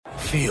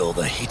Feel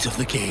the heat of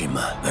the game,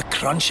 the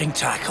crunching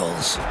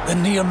tackles, the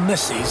near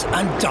misses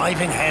and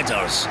diving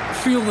headers.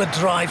 Feel the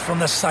drive from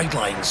the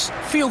sidelines.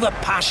 Feel the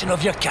passion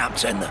of your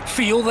captain.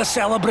 Feel the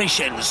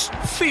celebrations.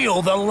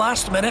 Feel the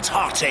last-minute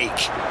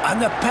heartache.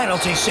 And the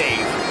penalty save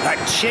that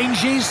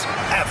changes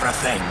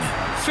everything.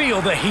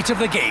 Feel the heat of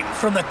the game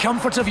from the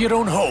comfort of your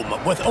own home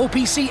with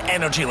OPC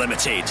Energy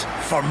Limited.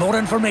 For more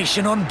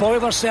information on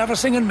boiler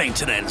servicing and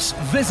maintenance,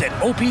 visit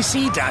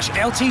opc-ltd.uk.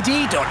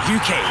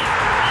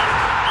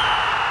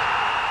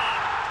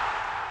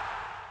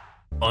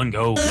 On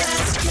go.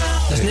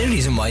 There's no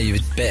reason why you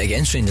would bet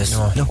against Rangers,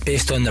 no,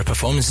 based on their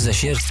performances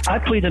this year. I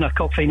played in a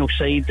cup final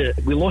side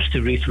that we lost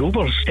to Wraith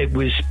Rovers. It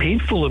was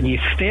painful and you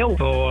felt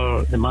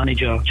for the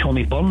manager,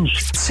 Tommy Burns.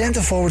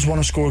 Centre forwards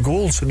want to score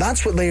goals.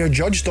 That's what they are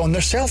judged on.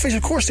 They're selfish,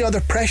 of course they are.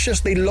 They're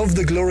precious. They love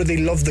the glory. They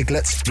love the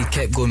glitz. If he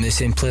kept going with the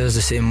same players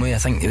the same way, I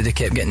think he would have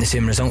kept getting the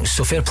same results.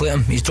 So fair play to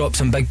him. He's dropped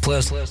some big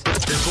players. The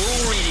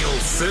Go Radio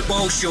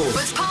Football Show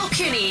with Paul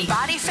Cooney,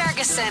 Barry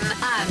Ferguson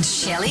and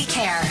Shelley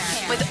Kerr.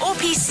 With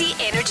OPC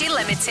Energy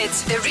Limited,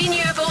 the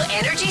renewable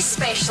energy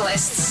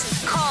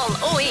specialists. Call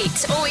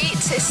 0808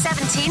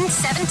 17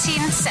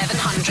 17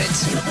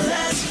 700.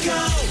 Let's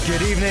go.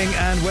 Good evening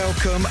and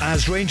welcome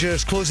as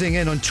Rangers closing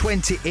in on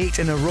 28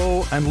 in a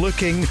row and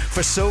looking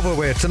for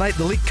silverware. Tonight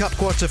the League Cup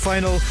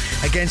quarter-final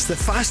against the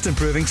fast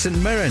improving St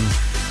Mirren.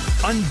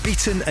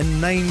 Unbeaten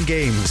in 9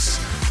 games.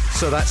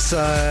 So that's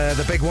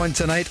the big one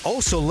tonight.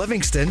 Also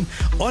Livingston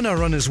on a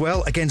run as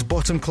well against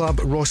bottom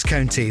club Ross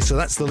County. So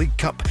that's the League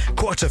Cup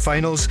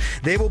quarter-finals.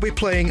 They will be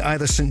playing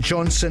either St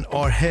Johnstone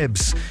or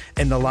Hibs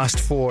in the last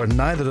 4.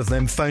 Neither of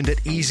them found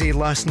it easy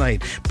last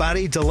night.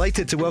 Barry,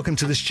 delighted to welcome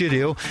to the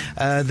studio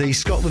the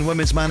Scotland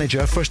Women's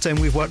manager. First time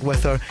we've worked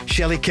with her.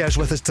 Shelley Kerr's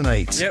with us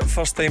tonight. Yep,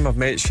 first time I've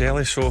met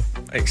Shelley, so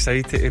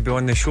excited to be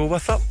on the show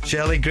with her.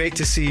 Shelley, great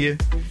to see you.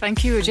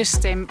 Thank you.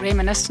 Just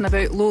reminiscing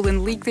about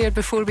Lowland League there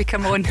before we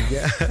come on.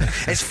 Yeah.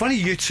 It's funny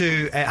you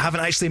two haven't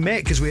actually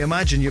met, because we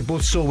imagine you're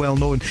both so well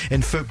known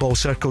in football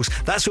circles.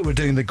 That's what we're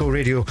doing, the Go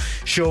Radio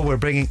show. We're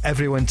bringing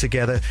everyone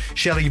together.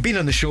 Shelley, you've been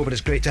on the show, but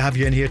it's great to have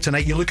you in here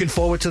tonight. You're looking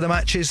forward to the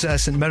matches,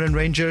 St Mirren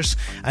Rangers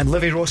and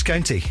Livy Ross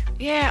County?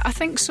 Yeah, I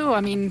think so.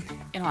 I mean,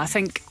 I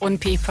think on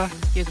paper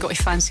you've got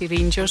to fancy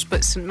Rangers,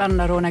 but St Mirren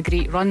are on a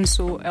great run,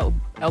 so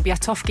it'll be a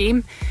tough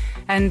game.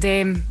 And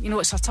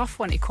it's a tough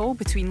one to call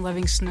between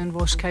Livingston and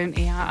Ross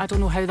County. I don't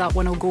know how that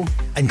one will go.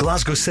 And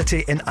Glasgow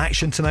City in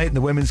action tonight in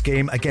the women's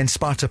game against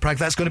Sparta Prague.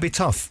 That's going to be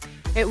tough.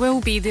 It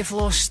will be. They've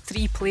lost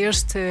 3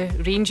 players to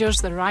Rangers,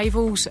 their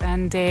rivals,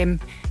 and 3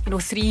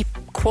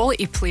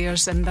 quality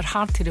players, and they're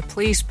hard to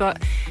replace.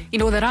 But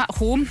they're at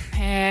home,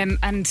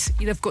 and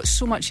they've got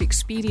so much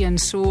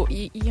experience. So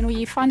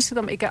you fancy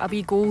them to get a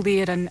wee goal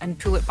there and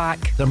pull it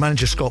back. Their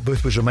manager Scott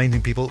Booth was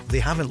reminding people they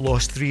haven't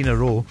lost 3 in a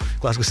row,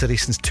 Glasgow City,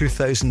 since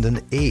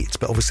 2008.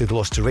 But obviously they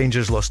lost to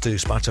Rangers, lost to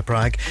Sparta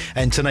Prague,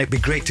 and tonight be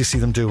great to see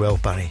them do well.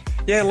 Barry.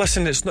 Yeah,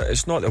 listen, it's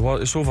not the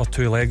worst. It's over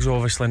 2 legs,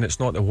 obviously, and it's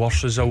not the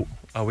worst result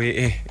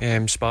away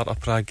to Sparta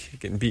Prague,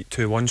 getting beat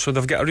 2-1. So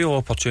they've got a real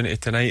opportunity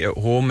tonight at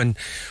home, and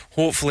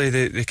hopefully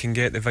they can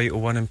get the vital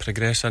one and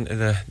progress into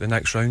the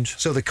next rounds.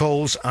 So the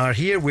calls are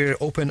here. We're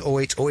open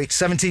 0808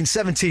 17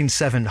 17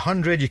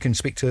 700. You can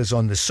speak to us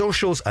on the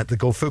socials at the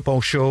Go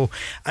Football Show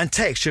and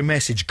text your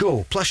message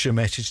GO plus your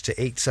message to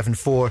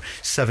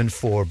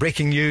 87474.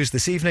 Breaking news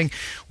this evening: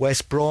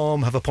 West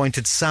Brom have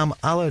appointed Sam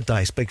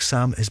Allardyce. Big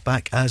Sam is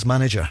back as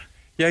manager.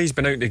 Yeah, he's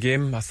been out of the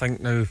game, I think,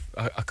 now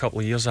a couple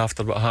of years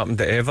after what happened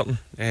at Everton.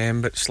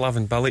 But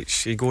Slaven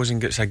Bilic, he goes and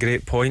gets a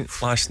great point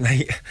last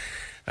night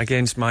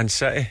against Man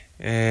City,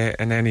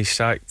 and then he's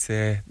sacked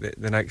the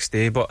next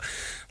day. But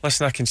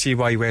listen, I can see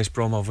why West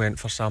Brom have went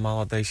for Sam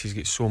Allardyce. He's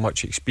got so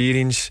much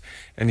experience,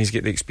 and he's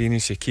got the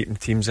experience of keeping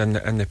teams in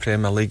the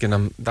Premier League,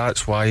 and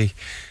that's why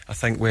I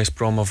think West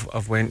Brom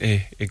have went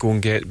to go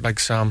and get Big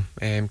Sam,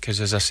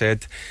 because as I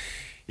said,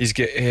 he's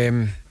got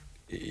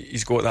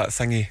that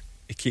thingy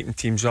keeping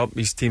teams up.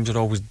 These teams are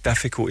always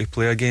difficult to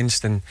play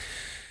against, and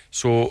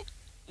so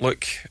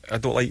look, I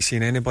don't like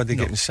seeing anybody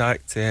getting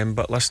sacked,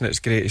 but listen, it's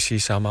great to see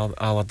Sam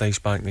Allardyce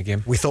back in the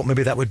game. We thought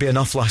maybe that would be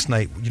enough last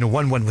night,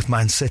 1-1 with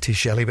Man City,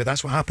 Shelley, but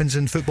that's what happens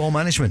in football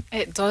management.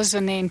 It does,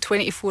 and then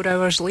 24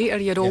 hours later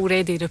you're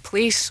already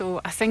replaced.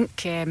 So I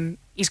think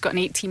he's got an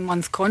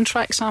 18-month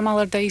contract, Sam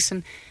Allardyce,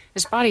 and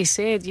as Barry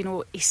said,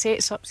 he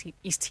sets up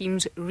his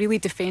teams really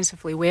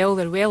defensively well.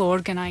 They're well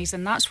organised,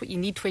 and that's what you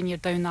need when you're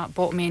down that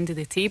bottom end of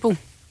the table.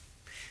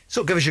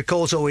 So give us your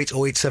calls,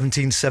 0808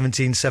 17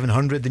 17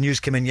 700. The news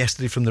came in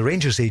yesterday from the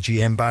Rangers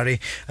AGM, Barry,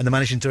 and the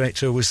managing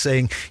director was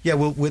saying,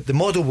 the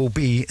model will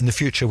be in the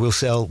future we'll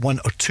sell 1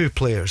 or 2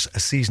 players a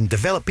season,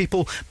 develop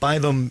people, buy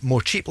them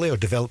more cheaply or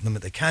develop them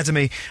at the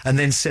academy, and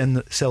then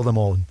sell them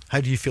on.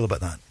 How do you feel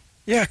about that?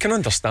 Yeah, I can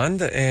understand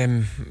it.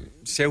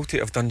 Celtic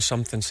have done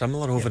something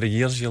similar over the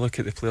years. You look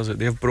at the players that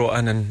they've brought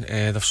in, and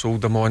they've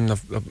sold them on.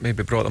 They've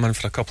maybe brought them in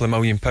for a couple of £1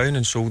 million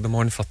and sold them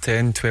on for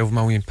 £10-12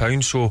 million.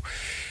 So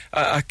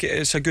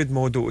it's a good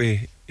model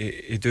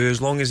to do,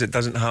 as long as it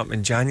doesn't happen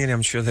in January.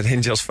 I'm sure the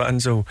Rangers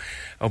fans will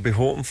be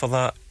hoping for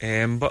that.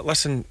 But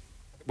listen,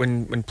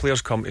 when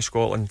players come to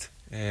Scotland,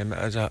 It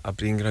is a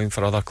breeding ground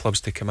for other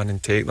clubs to come in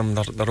and take them.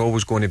 They're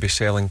always going to be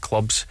selling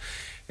clubs.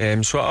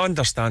 So I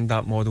understand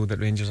that model that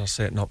Rangers are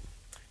setting up.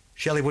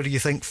 Shelley, what do you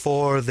think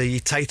for the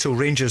title?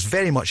 Rangers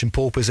very much in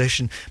pole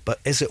position, but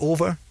is it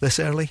over this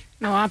early?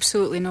 No,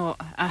 absolutely not.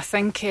 I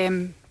think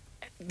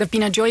they've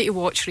been a joy to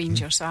watch,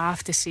 Rangers. I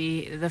have to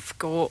say, they've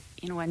got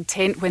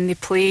intent when they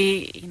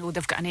play.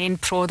 They've got an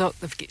end product.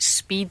 They've got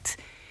speed.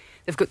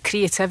 They've got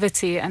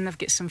creativity, and they've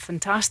got some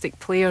fantastic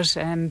players.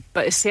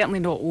 But it's certainly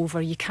not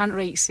over. You can't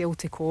write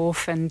Celtic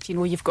off, and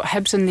you've got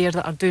Hibs in there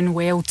that are doing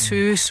well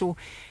too. So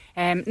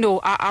no,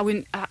 I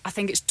wouldn't. I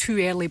think it's too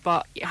early,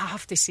 but I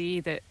have to say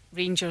that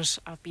Rangers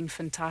have been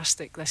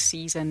fantastic this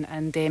season,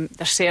 and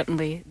they're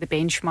certainly the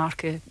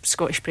benchmark of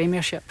Scottish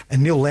Premiership.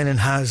 And Neil Lennon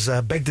has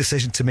a big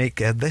decision to make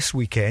this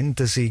weekend.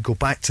 Does he go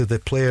back to the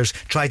players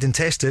tried and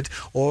tested,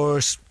 or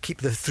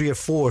keep the 3 or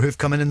 4 who've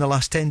come in the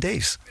last 10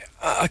 days?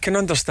 I can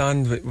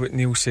understand what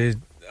Neil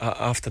said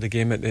after the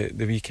game at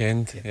the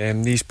weekend.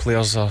 These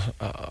players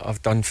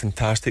have done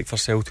fantastic for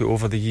Celtic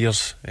over the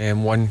years,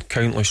 won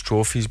countless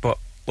trophies, but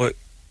look,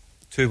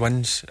 2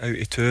 wins out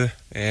of 2.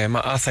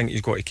 I think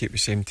he's got to keep the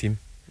same team.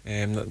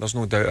 There's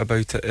no doubt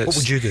about it. What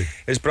would you do?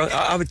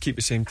 I would keep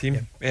the same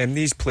team.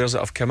 These players that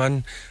have come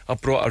in have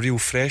brought a real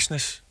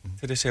freshness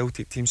to the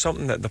Celtic team,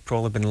 something that they've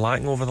probably been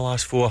lacking over the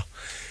last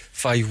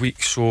 4-5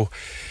 weeks. So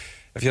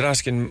if you're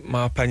asking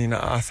my opinion,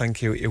 I think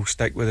he'll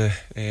stick with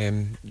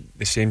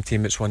the same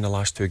team that's won the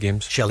last 2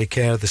 games. Shelley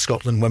Kerr, the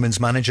Scotland Women's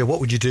manager, what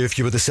would you do if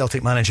you were the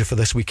Celtic manager for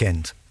this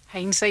weekend?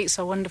 Hindsight's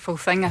a wonderful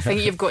thing. I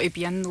think you've got to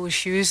be in those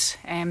shoes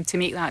to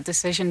make that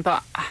decision,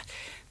 but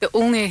the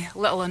only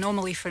little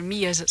anomaly for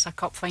me is it's a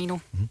cup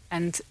final,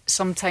 and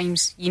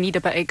sometimes you need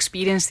a bit of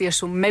experience there,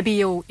 so maybe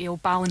he'll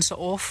balance it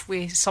off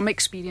with some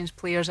experienced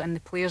players and the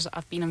players that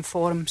have been in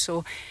form.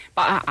 So,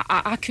 but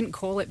I couldn't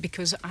call it,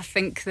 because I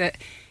think that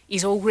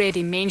he's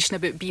already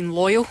mentioned about being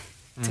loyal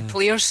to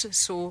players.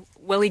 So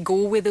will he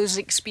go with those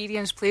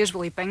experienced players?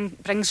 Will he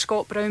bring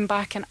Scott Brown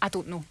back? And I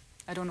don't know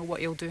what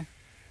he'll do.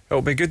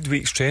 It'll be a good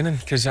week's training,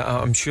 because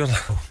I'm sure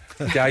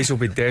guys will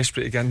be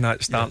desperate to get in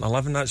that starting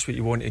 11. That's what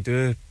you want to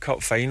do.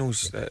 Cup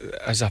finals,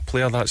 as a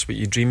player, that's what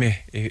you dream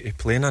of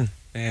playing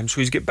in. So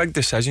he's got big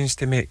decisions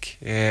to make.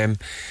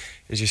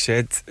 As you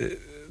said,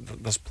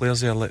 there's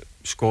players there like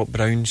Scott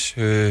Browns,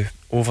 who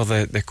over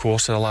the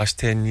course of the last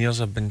 10 years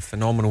have been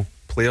phenomenal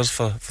players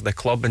for the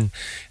club, and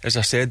as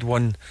I said,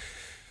 won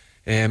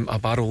a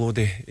barrel load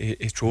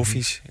of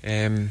trophies.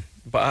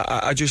 But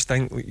I just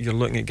think you're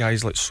looking at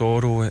guys like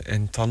Sorrow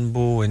and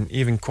Turnbull, and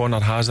even Connor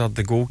Hazard,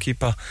 the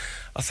goalkeeper.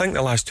 I think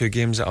the last 2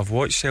 games that I've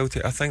watched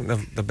Celtic, I think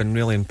they've been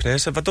really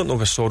impressive. I don't know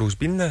where Sorrow's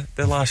been the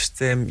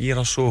last year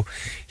or so.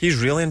 He's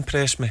really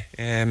impressed me.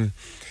 And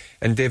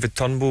David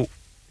Turnbull,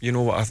 you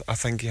know what I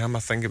think of him.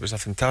 I think it was a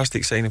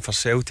fantastic signing for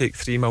Celtic,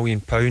 £3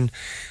 million.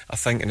 I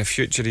think in the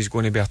future he's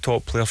going to be a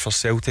top player for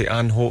Celtic,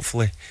 and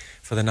hopefully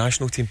for the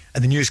national team.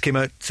 And the news came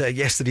out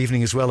yesterday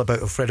evening as well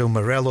about Alfredo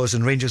Morelos,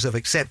 and Rangers have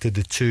accepted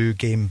the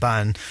 2-game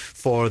ban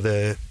for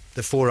the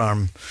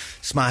forearm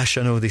smash.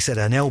 I know they said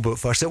an elbow at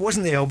first. It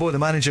wasn't the elbow, the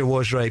manager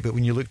was right, but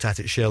when you looked at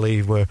it,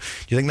 Shelley, do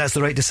you think that's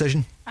the right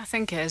decision? I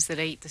think it is the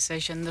right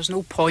decision. There's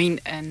no point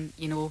in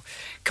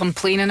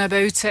complaining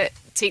about it.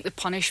 Take the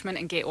punishment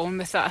and get on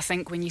with it. I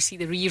think when you see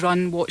the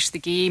rerun, watch the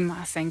game,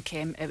 I think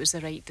it was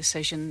the right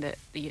decision that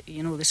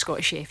the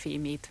Scottish FA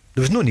made.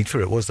 There was no need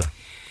for it, was there?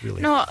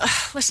 Really? No,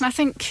 listen, I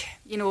think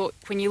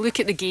when you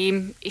look at the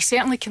game, he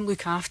certainly can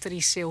look after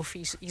himself.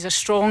 He's a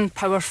strong,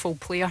 powerful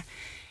player.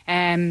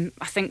 I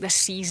think this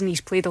season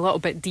he's played a little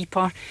bit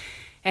deeper,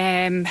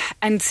 and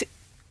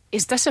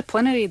his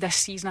disciplinary this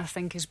season, I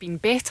think, has been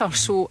better.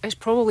 So it's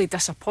probably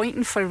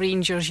disappointing for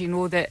Rangers,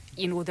 that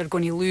they're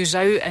going to lose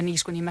out and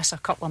he's going to miss a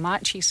couple of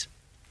matches.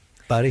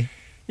 Barry?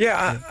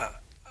 Yeah,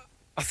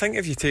 I think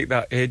if you take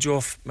that edge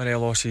off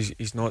Morelos,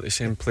 he's not the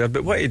same player.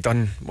 But what he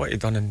done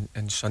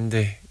in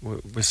Sunday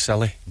was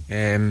silly.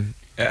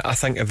 I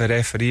think if the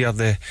referee or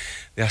the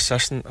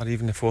assistant or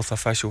even the 4th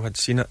official had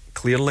seen it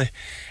clearly,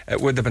 it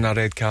would have been a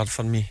red card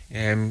for me.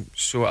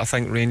 So I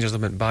think Rangers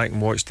have went back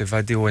and watched the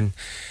video, and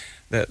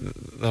they've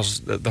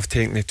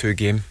taken the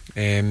 2-game.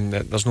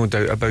 There's no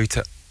doubt about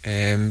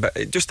it.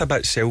 But just a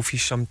bit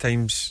selfish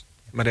sometimes,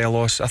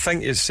 Morelos. I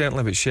think it's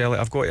certainly what Shelley,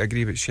 I've got to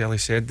agree with what Shelley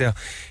said there.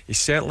 He's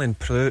certainly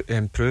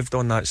improved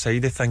on that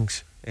side of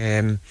things.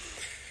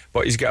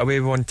 But he's got away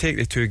with one. Take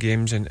the 2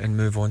 games and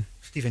move on.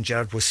 Stephen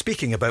Gerrard was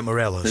speaking about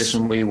Morelos.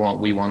 Listen, we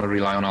want to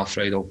rely on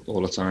Alfredo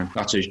all the time.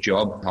 That's his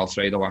job.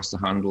 Alfredo has to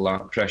handle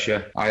that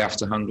pressure. I have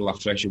to handle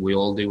that pressure. We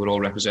all do. We're all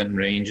representing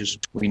Rangers.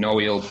 We know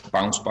he'll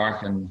bounce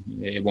back, and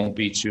it won't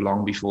be too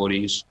long before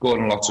he's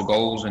scoring lots of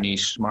goals and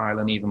he's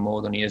smiling even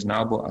more than he is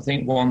now. But I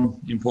think one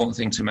important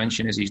thing to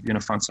mention is he's doing a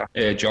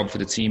fantastic job for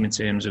the team in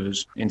terms of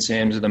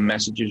the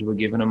messages we're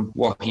giving him,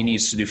 what he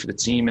needs to do for the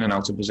team in and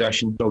out of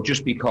possession. So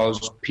just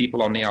because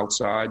people on the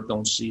outside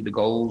don't see the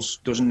goals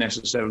doesn't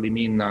necessarily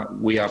mean that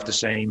we have the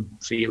same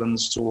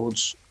feelings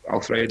towards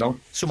Alfredo.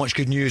 So much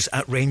good news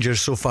at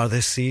Rangers so far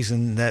this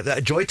season.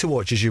 A joy to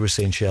watch, as you were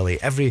saying,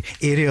 Shelley. Every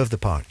area of the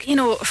park. You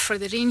know, for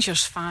the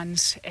Rangers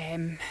fans,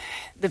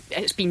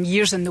 it's been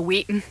years in the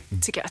waiting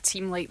to get a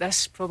team like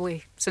this,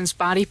 probably since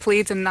Barry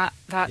played in that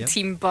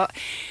team. But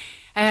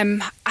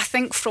I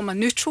think from a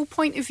neutral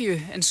point of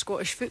view in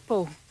Scottish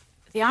football,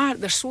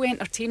 they're so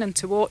entertaining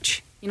to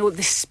watch. You know,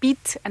 the speed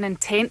and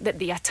intent that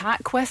they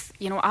attack with.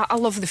 You know, I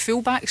love the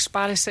fullbacks,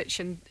 Barisic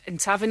and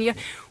Tavernier.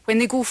 When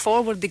they go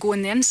forward, they go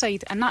on the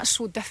inside, and that's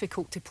so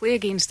difficult to play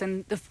against.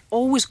 And they've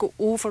always got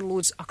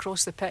overloads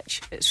across the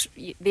pitch.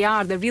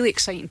 They're really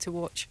exciting to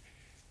watch.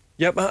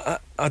 Yep,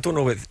 I don't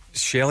know what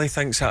Shelley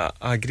thinks. I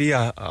agree.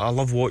 I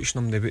love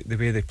watching them the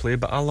way they play,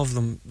 but I love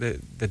them the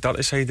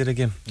dirty side of the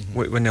game.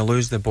 When they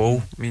lose the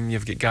ball, I mean,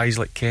 you've got guys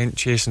like Kent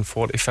chasing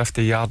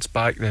 40-50 yards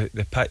back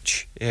the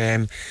pitch.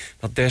 They're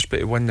desperate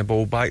to win the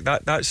ball back.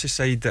 That's the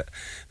side that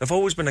they've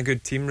always been a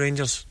good team,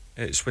 Rangers.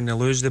 It's when they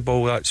lose the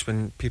ball, that's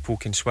when people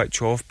can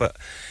switch off. But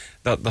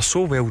they're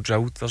so well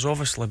drilled. There's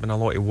obviously been a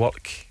lot of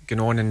work going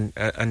on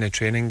in the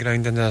training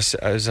ground, and as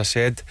I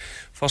said,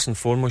 first and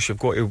foremost, you've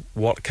got to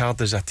work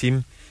hard as a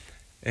team,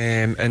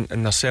 and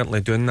they're certainly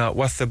doing that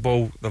with the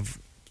ball.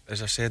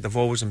 As I said, they've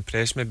always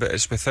impressed me, but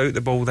it's without the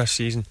ball this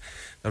season.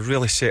 They're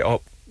really set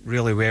up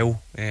really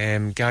well.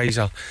 Guys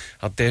are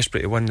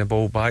desperate to win the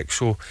ball back.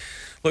 So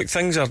look,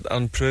 things are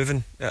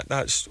improving.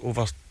 That's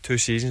over 2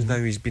 seasons now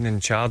he's been in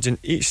charge, and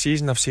each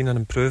season I've seen an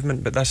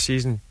improvement, but this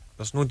season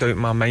there's no doubt in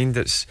my mind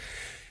it's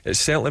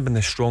certainly been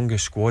the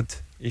strongest squad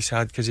he's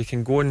had, because he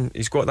can go and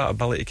he's got that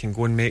ability, he can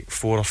go and make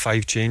 4 or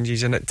 5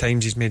 changes, and at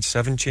times he's made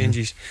 7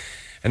 changes,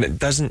 and it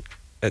doesn't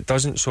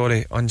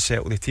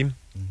unsettle the team.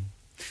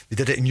 They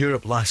did it in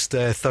Europe last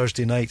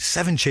Thursday night,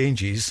 7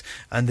 changes,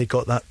 and they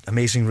got that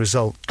amazing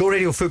result. Go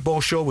Radio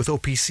Football Show with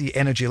OPC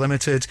Energy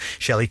Limited.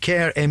 Shelley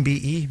Kerr,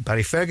 MBE,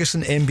 Barry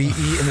Ferguson,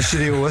 MBE, in the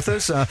studio with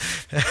us.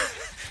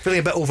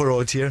 Feeling a bit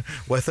overawed here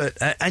with it.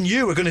 And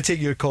we're going to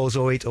take your calls,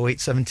 0808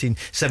 17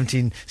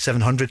 17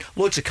 700.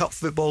 Loads of cup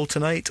football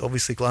tonight.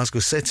 Obviously Glasgow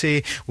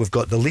City. We've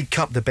got the League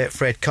Cup, the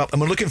Betfred Cup, and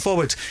we're looking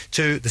forward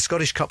to the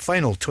Scottish Cup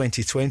Final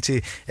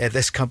 2020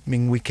 this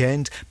coming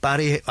weekend.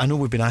 Barry, I know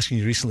we've been asking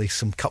you recently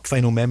some cup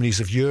final memories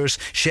of yours.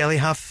 Shelley,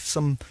 have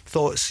some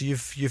thoughts?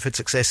 You've had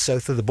success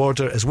south of the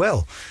border as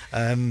well.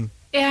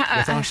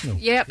 With Arsenal.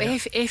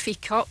 FA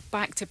Cup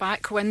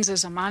back-to-back wins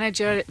as a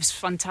manager. It was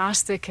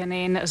fantastic, and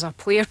then as a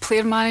player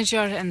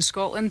manager in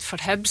Scotland for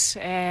Hibs,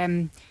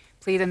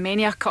 played in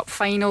many a cup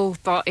final.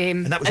 But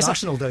and that was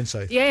Arsenal down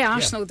south.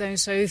 Arsenal down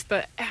south.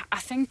 But I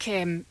think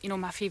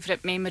my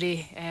favourite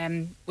memory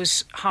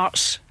was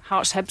Hearts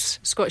Hibs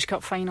Scottish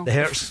Cup final. The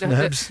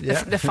Hibs,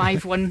 the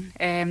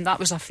 5-1. That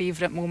was a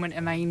favourite moment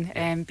of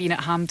mine. Being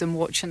at Hampden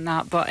watching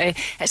that. But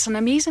it's an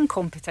amazing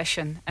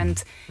competition,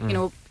 and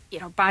you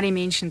know, Barry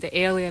mentioned it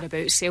earlier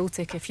about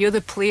Celtic. If you're the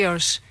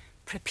players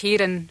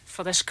preparing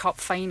for this cup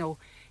final,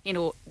 you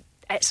know,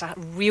 it's a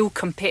real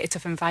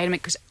competitive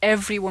environment because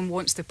everyone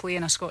wants to play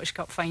in a Scottish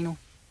Cup final.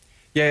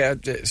 Yeah,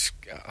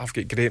 I've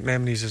got great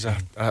memories. As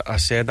I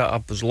said that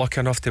I was lucky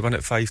enough to win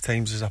it 5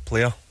 times as a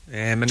player.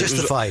 And just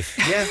the 5,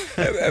 yeah.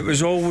 It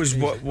was always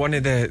one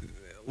of the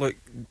look.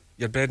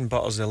 Your bread and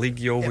butter's the league.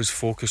 You always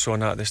focus on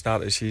that at the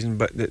start of the season.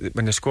 But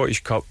when the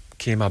Scottish Cup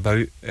came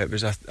about, it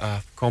was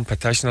a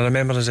competition. I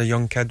remember as a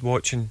young kid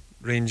watching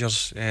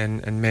Rangers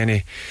and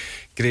many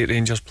great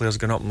Rangers players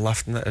going up and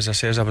lifting it. As I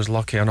says, I was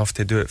lucky enough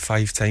to do it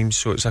 5 times.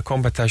 So it's a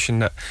competition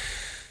that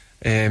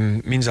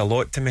means a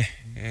lot to me.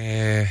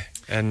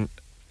 And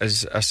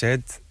as I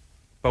said,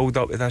 build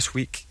up to this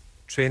week,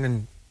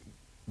 training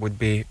would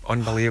be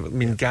unbelievable. I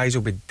mean, guys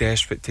will be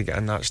desperate to get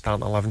in that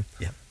starting 11.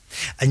 Yeah.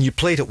 And you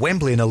played at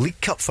Wembley in a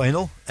League Cup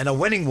final, and a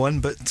winning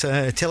one, but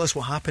tell us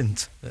what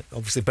happened.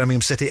 Obviously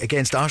Birmingham City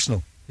against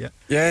Arsenal.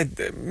 I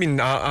mean,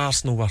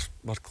 Arsenal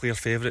were clear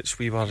favourites.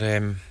 We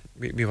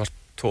were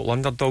total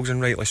underdogs, and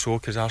rightly so,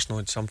 because Arsenal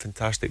had some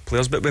fantastic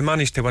players, but we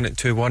managed to win it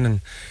 2-1, and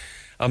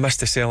I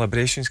missed the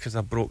celebrations because I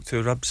broke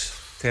 2 ribs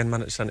 10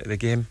 minutes into the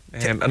game,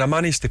 and I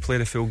managed to play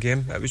the full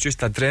game. It was just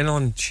sheer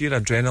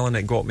adrenaline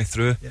that got me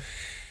through.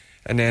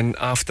 And then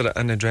after it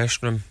in the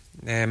dressing room,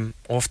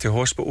 off to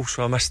hospital,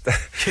 so I missed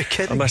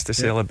the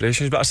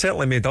celebrations, but I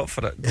certainly made up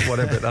for it. Don't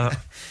worry about that.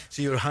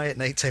 So you were high at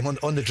night time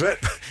on the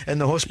drip in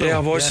the hospital? Yeah, I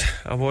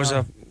was.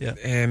 On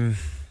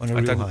a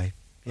real high.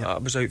 I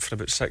was out for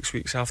about 6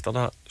 weeks after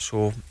that.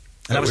 So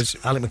and that was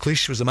Alec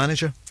McLeish was the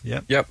manager.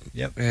 Yep.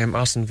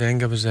 Arsene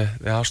Wenger was the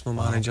Arsenal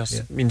manager.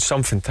 I mean,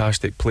 some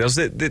fantastic players.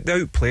 They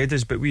outplayed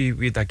us, but we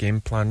had a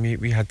game plan.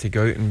 We had to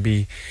go out and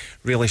be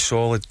really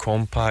solid,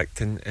 compact,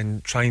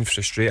 and try and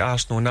frustrate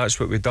Arsenal, and that's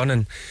what we've done.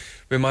 And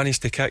we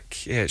managed to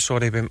kick. We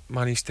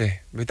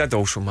did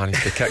also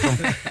manage to kick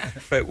them,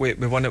 but we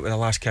won it with the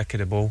last kick of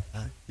the ball.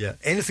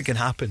 Anything can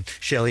happen,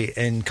 Shelley,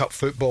 in cup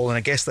football, and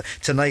I guess that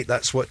tonight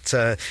that's what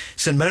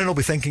St Mirren will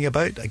be thinking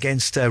about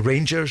against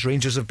Rangers.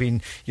 Rangers have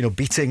been,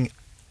 beating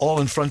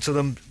all in front of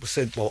them.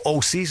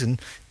 All season,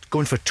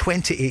 going for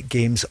 28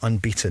 games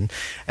unbeaten.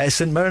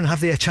 St Mirren,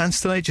 have they a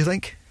chance tonight? Do you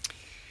think?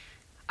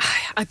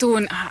 I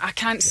don't. I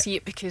can't see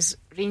it because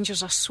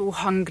Rangers are so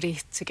hungry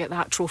to get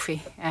that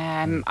trophy.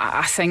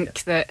 I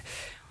think that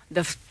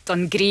they've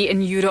done great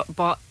in Europe,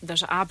 but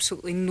there's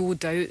absolutely no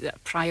doubt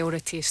that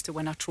priority is to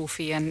win a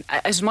trophy. And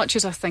as much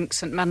as I think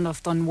St Mirren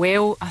have done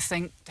well, I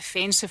think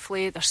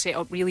defensively they're set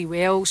up really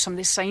well. Some of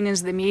the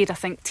signings they made, I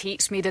think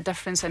Tate's made a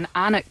difference, and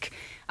Anik,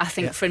 I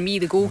think for me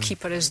the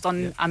goalkeeper has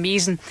done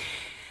amazing.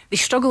 They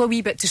struggle a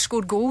wee bit to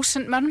score goals,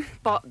 St Mirren,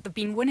 but they've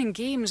been winning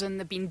games and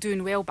they've been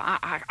doing well. But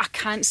I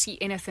can't see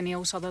anything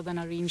else other than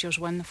a Rangers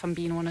win, if I'm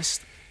being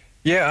honest.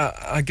 Yeah,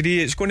 I agree.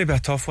 It's going to be a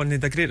tough one. They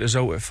had a great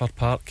result at Fir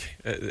Park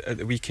at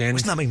the weekend.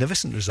 Wasn't that a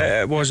magnificent result?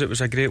 It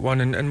was a great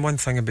one. And one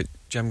thing about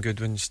Jim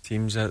Goodwin's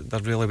teams, they're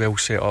really well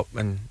set up.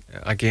 And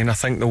again, I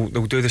think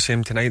they'll do the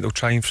same tonight. They'll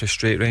try and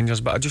frustrate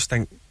Rangers, but I just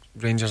think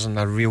Rangers are in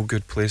a real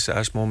good place at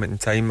this moment in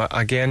time.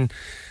 Again,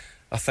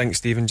 I think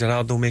Steven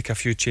Gerrard will make a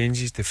few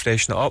changes to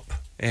freshen it up.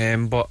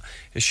 But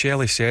as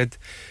Shelley said,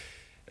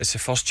 it's the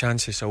first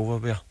chance of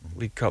silverware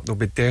League Cup. They'll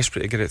be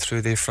desperate to get it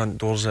through the front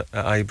doors at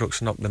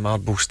Ibrox and up the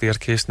marble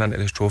staircase and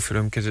into the trophy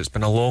room, because it's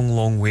been a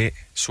long wait.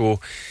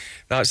 So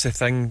that's the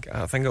thing.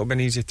 I think it'll be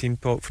an easy team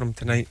talk for them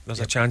tonight. There's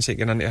a chance of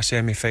getting into a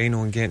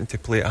semi-final and getting to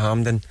play at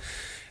Hampden,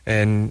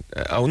 and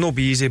it'll not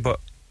be easy, but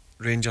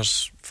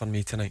Rangers for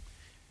me tonight.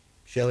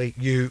 Shelley,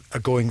 you are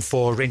going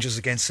for Rangers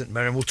against St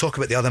Mirren. We'll talk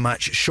about the other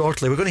match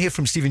shortly. We're going to hear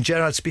from Steven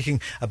Gerrard speaking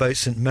about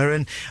St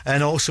Mirren,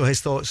 and also his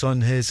thoughts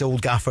on his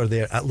old gaffer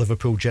there at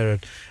Liverpool,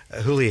 Gerard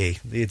Houllier.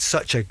 They had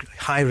such a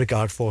high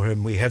regard for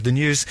him. We heard the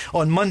news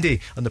on Monday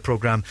on the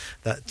programme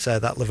that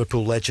that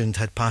Liverpool legend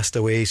had passed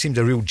away. He seemed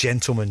a real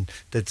gentleman,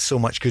 did so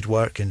much good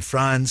work in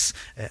France,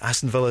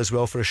 Aston Villa as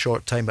well for a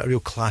short time, but a real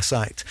class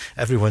act,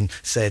 everyone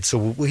said. So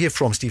we'll hear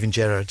from Steven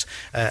Gerrard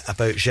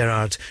about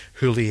Gerard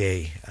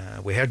Houllier.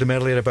 We heard him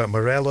earlier about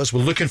Morelos. We're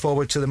looking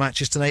forward to the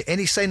matches tonight.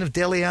 Any sign of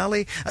Dele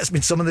Alli? That's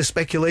been some of the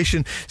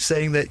speculation,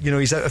 saying that, you know,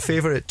 he's out of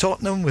favour at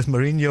Tottenham with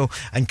Mourinho,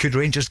 and could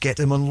Rangers get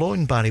him on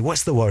loan, Barry?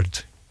 What's the word?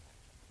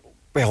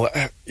 Well,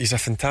 he's a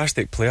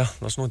fantastic player,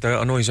 there's no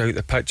doubt. I know he's out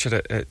the picture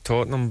at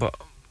Tottenham, but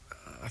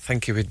I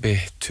think he would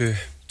be too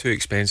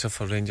expensive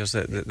for Rangers,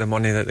 the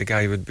money that the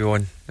guy would be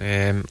on.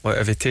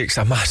 If he takes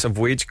a massive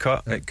wage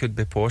cut, it could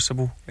be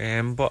possible,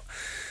 but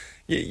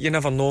you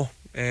never know.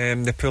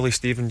 The pulley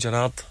Steven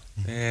Gerrard,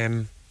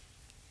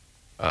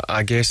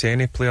 I guess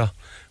any player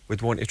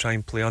would want to try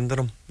and play under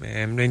him.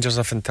 Rangers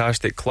are a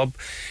fantastic club.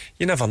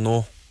 You never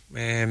know.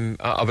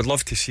 I would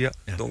love to see it,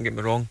 don't get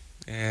me wrong.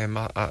 As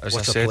what I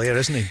a said, player,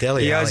 isn't he?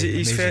 Dele Alli,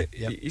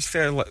 he's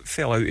fell out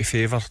of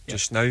favour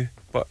just now,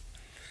 but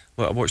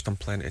look, I watched him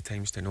plenty of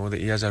times to know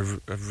that he is a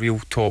real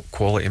top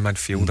quality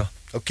midfielder.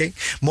 Okay,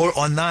 more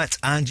on that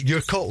and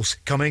your calls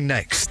coming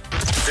next.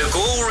 The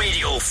Go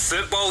Radio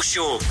Football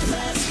Show.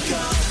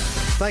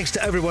 Thanks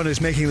to everyone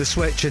who's making the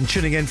switch and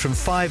tuning in from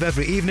 5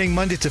 every evening,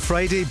 Monday to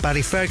Friday.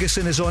 Barry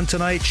Ferguson is on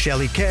tonight,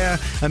 Shelley Kerr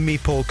and me,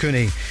 Paul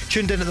Cooney.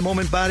 Tuned in at the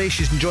moment, Barry,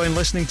 she's enjoying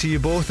listening to you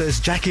both,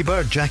 is Jackie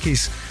Bird.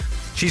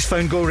 She's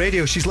found Go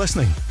Radio, she's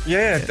listening.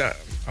 Yeah.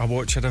 I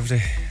watch her every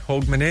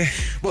Hogmanay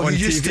on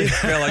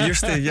TV. Well, I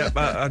used to, yeah,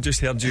 but I just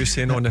heard you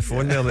saying on the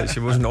phone there that she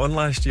wasn't on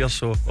last year,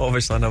 so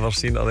obviously I never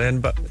seen her then.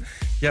 But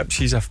yep,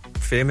 she's a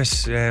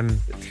famous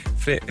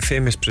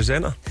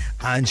presenter,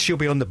 and she'll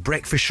be on the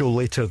breakfast show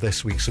later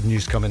this week. Some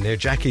news coming there.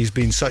 Jackie's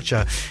been such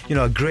a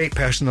great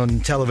person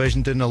on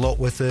television, doing a lot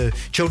with the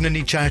Children in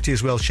Need charity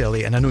as well,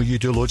 Shelley, and I know you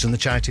do loads in the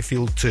charity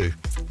field too.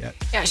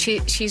 Yeah,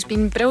 she's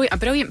been a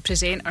brilliant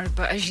presenter,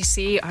 but as you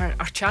say,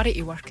 our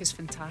charity work is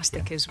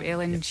fantastic as well,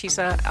 and she's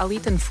a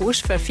leading force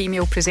for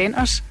female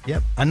presenters.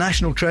 Yep, a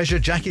national treasure.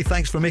 Jackie,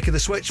 thanks for making the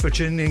switch, for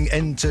tuning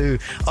into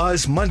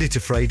us Monday to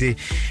Friday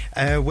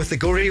with the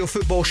Go Radio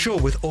Football Show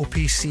with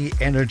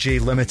OPC Energy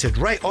Limited.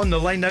 Right on the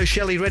line now,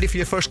 Shelley, ready for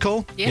your first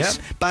call? Yes.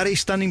 Yep. Barry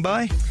standing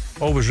by?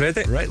 Always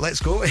ready. Right,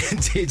 let's go.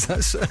 Indeed,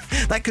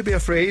 that could be a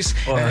phrase.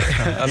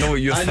 I know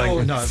what you're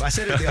thinking. No, I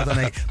said it the other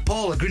night.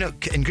 Paul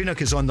in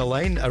Greenock is on the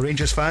line, a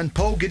Rangers fan.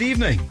 Paul, good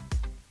evening.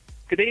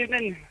 Good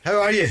evening.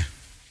 How are you?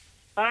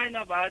 Aye,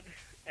 not bad.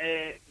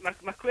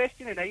 My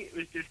question tonight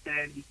was just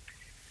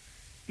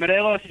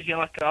Morelos'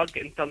 yellow card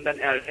getting turned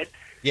into a red.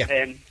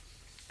 Yeah.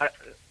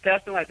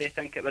 Personally, I do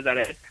think it was a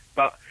red,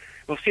 but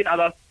we've seen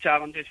other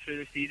challenges through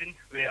the season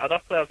with other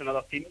players and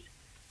other teams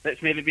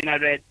that's maybe been a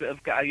red but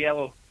have got a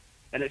yellow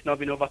and it's not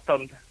been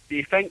overturned. Do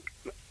you think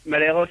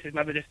Morelos is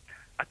maybe just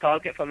a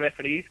target for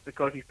referees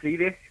because he's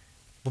previous?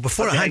 Well,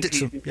 before I hand it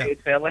to do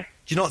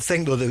you not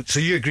think though so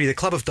you agree the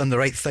club have done the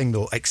right thing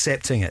though,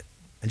 accepting it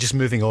and just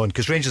moving on,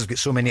 because Rangers have got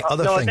so many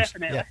other things.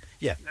 Definitely.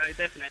 Yeah. No,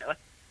 definitely.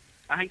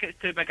 I think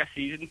it's too big a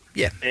season.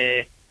 Yeah.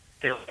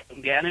 To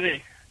get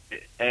anyway.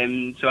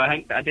 So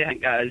I do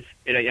think that is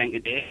the right thing to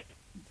do.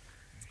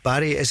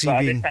 Barry, has he but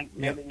been? I do think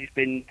maybe he's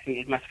been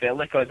treated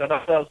misfairly because other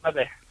players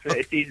maybe throughout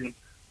the season.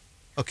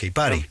 Okay,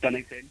 Barry.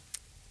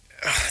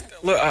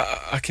 Look,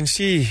 I can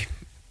see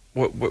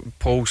what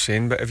Paul's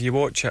saying, but if you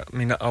watch it, I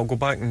mean, I'll go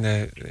back in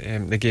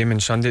the game on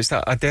Sunday. It's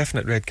a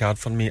definite red card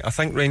for me. I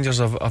think Rangers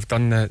have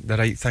done the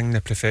right thing, the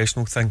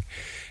professional thing,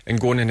 and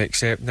going and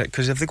accepting it.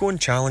 Because if they go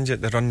and challenge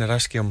it, they run the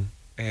risk of him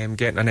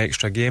getting an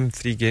extra game,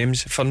 3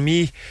 games. For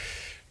me,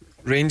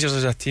 Rangers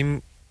as a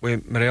team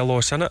with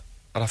Morelos in it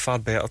are a far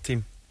better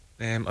team.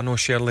 I know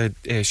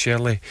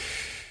Shirley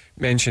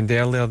mentioned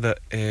earlier that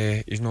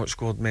he's not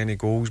scored many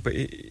goals, but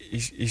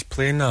he's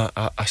playing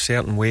a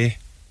certain way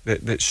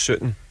that's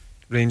suiting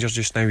Rangers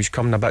just now. He's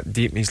coming a bit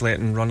deep and he's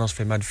letting runners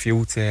from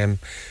midfield.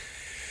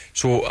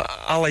 So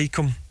I like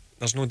him,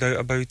 there's no doubt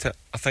about it.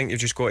 I think you've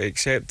just got to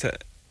accept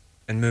it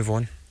and move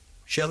on.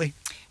 Shelley?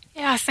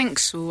 Yeah, I think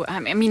so. I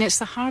mean, it's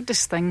the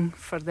hardest thing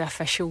for the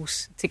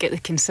officials to get the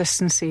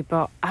consistency,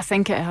 but I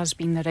think it has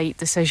been the right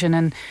decision,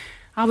 and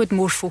I would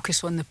more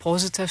focus on the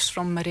positives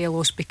from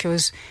Morelos,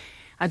 because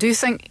I do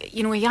think,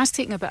 he has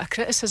taken a bit of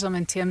criticism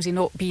in terms of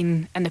not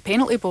being in the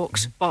penalty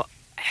box, but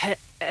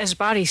as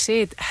Barry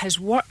said, his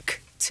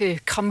work to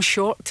come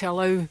short to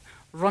allow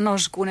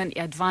runners going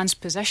into advanced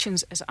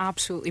positions is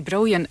absolutely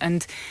brilliant,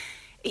 and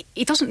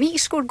he doesn't need to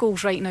score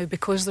goals right now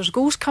because there's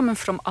goals coming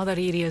from other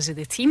areas of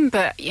the team.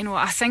 But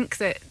I think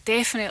that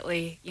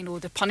definitely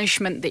the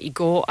punishment that he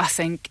got, I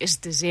think, is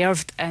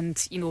deserved, and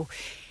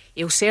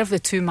he'll serve the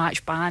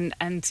 2-match ban,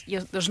 and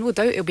there's no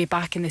doubt he'll be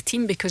back in the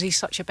team because he's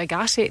such a big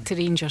asset to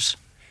Rangers.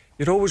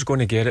 You're always going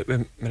to get it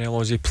with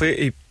Morelos. He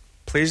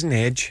plays on the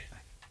edge.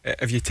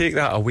 If you take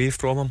that away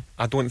from him,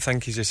 I don't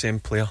think he's the same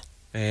player.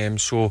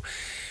 So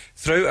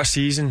throughout a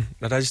season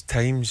there is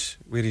times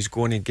where he's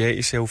going to get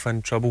himself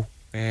in trouble.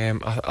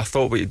 I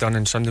thought what he'd done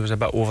on Sunday was a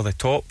bit over the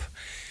top.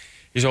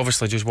 He's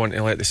obviously just wanting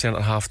to let the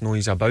centre half know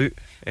he's about.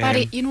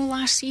 Barry,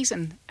 last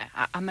season,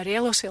 a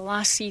Morelos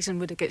last season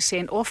would have got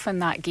sent off in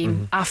that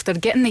game after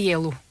getting the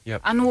yellow.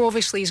 Yep. I know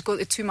obviously he's got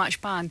the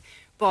 2-match ban,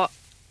 but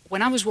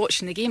when I was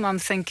watching the game I'm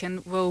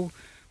thinking, will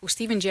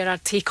Steven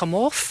Gerrard take him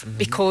off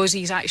because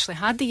he's actually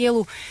had the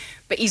yellow?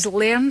 But he's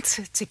learned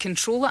to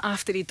control it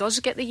after he does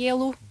get the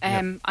yellow.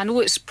 I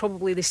know it's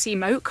probably the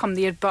same outcome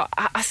there, but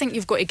I think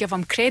you've got to give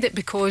him credit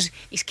because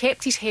he's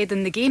kept his head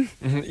in the game.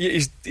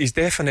 He's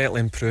definitely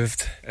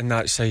improved in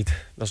that side.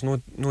 There's no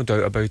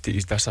doubt about it.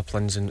 His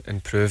discipline's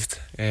improved.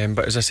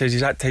 But as I said,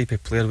 he's that type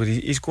of player where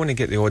he's going to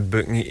get the odd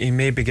booking. He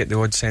maybe get the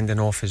odd sending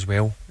off as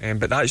well.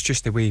 But that's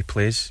just the way he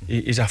plays.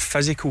 He's a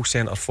physical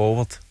centre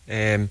forward.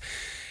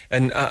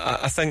 And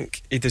I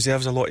think he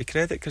deserves a lot of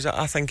credit because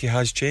I think he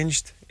has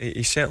changed.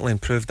 He's certainly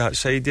improved that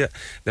side yet.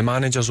 The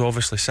manager's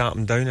obviously sat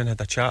him down and had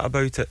a chat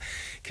about it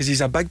because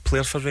he's a big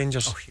player for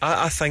Rangers.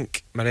 I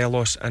think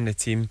Morelos and the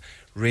team,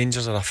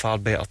 Rangers are a far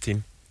better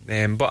team.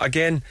 But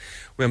again,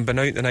 we haven't been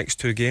out the next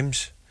 2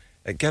 games.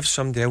 It gives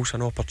somebody else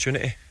an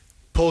opportunity.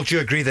 Paul, do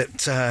you agree that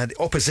the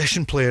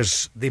opposition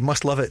players, they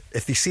must love it?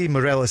 If they see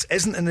Morelos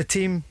isn't in the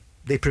team,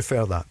 they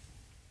prefer that?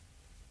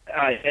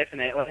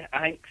 Definitely. I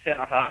think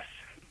centre half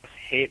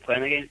hate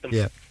playing against him.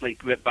 Yeah.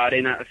 Like what Barry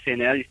and that was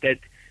saying earlier,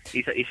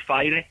 he's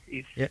fiery.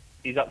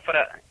 He's up for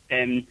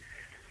it.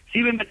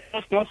 See when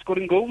Morelos not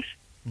scoring goals,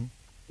 do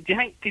you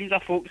think teams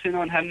are focusing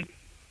on him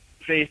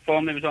for the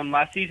form he was on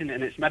last season,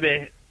 and it's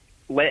maybe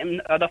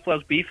letting other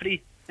players be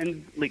free,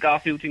 and like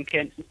Garfield and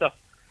Kent and stuff?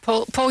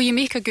 Paul, you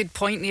make a good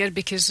point there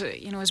because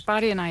as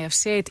Barry and I have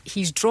said,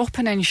 he's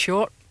dropping in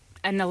short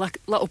in the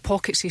little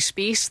pockets of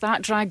space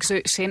that drags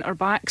out centre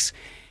backs.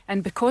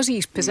 And because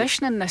he's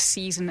positioning this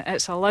season,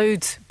 it's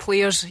allowed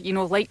players,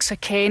 like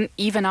Kent,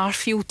 even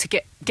Arfield,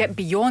 to get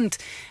beyond.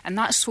 And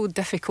that's so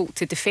difficult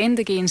to defend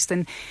against.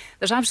 And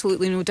there's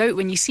absolutely no doubt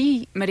when you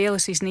see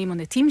Morelos' name on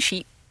the team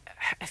sheet,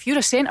 if you're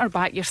a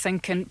centre-back, you're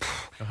thinking,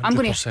 I'm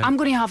going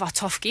to have a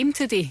tough game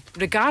today,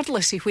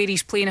 regardless of where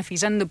he's playing, if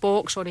he's in the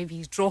box or if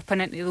he's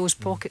dropping into those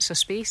pockets of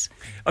space.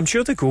 I'm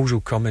sure the goals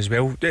will come as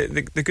well.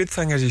 The good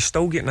thing is he's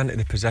still getting into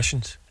the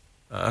positions.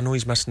 I know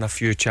he's missing a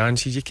few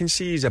chances. You can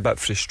see he's a bit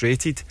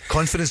frustrated.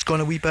 Confidence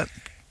gone a wee bit?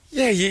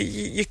 Yeah,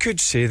 you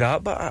could say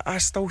that, but I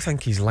still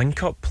think his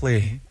link-up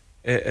play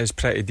is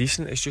pretty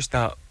decent. It's just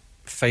that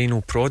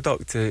final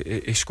product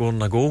of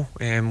scoring a goal,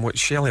 which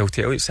Shelley will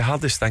tell you, it's the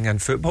hardest thing in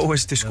football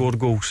is to score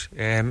goals.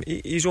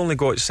 He's only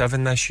got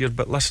 7 this year,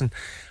 but listen,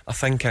 I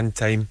think in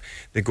time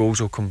the goals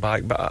will come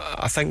back. But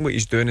I think what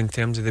he's doing in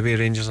terms of the way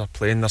Rangers are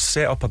playing, they're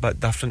set up a bit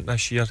different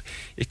this year.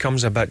 He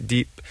comes a bit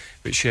deep,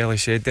 what Shelley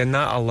said, then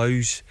that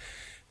allows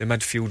the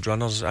midfield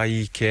runners,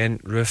 i.e. Kent,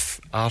 Roof,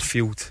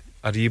 Arfield,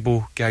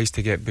 Aribo, guys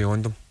to get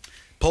beyond them.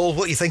 Paul,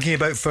 what are you thinking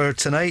about for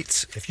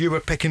tonight? If you were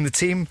picking the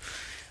team,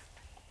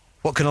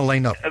 what kind of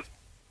lineup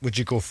would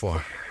you go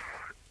for?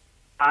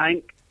 I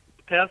think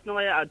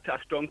personally I'd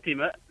put a strong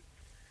team out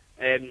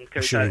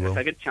because it's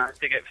a good chance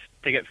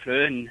to get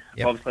through, and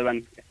obviously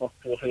when both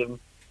of them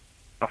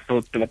are so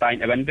dying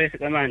to win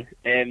basically, man.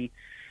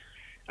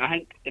 I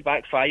think the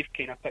back 5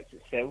 kind of picks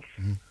itself.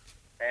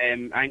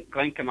 I think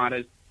Glenn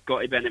Kamara's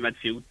got to be in the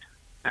midfield.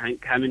 I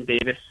think him and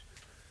Davis,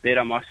 they're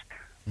a must.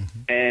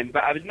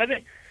 But I'd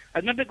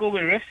maybe go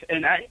with Ruth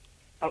and I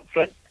up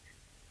front,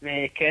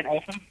 Kent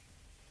off him.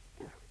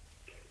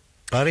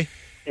 Barry?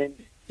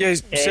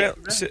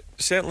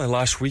 Certainly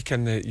last week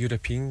in the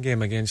European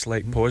game against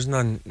Lech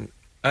Poznan,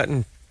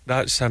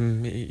 that's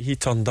him. He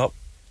turned up.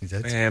 He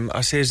did.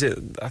 I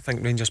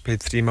think Rangers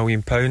paid £3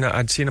 million.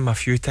 I'd seen him a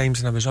few times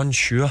and I was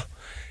unsure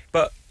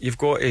But you've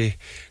got to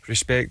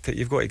respect it.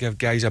 You've got to give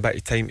guys a bit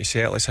of time to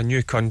settle. It's a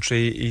new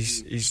country.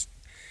 He's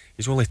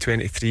only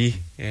 23.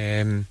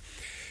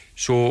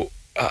 So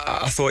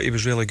I thought he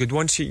was really good.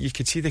 Once you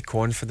could see the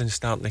confidence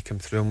starting to come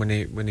through him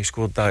when he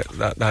scored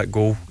that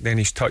goal. Then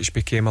his touch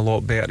became a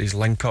lot better. His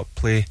link-up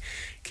play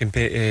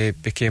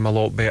became a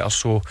lot better.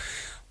 So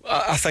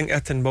I think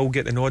Itten will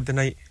get the nod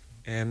tonight.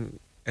 And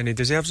he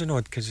deserves a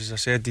nod because, as I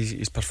said,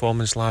 his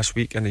performance last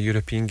week in the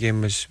European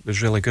game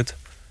was really good.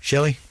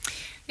 Shelley?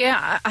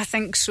 Yeah, I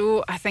think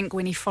so. I think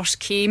when he first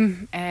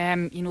came,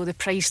 the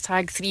price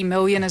tag, 3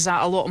 million, is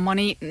that a lot of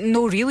money?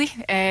 No, really.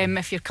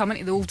 If you're coming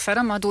to the Old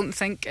Firm, I don't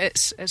think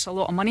it's a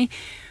lot of money.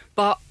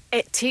 But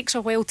it takes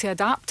a while to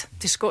adapt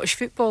to Scottish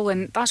football,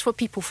 and that's what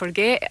people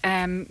forget.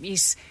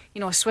 He's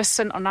a Swiss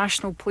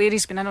international player.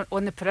 He's been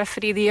on the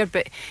periphery there,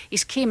 but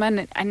he's came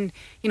in and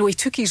he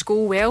took his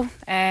goal well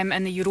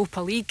in the Europa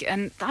League,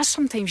 and that's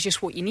sometimes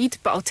just what you need.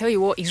 But I'll tell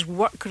you what, his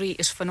work rate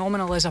is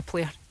phenomenal as a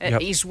player.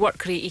 Yep. His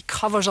work rate, he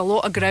covers a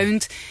lot of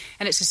ground,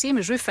 and it's the same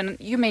as Roof. And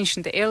you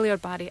mentioned it earlier,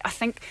 Barry. I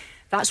think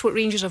that's what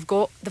Rangers have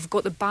got. They've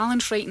got the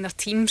balance right in their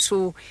team,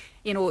 so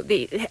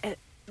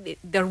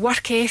their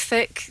work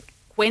ethic,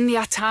 when they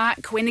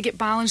attack, when they get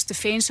balanced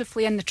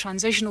defensively in the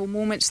transitional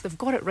moments, they've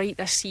got it right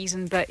this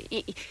season. But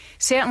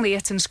certainly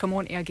Itten's come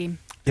on to a game.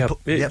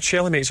 Yep.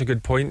 Shelley makes a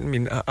good point. I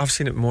mean, I've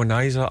seen it with my own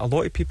eyes. A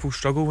lot of people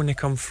struggle when they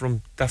come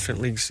from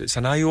different leagues. It's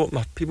an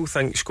eye-opener. People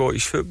think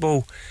Scottish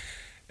football,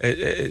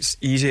 it's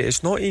easy.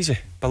 It's not easy.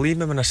 Believe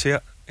me when I say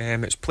it.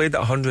 It's played at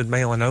 100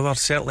 mile an hour,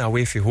 certainly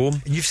away from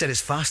home. And you've said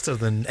it's faster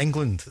than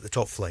England at the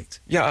top flight.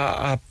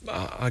 Yeah,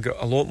 I got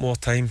a lot more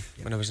time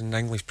when I was in the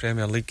English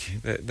Premier League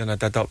than I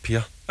did up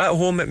here. At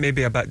home it may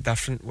be a bit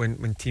different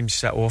when teams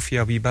sit off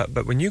you a wee bit,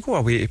 but when you go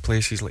away to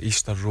places like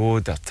Easter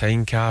Road or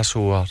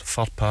Tynecastle or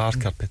Fir Park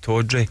or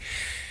Pittodrie,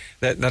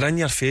 they're in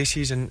your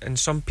faces, and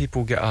some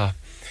people get a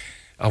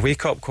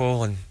wake-up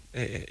call, and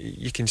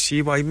you can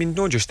see why. I mean,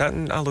 not just that.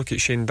 I look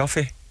at Shane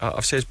Duffy.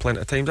 I've said plenty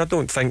of times, I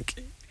don't think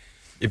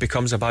he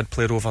becomes a bad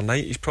player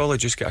overnight. He's probably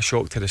just got a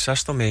shock to the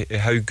system of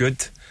how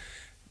good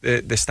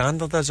the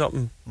standard is up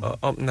in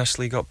this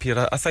league up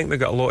here. I think they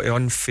got a lot of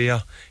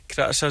unfair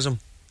criticism,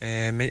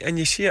 and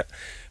you see it.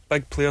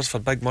 Big players for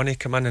big money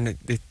come in, and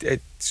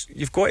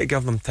you've got to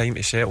give them time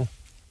to settle.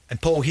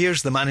 And Paul,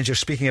 here's the manager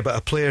speaking about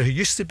a player who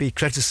used to be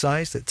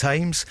criticised at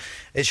times.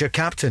 It's your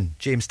captain,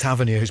 James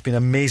Tavernier, who's been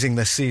amazing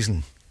this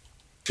season.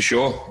 For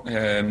sure,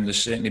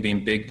 there's certainly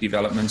been big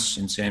developments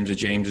in terms of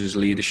James's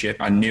leadership.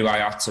 I knew I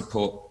had to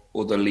put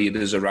other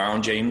leaders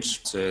around James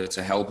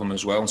to help him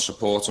as well and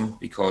support him,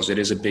 because it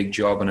is a big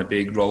job and a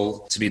big role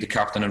to be the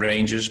captain of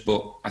Rangers.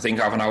 But I think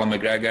having Alan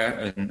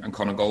McGregor and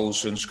Conor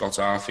Golson, Scott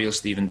Arfield,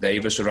 Stephen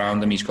Davis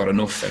around him, he's got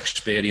enough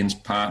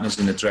experienced partners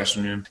in the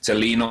dressing room to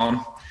lean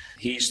on.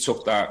 He's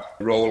took that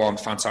role on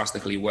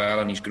fantastically well,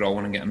 and he's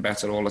growing and getting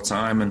better all the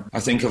time. And I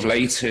think of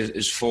late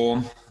his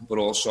form, but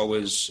also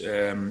his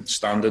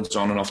standards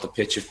on and off the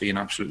pitch have been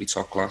absolutely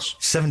top class.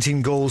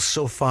 17 goals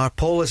so far.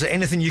 Paul, is there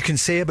anything you can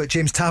say about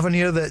James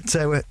Tavernier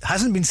that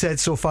hasn't been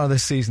said so far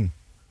this season?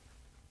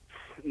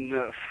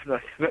 No,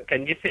 what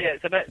can you say?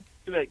 It's a bit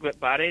like what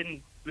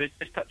Barry was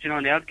just touching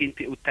on there, giving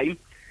people time.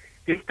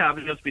 James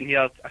Tavernier's been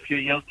here a few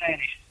years now, and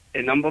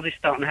the numbers he's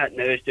starting to hit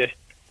now is just,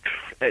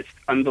 it's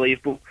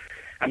unbelievable.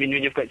 I mean,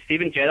 when you've got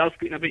Stephen Gerrard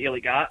speaking about you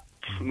like that,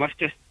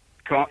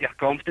 your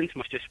confidence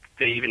must just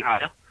be even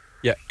higher.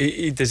 Yeah,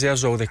 he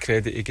deserves all the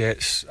credit he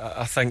gets.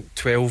 I think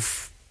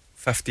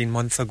 12-15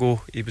 months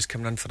ago he was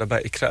coming in for a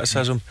bit of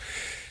criticism,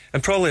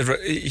 and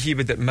probably he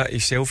would admit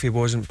himself he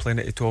wasn't playing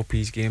at the top of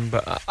his game.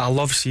 But I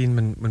love seeing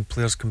when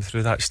players come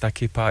through that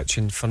sticky patch,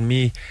 and for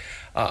me,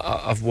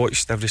 I've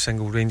watched every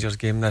single Rangers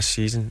game this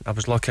season. I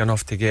was lucky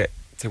enough to get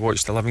to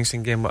watch the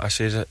Livingston game, what I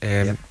said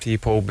to you,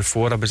 Paul,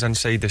 before. I was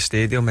inside the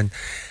stadium, and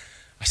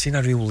I seen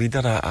a real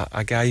leader,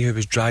 a guy who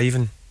was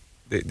driving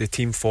the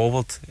team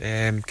forward,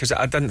 because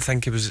I didn't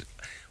think he was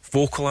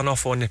vocal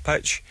enough on the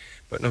pitch,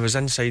 but when I was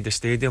inside the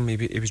stadium,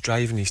 he was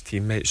driving his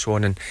teammates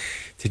on, and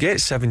to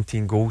get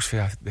 17 goals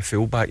for the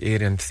full-back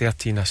area and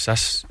 13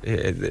 assists,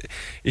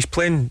 he's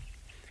playing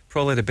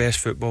probably the best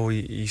football of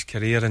his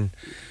career, and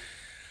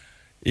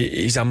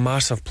he's a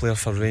massive player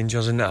for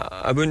Rangers, and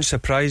it wouldn't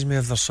surprise me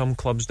if there's some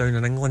clubs down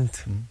in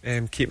England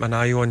keep an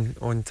eye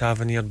on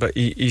Tavernier, but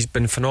he's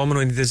been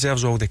phenomenal, and he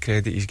deserves all the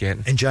credit he's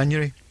getting. In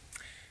January?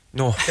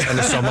 No, in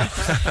the summer.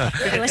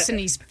 But listen,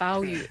 his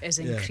value is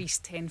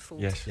increased tenfold.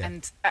 Yes.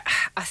 And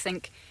I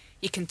think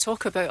you can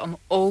talk about him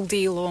all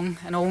day long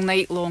and all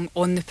night long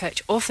on the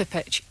pitch. Off the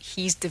pitch,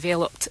 he's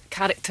developed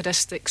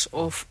characteristics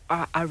of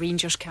a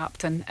Rangers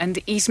captain, and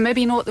he's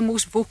maybe not the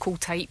most vocal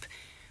type,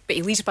 but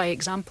he leads by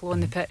example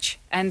on the pitch,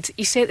 and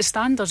he set the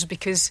standards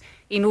because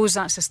he knows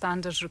that's the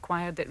standards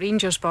required at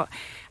Rangers. But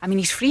I mean,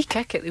 his free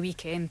kick at the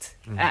weekend,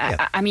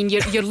 I mean,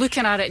 you're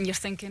looking at it and you're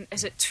thinking,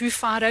 is it too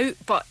far out?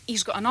 But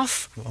he's got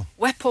enough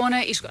whip on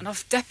it, he's got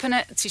enough dip in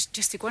it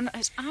just to go in.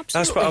 It's absolutely,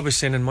 that's what I was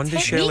saying on Monday,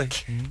 Shelley.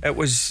 It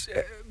was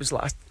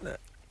like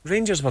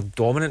Rangers were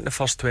dominant in the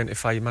first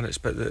 25 minutes,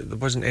 but there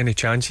wasn't any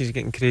chances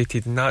getting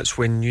created, and that's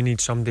when you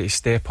need somebody to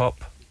step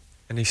up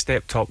and he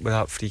stepped up with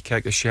that free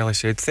kick, as Shelley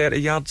said,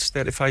 30 yards,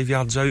 35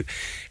 yards out,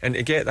 and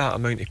to get that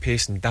amount of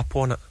pace and dip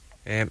on it,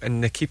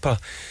 and the keeper,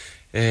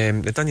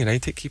 the Dun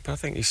United keeper, I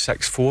think he's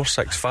 6'4",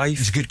 6'5".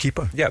 He's a good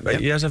keeper. Yeah,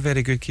 but he is a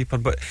very good keeper.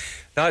 But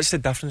that's the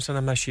difference in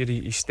him this year.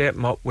 He's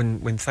stepping up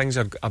when things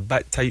are a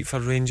bit tight for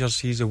Rangers.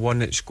 He's the one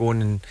that's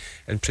going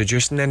and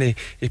producing. Then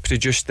he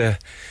produced the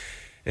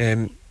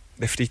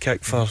free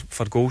kick for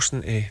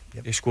Golston.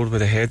 He scored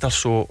with a header.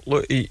 So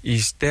look,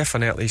 he's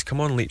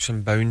come on leaps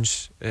and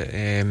bounds.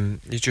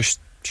 He's just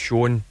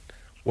shown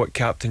what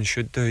captain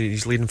should do.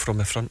 He's leading from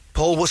the front.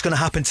 Paul, what's going to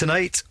happen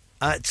tonight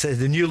at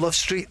the new Love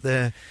Street?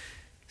 The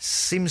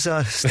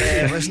Simsa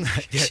Stadium, isn't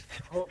it?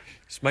 Yeah.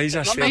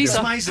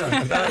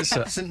 Smiza. That's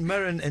it. St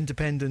Mirren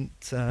Independent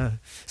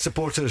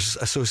Supporters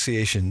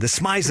Association, the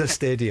Smiza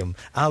Stadium.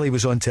 Ali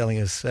was on telling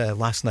us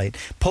last night.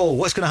 Paul,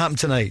 what's going to happen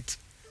tonight?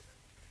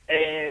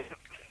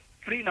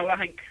 3-0, I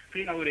think.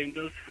 3-0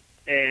 Rangers.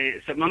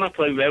 St Mirren are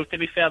playing well, to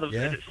be fair. Is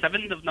it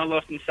 7? They've not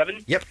lost in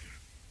 7. Yep.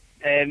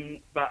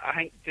 But I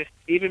think just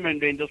even when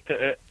Rangers put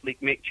out,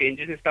 make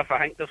changes and stuff, I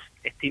think the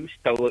team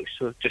still looks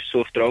so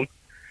strong.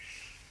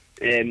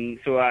 So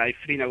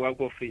 3-0, I'll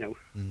go 3-0.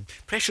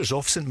 Pressure's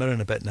off St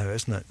Mirren a bit now,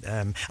 isn't it?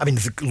 I mean,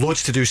 there's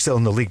loads to do still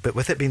in the league, but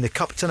with it being the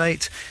Cup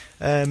tonight,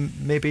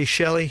 maybe,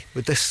 Shelley,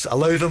 would this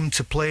allow them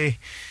to play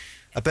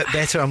a bit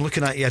better? I'm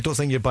looking at you. I don't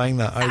think you're buying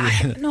that,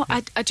 are you? No,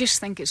 I just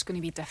think it's going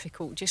to be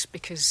difficult, just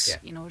because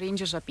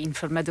Rangers have been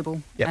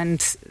formidable, and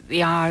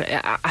they are.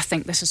 I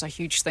think this is a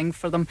huge thing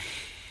for them.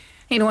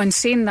 In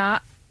saying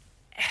that,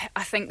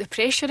 I think the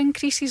pressure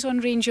increases on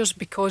Rangers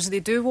because they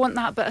do want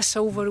that bit of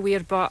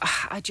silverware, but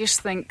I just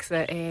think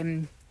that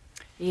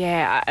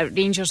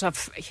Rangers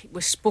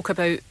we spoke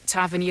about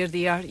Tavernier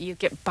there. You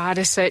get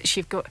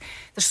Barisic,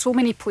 there's so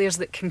many players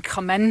that can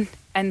come in,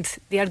 and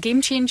they are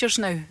game changers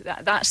now.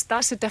 That's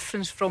the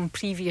difference from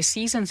previous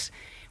seasons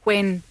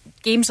when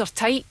games are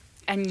tight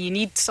and you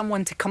need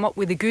someone to come up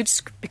with the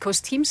goods, because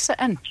teams sit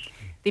in,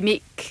 they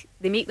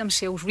make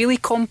themselves really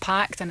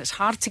compact and it's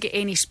hard to get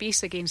any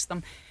space against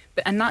them.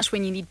 And that's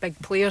when you need big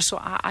players. So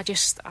I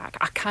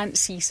can't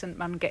see St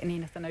Mirren getting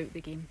anything out of the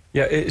game.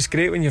 Yeah, it's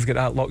great when you've got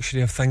that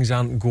luxury of things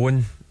aren't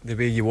going the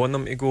way you want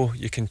them to go.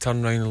 You can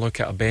turn around and look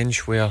at a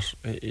bench where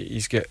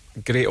he's got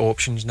great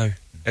options now.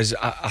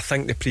 I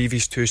think the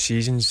previous 2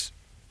 seasons,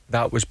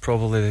 that was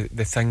probably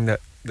the thing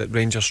that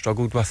Rangers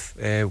struggled with,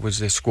 was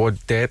the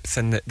squad depth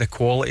and the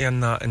quality in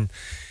that. And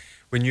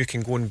when you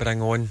can go and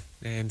bring on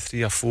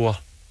 3 or 4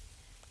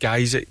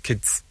 guys that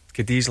could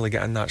easily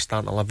get in that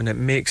starting 11, it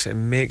makes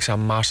a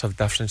massive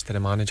difference to the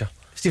manager.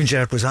 Stephen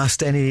Gerrard was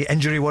asked any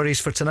injury worries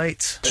for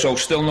tonight. So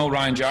still no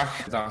Ryan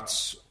Jack.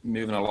 That's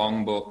moving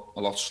along, but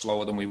a lot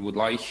slower than we would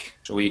like.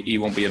 So he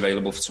won't be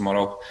available for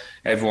tomorrow.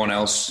 Everyone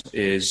else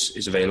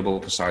is available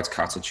besides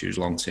Katic, who's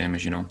long term,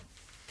 as you know.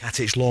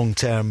 Katic long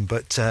term,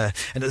 but and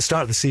at the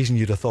start of the season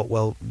you'd have thought,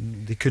 well,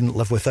 they couldn't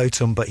live without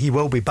him, but he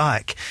will be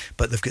back.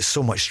 But they've got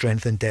so much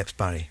strength and depth,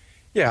 Barry.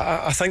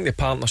 Yeah, I think the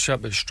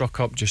partnership that's struck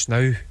up just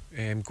now,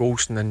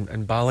 Golston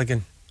and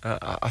Balogun,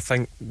 I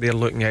think they're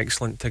looking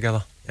excellent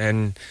together.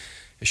 And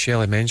as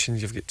Shelley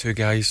mentioned, you've got 2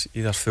 guys,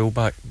 either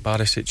fullback,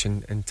 Barisic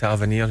and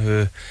Tavernier,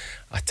 who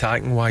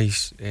attacking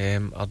wise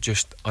are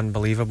just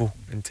unbelievable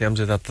in terms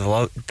of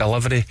their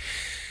delivery,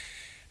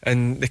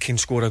 and they can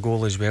score a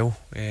goal as well.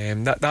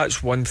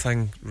 That's one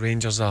thing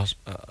Rangers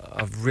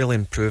have really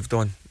improved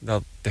on, their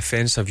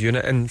defensive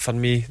unit. And for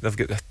me, they've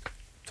got the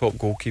top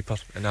goalkeeper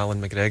in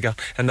Alan McGregor,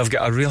 and they've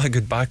got a really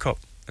good backup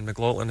in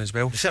McLaughlin as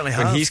well.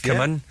 When he's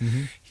come in,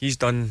 he's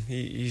done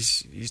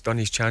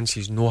his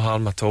chances, no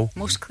harm at all.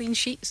 Most clean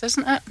sheets,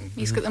 isn't it?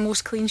 He's got the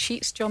most clean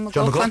sheets, John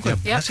McLaughlin.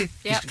 Has he?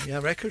 Yeah,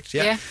 records.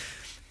 Yeah.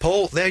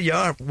 Paul, there you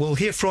are. We'll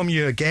hear from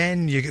you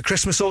again. You got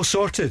Christmas all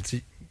sorted.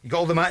 You got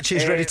all the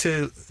matches ready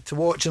to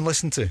watch and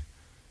listen to.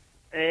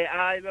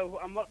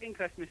 I'm working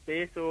Christmas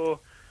Day, so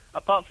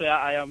apart from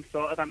that, I am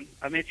sorted.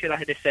 I made sure I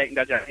had the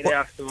 2nd of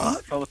January, so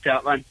look forward to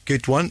that one.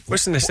 Good one.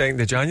 What's in the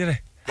 2nd of January?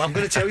 Well, I'm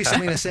going to tell you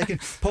something in a second.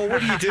 Paul, what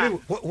do you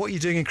do? What are you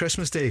doing on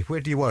Christmas Day? Where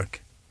do you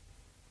work?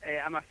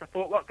 I'm a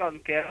support worker in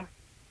care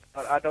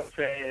for adults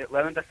with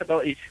learning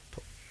disabilities.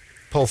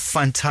 Paul,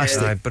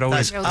 fantastic. Brilliant.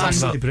 That's well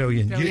absolutely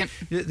brilliant.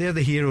 They're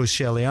the heroes,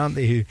 Shelley, aren't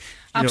they? Who,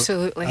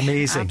 absolutely.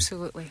 Amazing.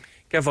 Absolutely.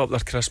 Give up their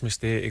Christmas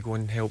Day to go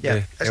and help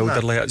the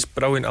elderly. It's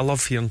brilliant. I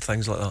love hearing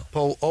things like that.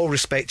 Paul, all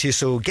respect to you.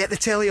 So get the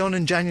telly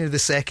on January the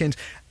 2nd.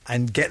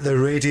 And get the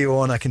radio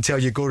on. I can tell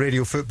you Go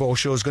Radio Football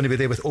Show is going to be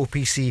there with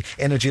OPC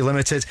Energy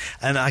Limited.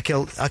 And I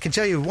can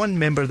tell you one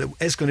member that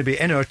is going to be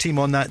in our team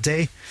on that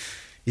day.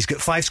 He's got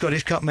 5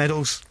 Scottish Cup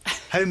medals.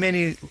 How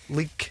many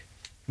league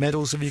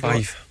medals have you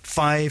got?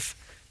 5.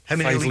 How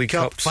many 5 League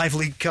Cups? 5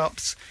 League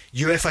Cups.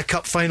 UEFA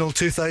Cup Final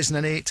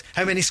 2008.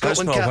 How many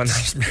Scotland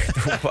Cups?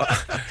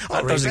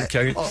 That doesn't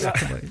count.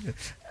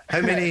 How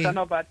many?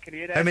 Not bad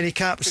career, how many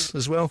caps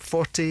as well?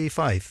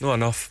 45. Not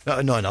enough. Not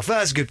enough.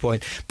 That's a good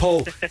point,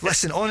 Paul.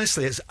 Listen,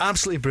 honestly, it's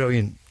absolutely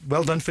brilliant.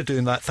 well done for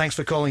doing that. Thanks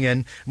for calling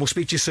in. We'll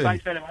speak to you soon.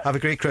 Thanks very much. Have a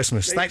great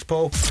Christmas. Thanks,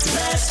 Paul. To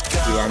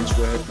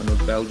Antwerp and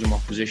the Belgium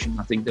opposition,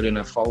 I think they're in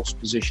a false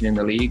position in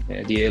the league.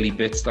 The early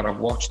bits that I've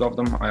watched of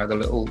them, I had a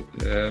little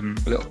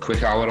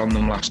quick hour on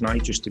them last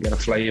night just to get a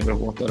flavour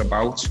of what they're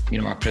about.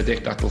 I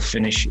predict that they'll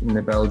finish in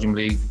the Belgium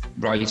league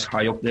right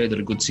high up there. They're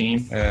a good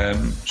team.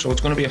 So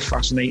it's going to be a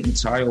fascinating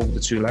tie over the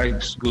two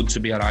legs. Good to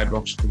be at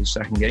Ibrox for the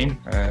second game.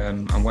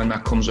 And when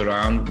that comes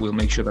around, we'll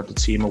make sure that the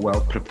team are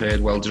well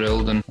prepared, well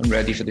drilled and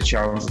ready for the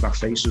challenge that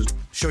faces.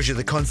 Shows you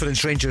the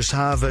confidence Rangers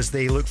have as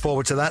they look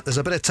forward to that. There's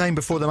a bit of time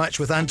before the match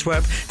with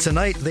Antwerp.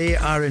 Tonight they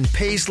are in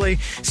Paisley,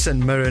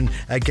 St Mirren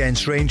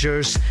against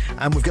Rangers,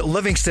 and we've got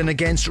Livingston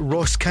against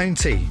Ross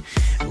County.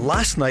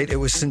 Last night it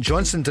was St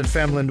Johnstone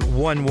Dunfermline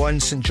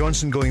 1-1, St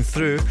Johnstone going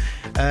through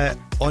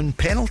on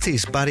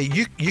penalties. Barry,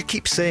 you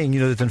keep saying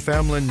the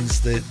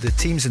Dunfermlines, the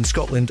teams in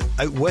Scotland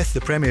out with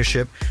the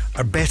Premiership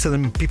are better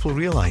than people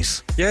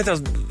realise. Yeah,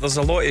 there's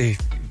a lot of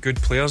good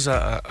players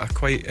that I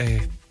quite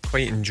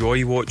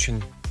enjoy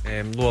watching.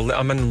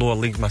 I'm in lower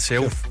league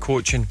myself,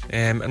 coaching,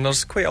 and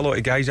there's quite a lot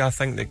of guys I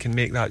think that can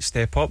make that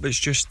step up. It's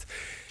just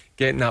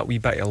getting that wee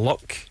bit of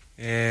luck.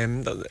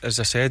 As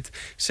I said,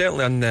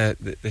 certainly in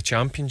the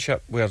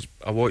Championship, where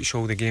I watch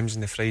all the games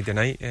on the Friday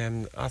night,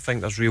 I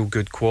think there's real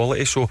good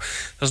quality. So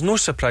there's no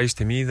surprise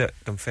to me that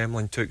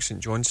Dunfermline took St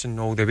Johnstone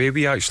all the way.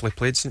 We actually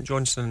played St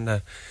Johnstone in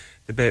the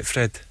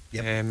Betfred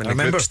in the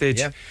group stage.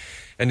 Yeah.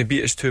 And they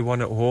beat us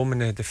 2-1 at home and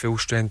they had the full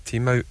strength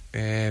team out.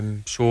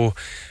 So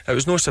it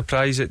was no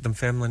surprise that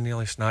Dunfermline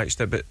nearly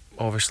snatched it, but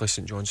obviously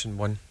St Johnstone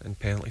won in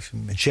penalties.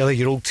 And Shelley,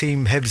 your old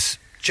team, Hibs,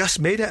 just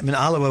made it. I mean,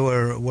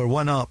 Alloa were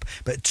 1 up,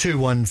 but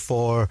 2-1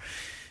 for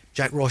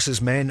Jack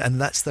Ross's men, and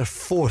that's their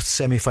 4th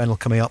semi-final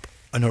coming up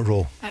in a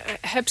row.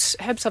 Hibs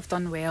have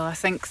done well. I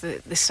think the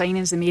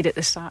signings they made at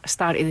the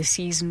start of the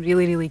season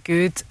really, really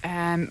good.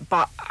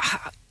 But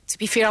to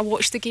be fair, I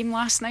watched the game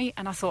last night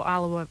and I thought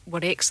Alloa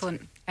were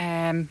excellent.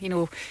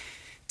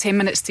 10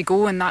 minutes to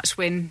go, and that's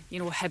when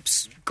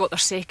Hibs got their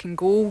second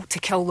goal to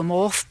kill them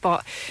off.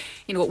 But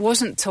it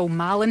wasn't till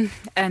Mallon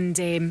and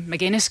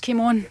McGuinness came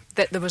on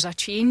that there was a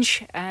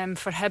change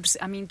for Hibs.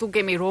 I mean, don't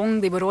get me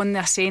wrong, they were on the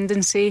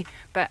ascendancy,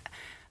 but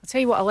I'll tell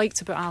you what I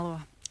liked about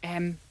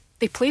Alloa.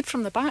 They played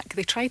from the back.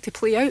 They tried to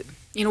play out.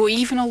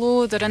 Even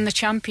although they're in the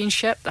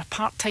Championship, they're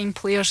part-time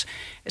players.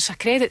 It's a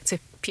credit to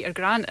Peter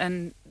Grant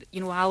and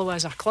Alloa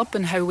as a club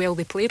and how well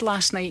they played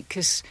last night,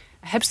 because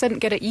Hibs didn't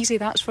get it easy,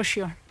 that's for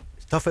sure.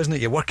 It's tough, isn't it?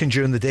 You're working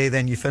during the day,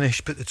 then you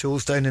finish, put the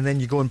tools down, and then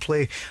you go and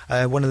play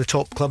one of the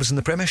top clubs in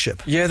the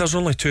Premiership. Yeah, there's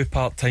only 2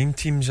 part-time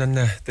teams in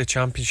the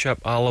Championship,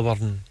 Alloa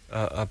and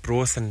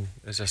Arbroath, and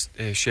as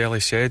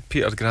Shelley said,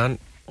 Peter Grant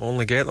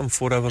only get them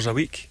 4 hours a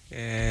week.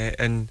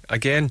 And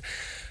again,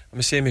 I'm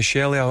the same as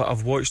Shelley.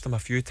 I've watched them a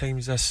few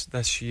times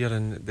this year,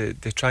 and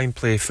they try and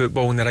play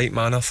football in the right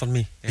manner for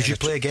me. Did you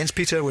play against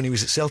Peter when he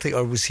was at Celtic,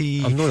 or was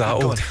he... I'm not that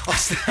old.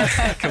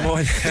 Come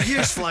on. The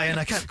year's flying,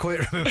 I can't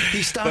quite remember.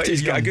 He started but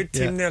he's young. got a good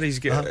team there. He's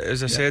got,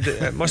 as I said,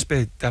 it must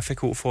be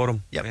difficult for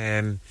him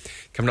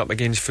coming up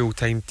against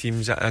full-time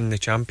teams in the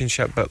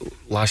Championship. But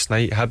last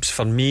night, Hibs,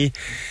 for me,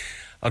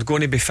 are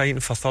going to be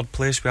fighting for 3rd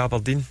place with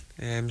Aberdeen.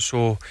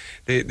 So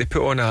they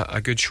put on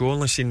a good show.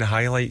 Only seen the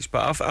highlights,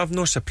 but I've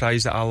no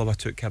surprise that Alloa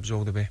took Hibs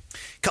all the way.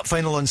 Cup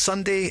final on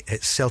Sunday.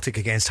 It's Celtic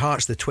against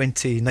Hearts, the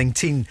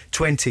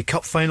 2019-20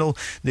 Cup final.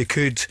 They're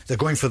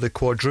going for the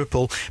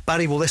quadruple.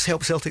 Barry, will this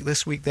help Celtic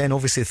this week then?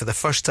 Obviously, for the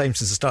first time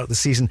since the start of the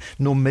season,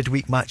 no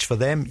midweek match for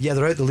them. Yeah,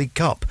 they're out the League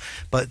Cup,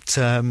 but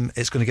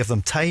it's going to give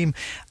them time.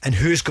 And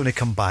who's going to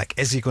come back?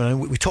 Is he going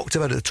to... We talked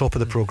about it at the top of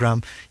the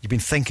programme. You've been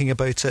thinking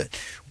about it.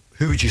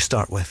 Who would you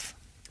start with?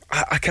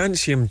 I can't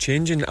see him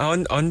changing.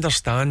 I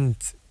understand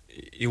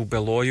he'll be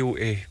loyal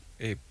to...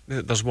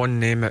 there's one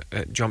name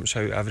that jumps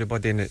out at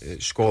everybody, and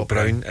it's Scott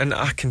Brown. And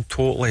I can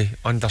totally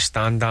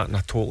understand that, and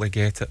I totally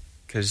get it,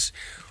 because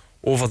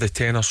over the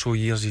 10 or so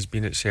years he's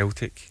been at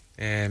Celtic,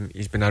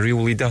 he's been a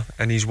real leader,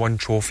 and he's won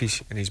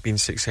trophies, and he's been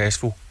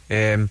successful.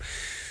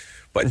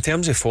 But in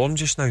terms of form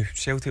just now,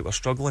 Celtic were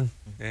struggling.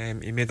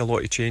 He made a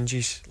lot of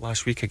changes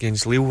last week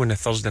against Lille on a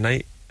Thursday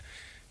night,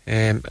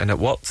 and it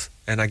worked.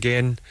 And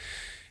again...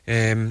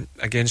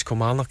 against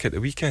Kilmarnock at the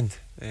weekend,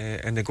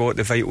 and they got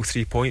the vital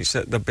 3 points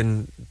that they've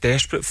been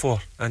desperate for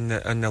in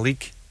the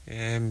league.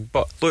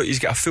 But look, he's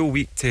got a full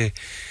week to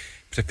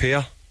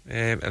prepare,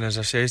 and as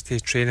I said,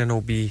 his training will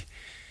be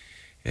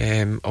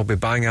I'll be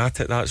bang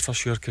at it, that's for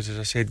sure, because as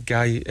I said,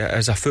 Guy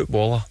is a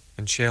footballer,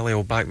 and Shelley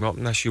will back me up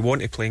in this. You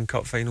want to play in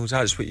cup finals,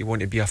 that's what you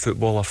want to be a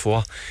footballer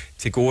for,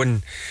 to go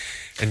and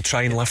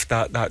try and lift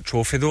that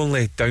trophy. The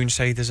only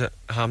downside is that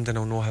Hampden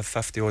will not have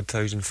 50-odd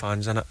thousand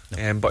fans in it,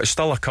 but it's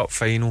still a cup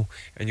final,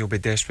 and you'll be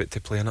desperate to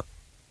play in it.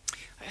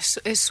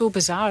 It's so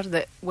bizarre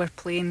that we're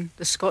playing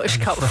the Scottish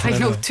Cup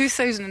final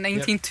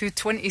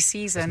 2019-20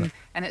 season,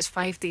 and it's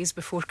 5 days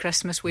before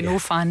Christmas with no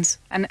fans.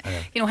 And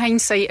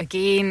hindsight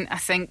again, I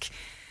think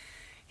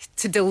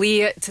to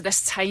delay it to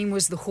this time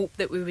was the hope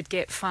that we would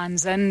get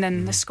fans in.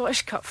 And the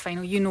Scottish Cup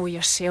final, you know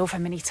yourself how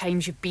many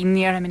times you've been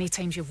there, how many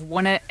times you've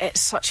won it. It's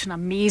such an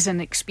amazing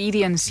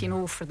experience,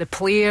 for the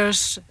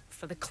players,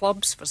 for the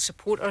clubs, for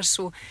supporters.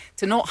 So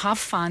to not have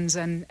fans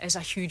in is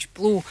a huge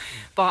blow.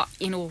 But,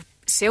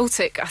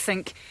 Celtic, I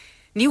think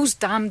Neil's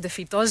damned if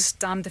he does,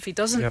 damned if he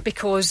doesn't,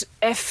 because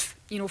if,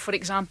 for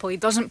example, he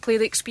doesn't play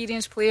the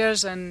experienced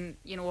players and,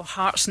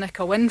 Hearts nick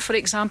a win, for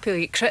example,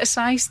 he get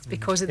criticised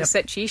because of the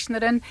situation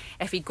they're in.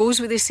 If he goes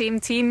with the same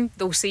team,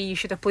 they'll say you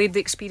should have played the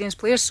experienced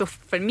players. So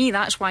for me,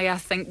 that's why I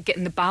think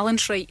getting the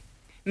balance right,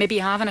 maybe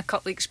having a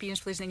couple of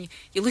experienced players, and then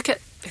you look at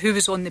who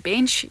was on the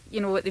bench,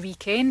 at the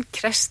weekend,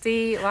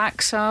 Christie,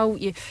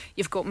 Laxalt,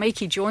 you've got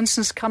Mikey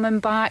Johnson's coming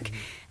back.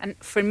 And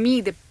for me,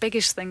 the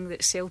biggest thing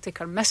that Celtic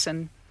are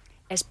missing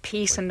is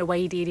pace in the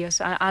wide areas.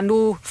 I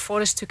know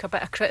Forrest took a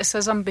bit of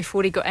criticism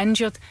before he got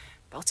injured,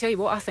 but I'll tell you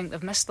what, I think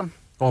they've missed him.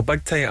 Oh,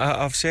 big time.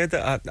 I've said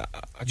it. I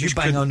you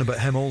bang on about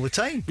him all the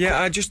time.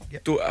 Yeah, I just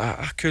don't,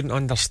 I couldn't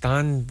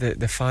understand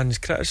the fans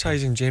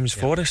criticising James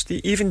Forrest.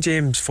 Even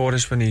James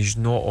Forrest, when he's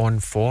not on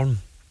form,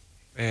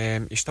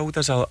 he still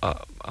does a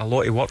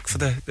lot of work for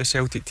the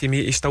Celtic team.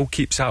 He still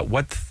keeps that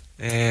width.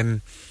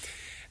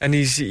 And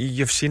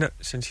you've seen it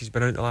since he's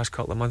been out the last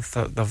couple of months.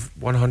 They've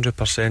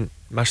 100%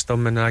 missed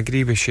him, and I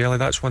agree with Shelley.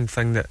 That's one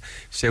thing that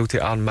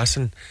Celtic are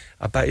missing,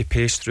 a bit of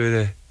pace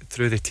through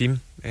the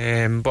team.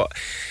 But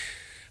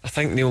I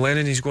think Neil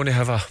Lennon is going to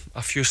have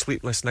a few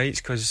sleepless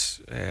nights, because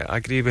I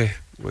agree with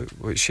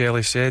what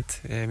Shelley said.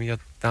 You're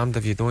damned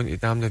if you don't, you're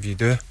damned if you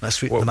do.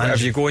 That's what the manager,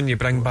 if you go and you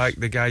bring back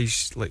the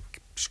guys like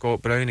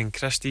Scott Brown and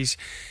Christie's,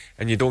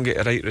 and you don't get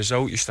the right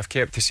result, you should have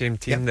kept the same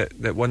team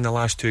that won the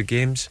last two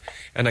games.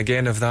 And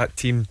again, if that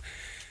team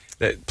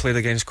that played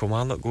against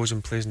Kilmarnock goes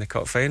and plays in the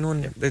cup final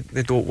and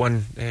they don't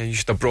win, you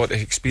should have brought the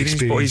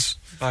experienced boys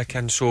back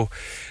in. So,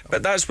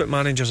 but that's what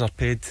managers are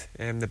paid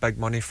the big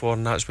money for,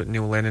 and that's what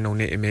Neil Lennon will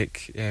need to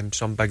make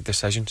some big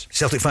decisions.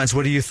 Celtic fans,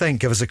 what do you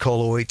think? Give us a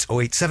call,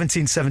 0808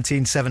 17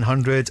 17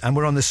 700, and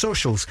we're on the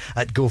socials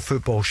at Go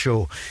Football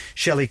Show.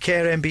 Shelley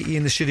Kerr, MBE,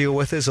 in the studio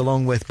with us,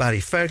 along with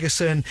Barry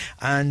Ferguson,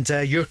 and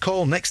your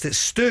call next. It's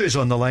Stu's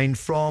on the line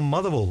from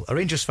Motherwell, a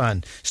Rangers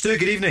fan. Stu,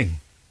 good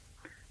evening.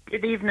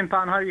 Good evening,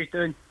 Pan. How are you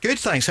doing? Good,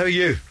 thanks. How are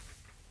you?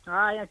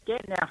 Aye,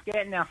 getting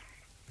there.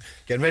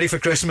 Getting ready for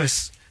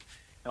Christmas?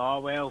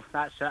 Oh, well,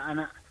 that's it,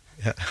 innit?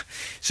 Yeah.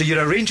 So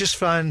you're a Rangers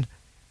fan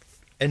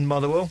in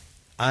Motherwell,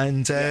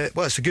 and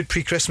well, it's a good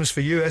pre-Christmas for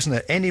you, isn't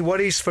it? Any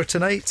worries for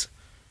tonight?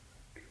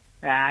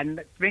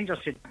 Rangers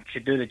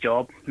should do the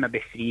job.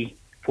 Maybe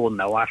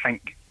 3-4-0, I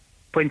think.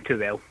 Playing too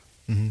well.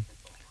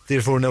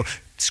 3-4-0.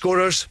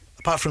 Scorers,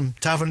 apart from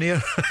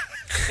Tavernier?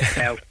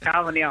 Well,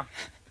 Tavernier,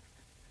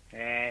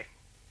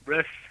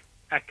 Ruth,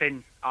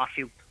 Itten,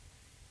 Arfield.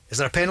 Is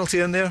there a penalty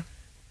in there?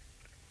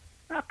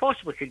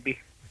 Possibly could be,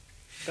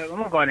 but we're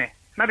not going to.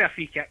 Maybe a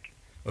free kick.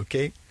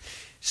 Okay.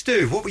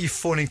 Stu, what were you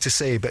phoning to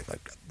say? But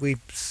we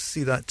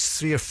see that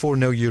 3 or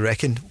 4-0, you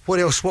reckon. What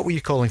else? What were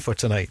you calling for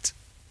tonight?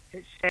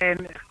 It's a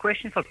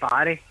question for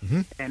Barry.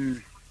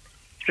 It's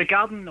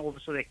regarding,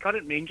 obviously, the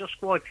current Rangers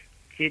squad.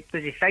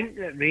 Does he think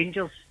that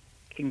Rangers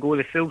can go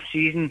the full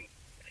season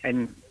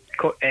and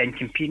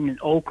compete in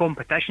all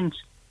competitions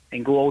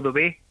and go all the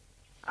way,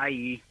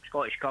 i.e.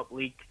 Scottish Cup,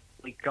 League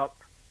Cup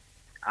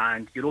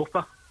and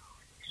Europa?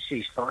 See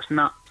his thoughts on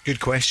that. Good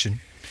question.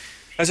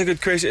 That's a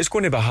good question. It's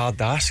going to be a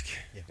hard ask,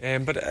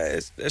 but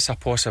it's a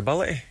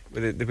possibility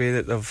with the way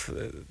that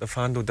they've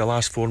handled the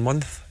last 4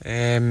 months.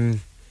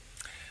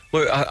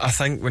 Look, I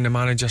think when the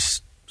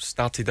managers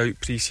started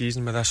out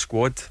pre-season with this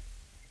squad,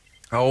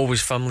 I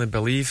always firmly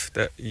believe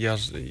that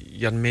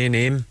your main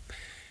aim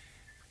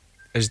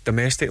is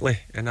domestically,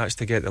 and that's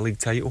to get the league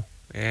title.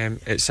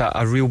 It's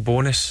a real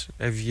bonus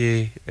if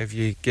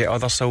you get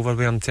other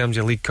silverware in terms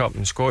of League Cup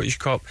and Scottish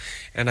Cup.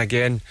 And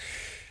again,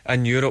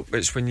 in Europe,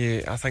 it's when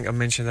I think I've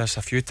mentioned this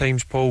a few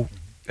times, Paul,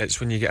 it's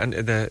when you get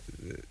into the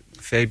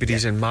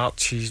February's and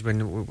Marches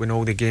when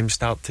all the games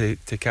start to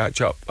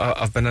catch up.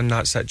 I've been in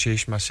that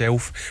situation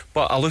myself,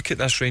 but I look at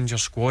this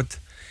Rangers squad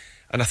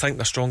and I think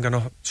they're strong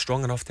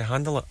enough to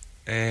handle it.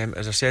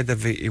 As I said,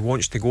 if he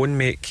wants to go and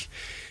make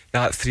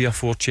that 3 or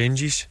 4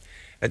 changes,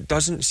 it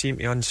doesn't seem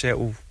to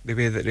unsettle the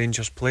way that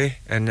Rangers play,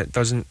 and it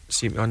doesn't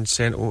seem to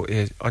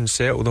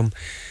unsettle them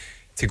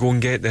to go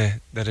and get the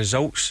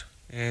results.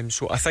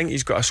 So I think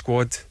he's got a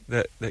squad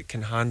that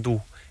can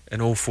handle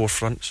in all 4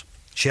 fronts.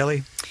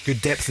 Shelley,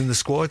 good depth in the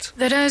squad?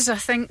 There is. I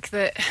think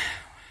that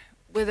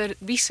with a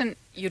recent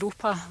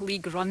Europa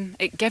League run,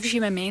 it gives you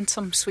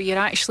momentum, so you're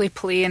actually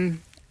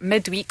playing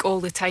midweek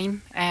all the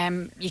time.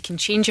 You can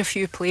change a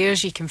few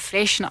players, you can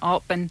freshen it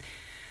up, and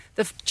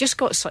they've just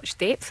got such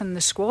depth in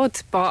the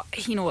squad. But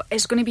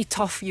it's going to be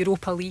tough,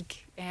 Europa League.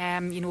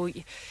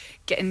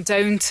 Getting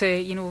down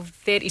to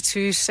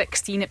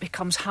 32-16, it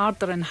becomes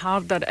harder and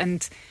harder.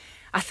 And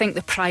I think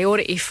the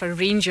priority for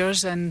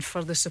Rangers and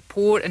for the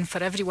support and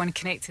for everyone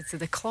connected to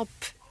the club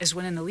is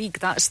winning the league.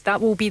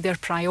 That will be their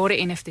priority,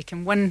 and if they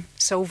can win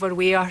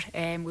silverware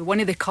with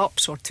one of the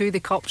cups or 2 of the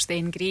cups,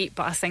 then great.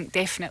 But I think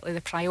definitely the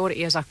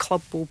priority as a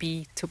club will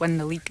be to win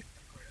the league.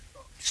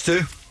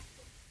 Stu?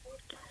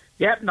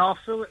 Yep, no,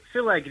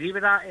 fully agree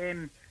with that.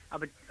 I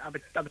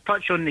would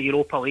touch on the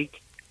Europa League.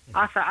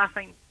 I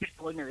think just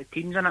looking at the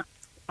teams in it,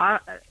 I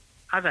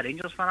as a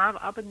Rangers fan,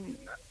 I wouldn't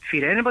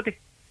fear anybody.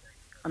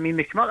 I mean,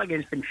 we come up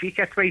against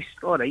Benfica twice,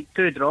 alright,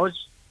 2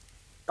 draws.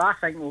 But I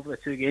think over the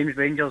 2 games,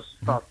 Rangers,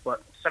 for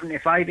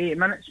 75, 80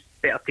 minutes,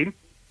 better team.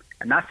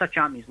 And that's a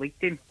Champions League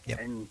team. Yep.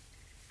 And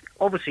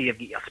obviously you've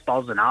got your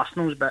Spurs and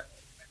Arsenals, but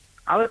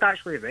I would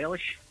actually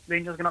relish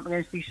Rangers going up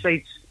against these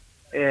sides.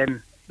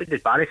 What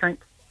does Barry think?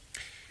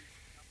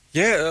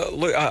 Yeah,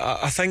 look,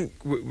 I think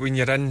when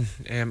you're in,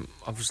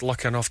 I was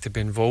lucky enough to be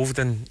involved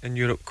in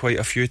Europe quite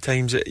a few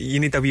times. You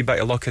need a wee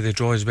bit of luck of the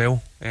draw as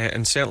well,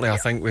 and certainly I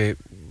think with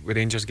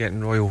Rangers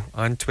getting Royal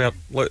Antwerp,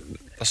 look,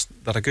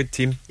 they're a good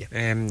team.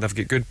 They've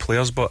got good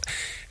players, but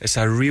it's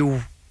a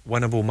real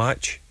winnable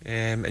match,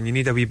 and you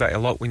need a wee bit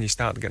of luck when you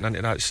start getting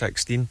into that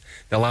 16,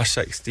 the last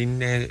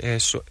 16.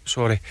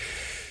 Sorry.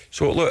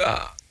 So look,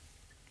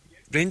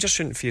 Rangers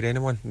shouldn't fear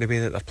anyone the way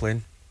that they're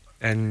playing.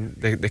 And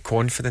the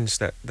confidence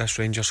that this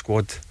Rangers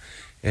squad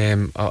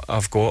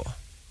I've got.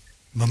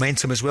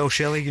 Momentum as well,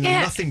 Shelley. You know,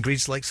 nothing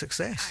breeds like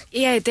success.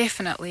 Yeah,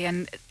 definitely.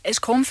 And it's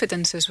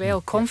confidence as well.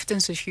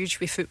 Confidence is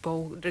huge with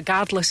football,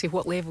 regardless of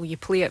what level you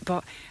play it.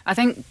 But I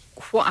think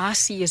what I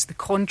see is the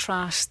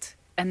contrast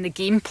in the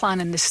game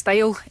plan and the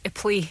style of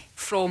play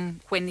from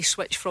when they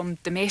switch from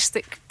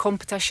domestic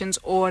competitions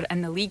or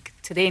in the league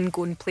to then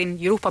go and play in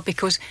Europa,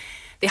 because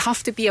they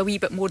have to be a wee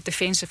bit more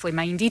defensively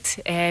minded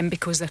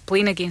because they're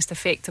playing against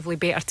effectively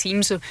better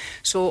teams.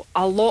 So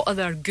a lot of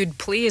their good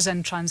plays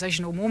in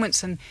transitional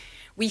moments, and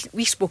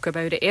we spoke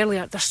about it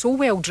earlier, they're so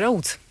well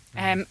drilled.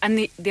 And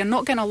they're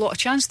not getting a lot of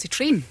chance to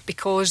train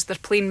because they're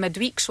playing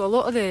midweek, so a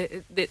lot of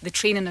the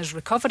training is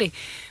recovery.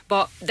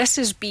 But this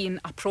has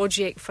been a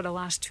project for the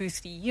last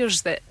 2-3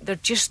 years that they're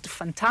just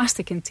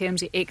fantastic in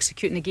terms of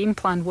executing the game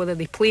plan, whether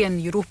they play in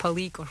Europa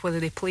League or whether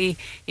they play,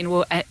 you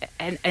know,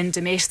 in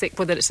domestic,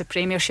 whether it's the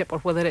Premiership or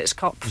whether it's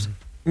Cups.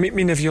 I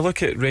mean, if you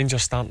look at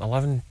Rangers starting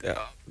 11,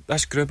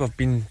 this group have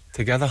been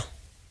together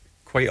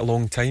quite a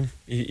long time.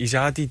 He's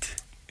added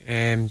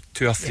 2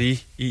 or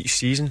 3 each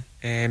season,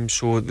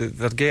 so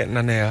they're getting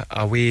in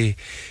a way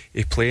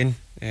of playing.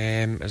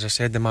 As I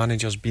said, the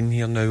manager's been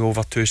here now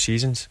over 2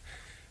 seasons,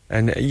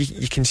 and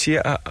you can see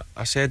it.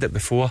 I said it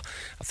before,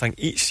 I think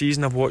each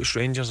season I've watched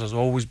Rangers has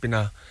always been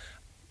an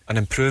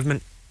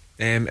improvement,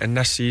 and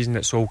this season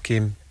it's all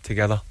came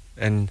together,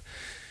 and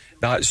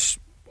that's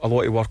a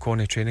lot of work on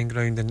the training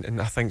ground.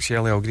 And I think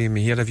Shelley will agree with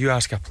me here. If you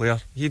ask a player,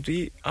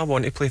 I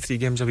want to play 3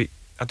 games a week,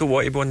 I don't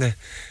want to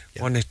be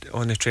on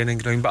the training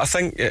ground. But I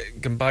think,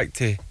 going back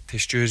to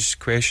Stu's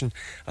question,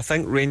 I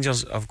think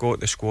Rangers have got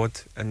the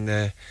squad and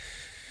the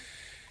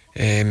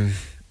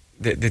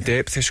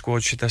depth of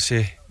squad, should I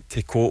say,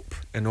 to cope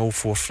in all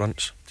 4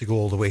 fronts, to go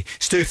all the way.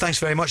 Stu, thanks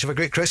very much. Have a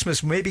great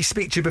Christmas. Maybe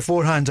speak to you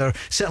beforehand or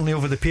certainly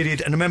over the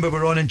period. And remember,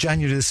 we're on in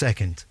January the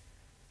 2nd.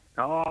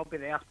 Oh, I'll be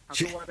there.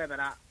 Don't worry about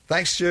that.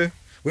 Thanks, Stu.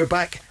 We're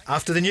back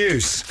after the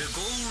news. The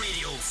Go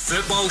Radio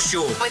Football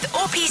Show with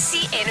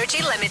OPC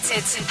Energy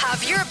Limited.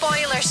 Have your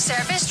boiler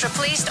serviced,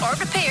 replaced or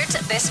repaired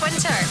this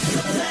winter.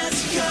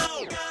 Let's go.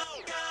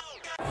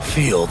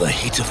 Feel the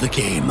heat of the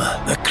game,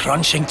 the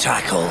crunching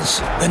tackles,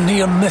 the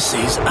near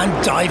misses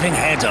and diving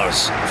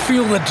headers.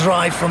 Feel the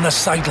drive from the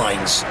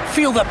sidelines.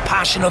 Feel the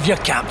passion of your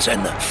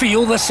captain.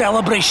 Feel the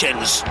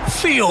celebrations.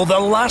 Feel the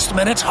last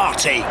minute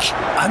heartache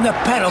and the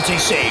penalty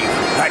save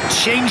that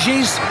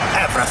changes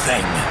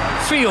everything.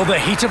 Feel the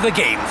heat of the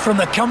game from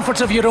the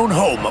comfort of your own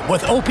home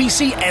with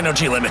OPC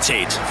Energy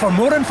Limited. For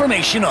more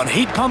information on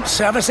heat pump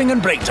servicing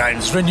and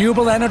breakdowns,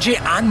 renewable energy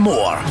and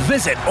more,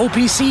 visit opc-ltd.uk.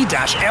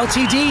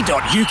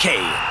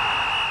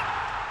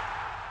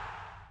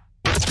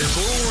 The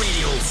Go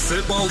Radio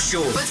Football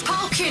Show with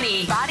Paul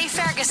Cooney, Barry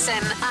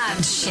Ferguson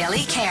and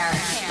Shelley Kerr.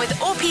 With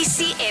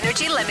OPC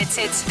Energy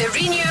Limited, the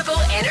renewable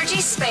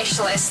energy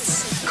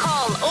specialists.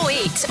 Call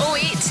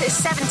 0808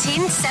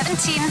 17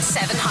 17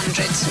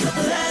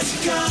 700.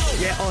 Let's go.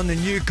 Yeah, on the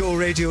new Go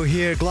Radio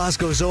here,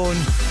 Glasgow's own.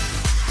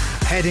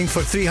 Heading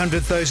for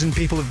 300,000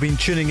 people have been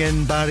tuning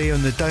in, Barry,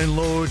 on the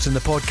downloads and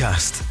the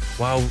podcast.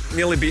 Wow,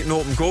 nearly beaten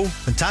open goal.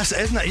 Fantastic,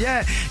 isn't it?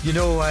 Yeah. You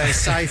know,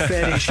 Cy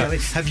Ferry, Shelley.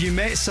 Have you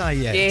met Cy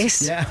yet?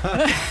 Yes. Yeah.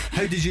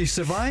 How did you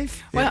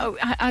survive? Well,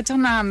 I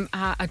done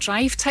a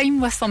drive time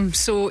with him,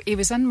 so he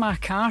was in my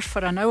car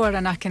for an hour,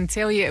 and I can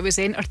tell you it was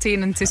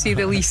entertaining to say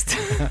the least.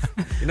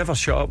 He never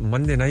shut up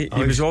Monday night.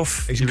 He was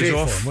off. He was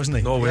off, form, wasn't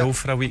he? Not well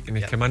for a week, and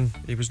he came in.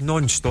 He was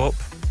non-stop,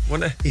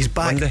 wasn't he? He's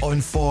back Monday.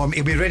 on form.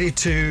 He'll be ready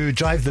to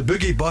drive the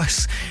boogie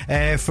bus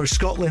for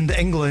Scotland,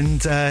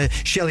 England.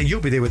 Shelley, you'll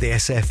be there with the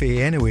SFA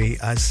anyway,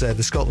 as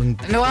the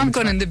Scotland. No, I'm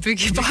going in the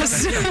boogie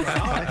bus.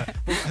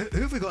 Well,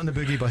 who have we got in the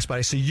boogie bus,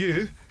 Barry? So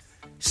you,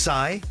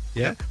 Cy,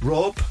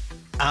 Rob,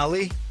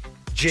 Ali,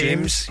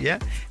 James,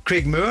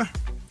 Craig Moore,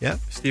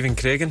 Stephen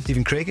Craigan,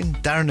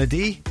 Darren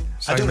Adee,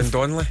 Simon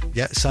Donnelly,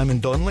 Simon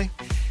Donnelly.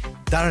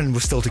 Darren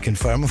was still to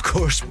confirm, of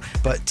course,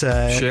 but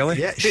Shelley?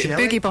 Yeah,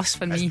 Shelley. Boogie bus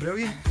for me. That's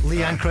brilliant.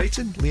 Leanne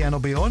Crichton. Leanne will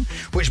be on.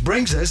 Which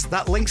brings us,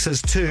 that links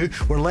us to,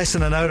 we're less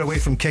than an hour away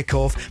from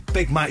kick-off.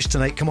 Big match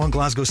tonight. Come on,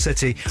 Glasgow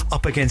City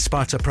up against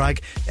Sparta Prague.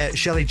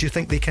 Shelley, do you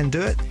think they can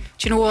do it? Do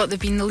you know what? They've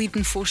been the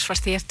leading force for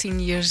 13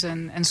 years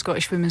in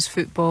Scottish women's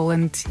football,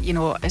 and you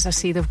know, as I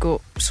say, they've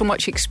got so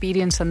much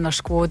experience in their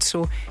squad,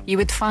 so you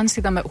would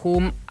fancy them at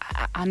home.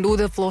 I know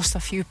they've lost a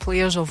few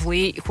players of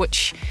late,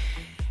 which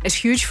is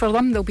huge for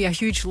them. There'll be a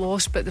huge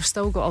loss, but they've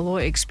still got a lot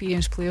of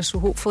experienced players, so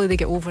hopefully they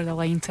get over the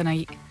line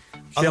tonight.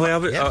 Shelley, I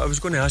was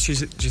going to ask you,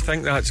 do you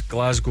think that's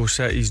Glasgow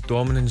City's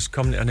dominance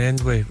coming to an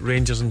end with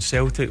Rangers and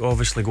Celtic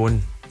obviously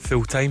going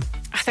full time?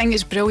 I think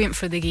it's brilliant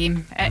for the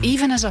game.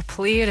 Even as a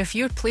player, if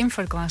you're playing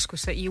for Glasgow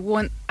City, you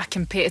want a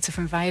competitive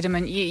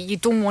environment. You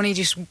don't want to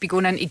just be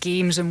going into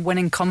games and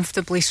winning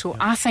comfortably, so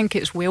I think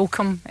it's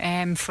welcome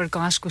for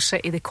Glasgow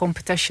City, the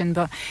competition.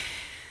 But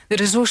the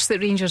resource that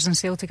Rangers and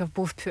Celtic have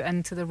both put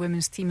into their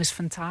women's team is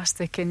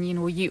fantastic, and you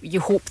know, you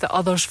hope that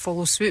others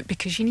follow suit,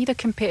 because you need a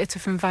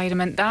competitive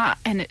environment. That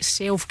in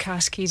itself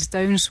cascades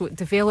down, so it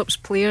develops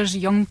players.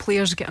 Young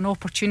players get an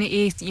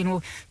opportunity, you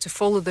know, to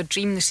follow their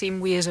dream the same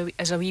way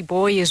as a wee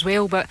boy as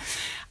well. But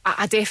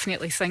I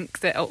definitely think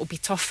that it'll be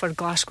tough for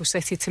Glasgow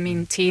City to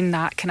maintain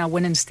that kind of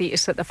winning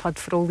status that they've had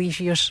for all these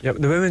years. Yep,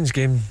 the women's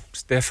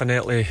game's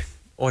definitely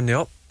on the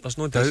up. There's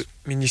no doubt.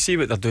 I mean, you see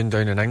what they're doing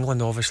down in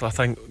England. Obviously, I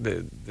think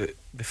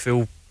the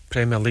full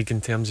Premier League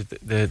in terms of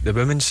the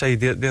women's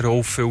side, they're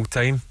all full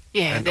time.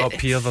 Yeah, and up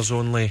here there's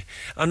only,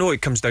 I know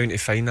it comes down to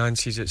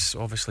finances, it's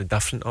obviously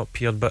different up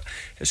here, but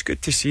it's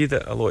good to see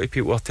that a lot of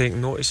people are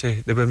taking notice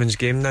of the women's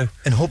game now.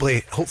 And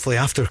hopefully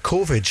after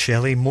COVID,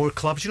 Shelley, more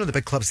clubs, you know, the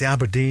big clubs, the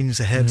Aberdeens,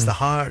 the Hibs, the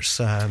Hearts,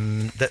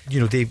 that, you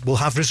know, they will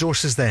have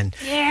resources then.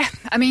 Yeah,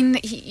 I mean,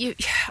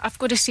 I've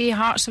got to say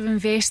Hearts have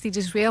invested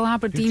as well,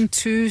 Aberdeen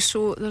too,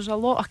 so there's a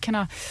lot of kind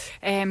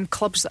of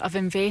clubs that have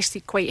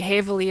invested quite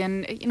heavily,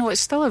 and you know,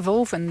 it's still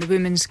evolving, the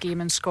women's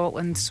game in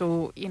Scotland,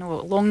 so you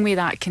know, long may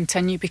that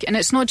continue. And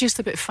it's not just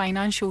about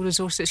financial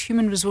resources, it's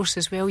human resources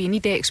as well. You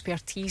need the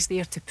expertise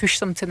there to push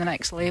them to the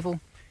next level.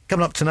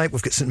 Coming up tonight,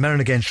 we've got St Mirren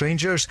against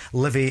Rangers,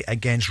 Livy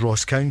against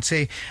Ross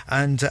County,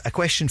 and a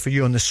question for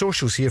you on the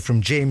socials here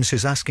from James,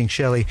 who's asking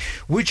Shelley,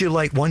 would you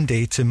like one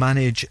day to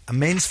manage a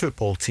men's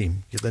football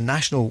team? You're the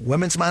national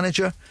women's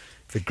manager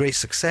for great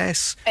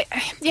success.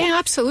 Yeah,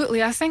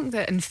 absolutely. I think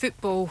that in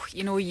football,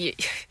 you know,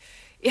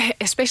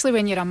 especially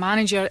when you're a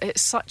manager,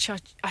 it's such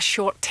a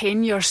short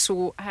tenure,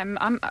 so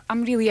I'm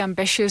really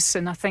ambitious,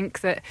 and I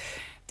think that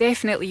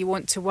definitely you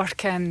want to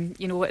work in,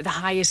 you know, at the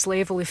highest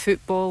level of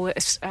football.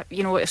 It's,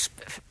 you know,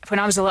 when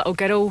I was a little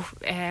girl,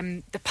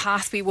 the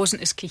pathway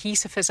wasn't as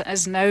cohesive as it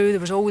is now.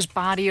 There was always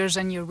barriers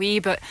in your way,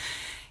 but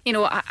you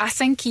know, I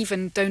think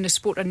even down the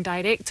sporting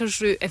director's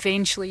route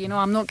eventually, you know,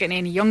 I'm not getting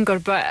any younger,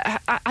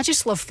 but I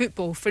just love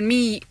football. For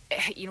me,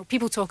 you know,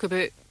 people talk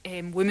about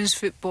women's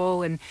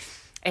football and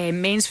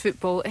men's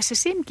football. It's the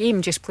same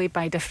game, just played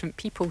by different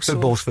people.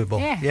 Football's football.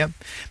 Yeah.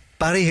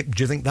 Barry,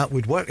 do you think that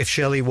would work if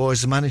Shelley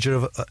was the manager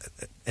of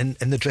in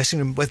the dressing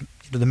room with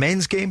the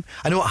men's game?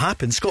 I know what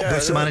happened. Scott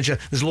Booth's the manager.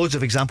 There's loads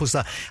of examples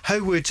of that.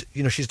 How would,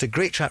 you know, she's had a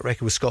great track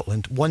record with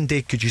Scotland. One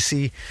day, could you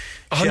see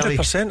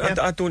 100%?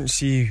 I don't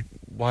see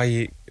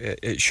why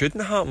it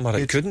shouldn't happen or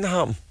it couldn't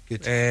happen.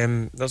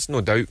 There's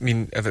no doubt. I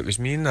mean, if it was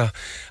me and a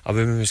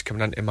woman was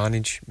coming in to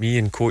manage me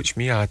and coach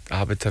me, I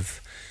would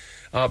have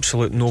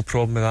absolute no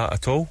problem with that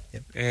at all.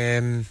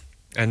 And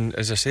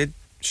as I said,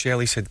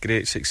 Shelley's had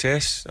great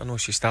success. I know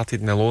she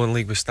started in the Lowland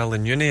League, was still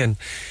in uni, and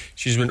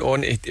she's went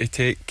on to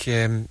take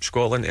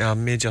Scotland to a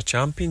major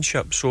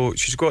championship, so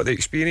she's got the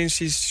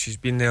experiences, she's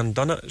been there and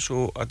done it,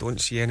 so I don't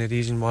see any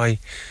reason why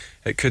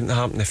it couldn't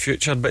happen in the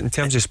future. But in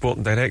terms of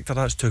sporting director,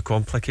 that's too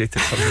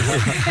complicated for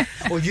me.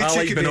 Well, you I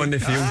like being on the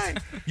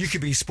field. You could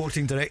be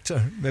sporting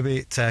director, maybe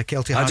at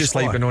Kelty. I just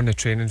like being on the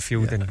training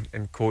field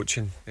and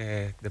coaching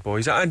the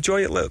boys. I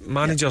enjoy it. Look,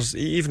 managers,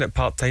 even at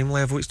part-time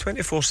level, it's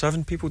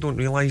 24/7. People don't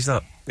realise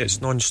that. It's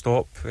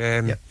non-stop.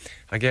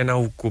 Again,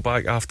 I'll go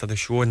back after the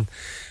show and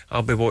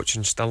I'll be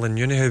watching Stirling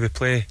Uni, who we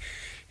play.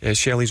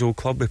 Shelley's old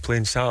club, we play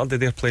on Saturday.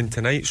 They're playing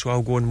tonight, so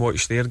I'll go and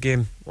watch their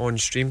game on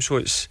stream. So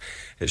it's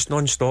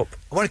non-stop.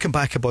 I want to come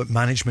back about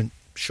management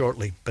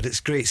shortly, but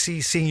it's great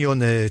seeing you on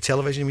the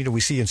television. You know,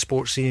 we see you in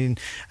sports scene,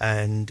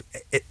 and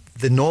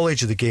the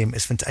knowledge of the game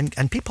is fantastic,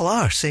 and people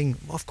are saying,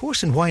 well, of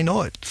course, and why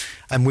not?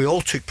 And we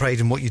all took pride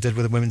in what you did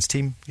with the women's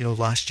team, you know,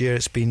 last year.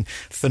 It's been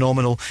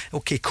phenomenal.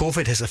 Okay,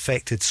 COVID has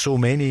affected so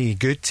many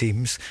good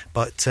teams,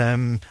 but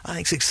I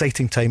think it's an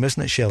exciting time,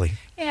 isn't it, Shelley?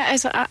 Yeah,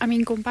 I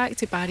mean, going back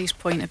to Barry's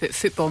point about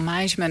football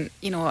management,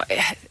 you know,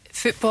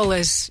 football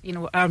is, you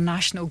know, our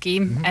national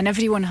game, and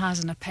everyone has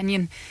an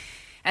opinion.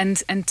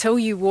 And until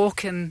you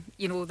walk in,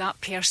 you know,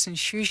 that person's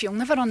shoes, you'll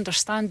never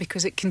understand,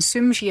 because it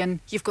consumes you, and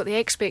you've got the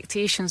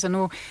expectations. I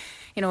know,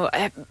 you know,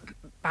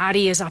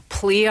 Barry is a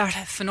player,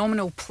 a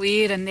phenomenal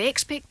player, and the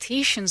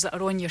expectations that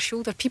are on your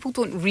shoulder, people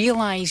don't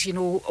realise, you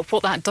know,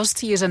 what that does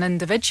to you as an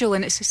individual.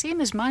 And it's the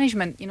same as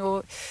management, you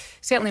know.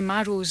 Certainly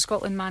Marrow's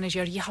Scotland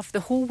manager, you have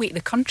the whole weight of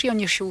the country on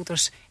your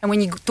shoulders, and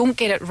when you don't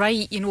get it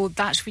right, you know,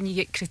 that's when you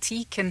get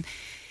critique. And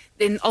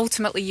then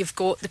ultimately you've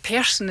got the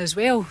person as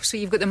well. So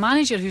you've got the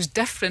manager who's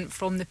different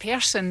from the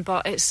person,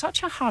 but it's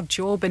such a hard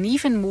job, and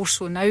even more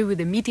so now with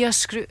the media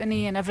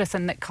scrutiny and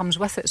everything that comes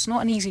with it. It's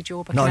not an easy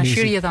job, I can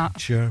assure you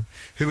that. Sure.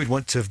 Who would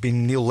want to have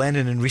been Neil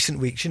Lennon in recent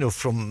weeks, you know,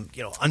 from,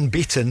 you know,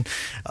 unbeaten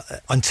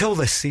until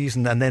this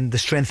season, and then the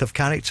strength of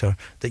character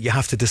that you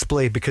have to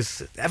display,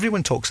 because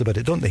everyone talks about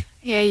it, don't they?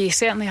 Yeah, you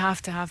certainly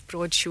have to have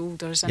broad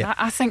shoulders, and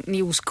I think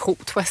Neil's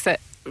coped with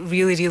it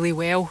really, really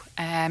well.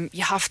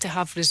 You have to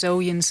have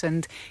resilience,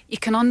 and you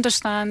can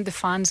understand the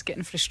fans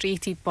getting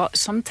frustrated, but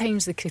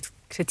sometimes the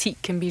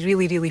critique can be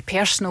really, really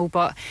personal.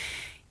 But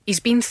he's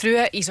been through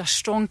it. He's a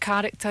strong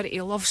character. He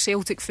loves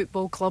Celtic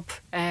Football Club.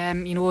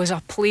 You know, as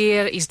a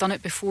player, he's done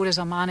it before as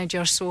a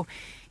manager, so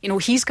you know,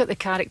 he's got the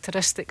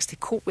characteristics to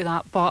cope with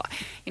that. But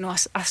you know,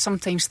 I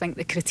sometimes think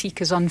the critique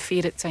is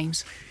unfair at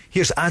times.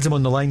 Here's Adam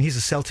on the line. He's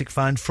a Celtic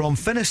fan from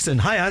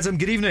Finniston. Hi Adam,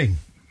 good evening.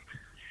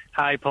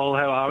 Hi Paul,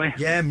 how are we?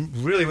 Yeah,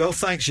 really well,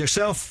 thanks.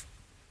 Yourself?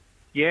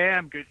 Yeah,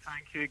 I'm good,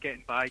 thank you.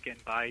 Getting by,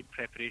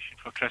 preparation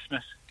for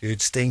Christmas.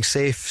 Good, staying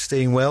safe,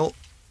 staying well.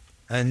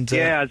 And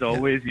yeah, as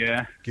always,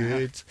 yeah.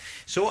 Good.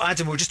 So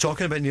Adam, we were just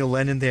talking about Neil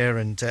Lennon there,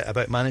 and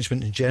about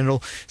management in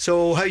general.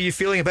 So how are you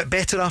feeling? A bit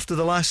better after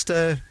the last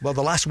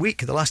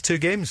week, the last two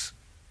games?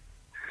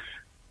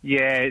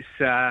 Yeah, it's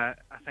I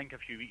think a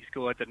few weeks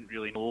ago I didn't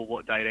really know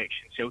what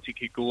direction Celtic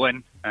could go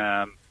in,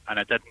 and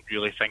I didn't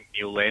really think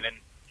Neil Lennon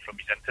from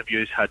his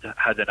interviews had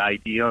an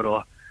idea,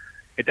 or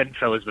it didn't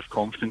fill us with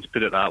confidence,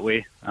 put it that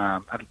way.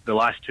 The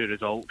last two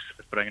results,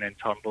 with bringing in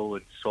Turnbull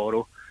and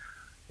Sorrow,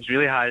 it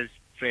really has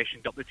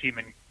freshened up the team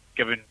and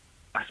given,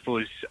 I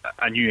suppose,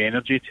 a new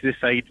energy to the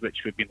side,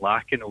 which we've been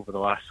lacking over the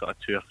last sort of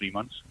 2 or 3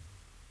 months.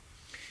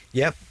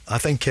 Yep, I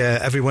think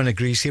everyone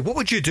agrees here. What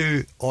would you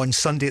do on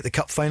Sunday at the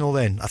Cup final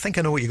then? I think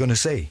I know what you're going to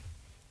say.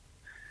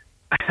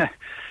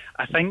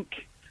 I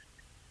think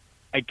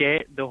I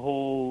get the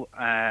whole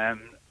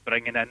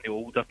bringing in the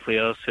older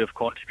players who have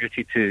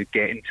contributed to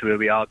getting to where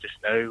we are just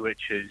now,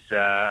 which is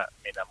a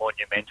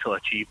monumental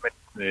achievement,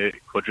 the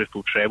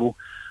quadruple treble.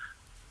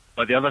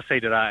 But the other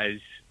side of that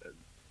is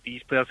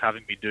these players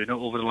haven't been doing it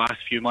over the last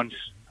few months,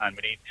 and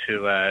we need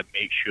to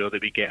make sure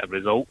that we get a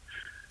result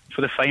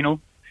for the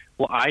final.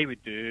 What I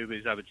would do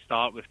is I would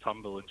start with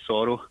Turnbull and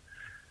Sorrow,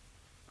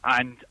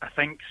 and I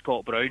think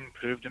Scott Brown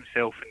proved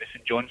himself in the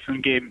St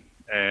Johnstone game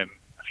a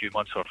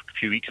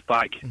few weeks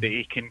back that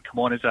he can come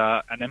on as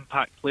an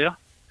impact player.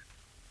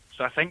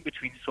 So I think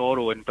between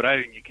Sorrow and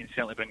Brown, you can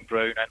certainly bring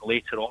Brown in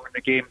later on in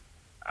the game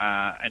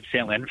and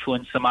certainly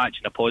influence the match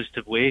in a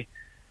positive way.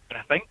 And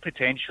I think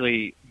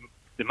potentially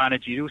the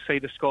managerial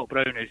side of Scott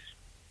Brown is,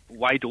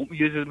 why don't we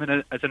use him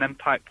as an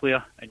impact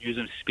player and use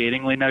him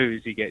sparingly now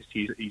as he gets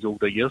to his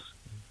older years?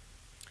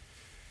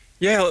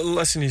 Yeah,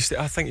 listen,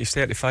 I think he's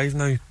 35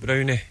 now,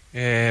 Brownie.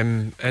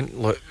 And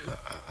look,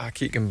 I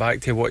keep going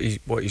back to what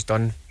he's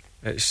done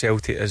at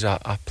Celtic as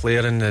a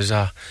player and as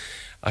a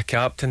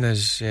captain.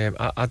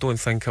 I don't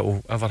think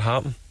it'll ever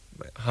happen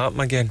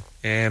again.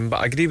 But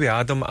I agree with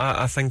Adam.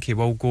 I think he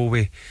will go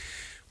with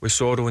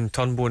Sorrow and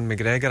Turnbull and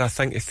McGregor. I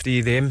think the three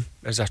of them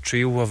as a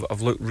trio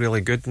have looked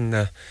really good in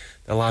the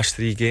last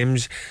 3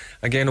 games.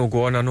 Again, I'll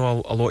go on. I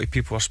know a lot of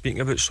people are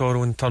speaking about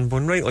Sorrow and Turnbull,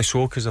 and rightly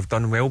so, because they've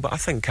done well. But I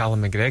think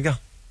Callum McGregor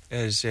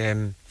is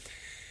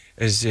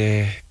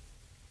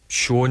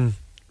shown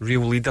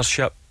real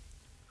leadership.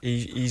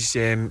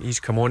 He's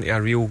come on to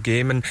a real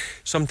game, and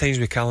sometimes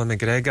with Callum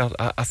McGregor,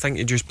 I think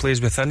he just plays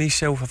within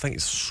himself. I think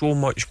it's so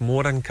much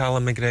more in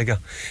Callum McGregor,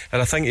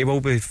 and I think he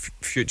will be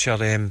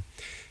future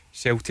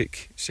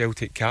Celtic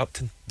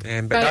captain.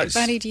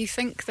 Barry, do you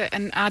think that,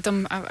 and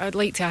Adam, I'd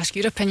like to ask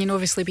your opinion,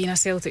 obviously being a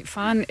Celtic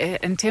fan,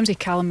 in terms of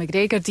Callum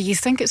McGregor, do you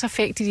think it's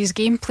affected his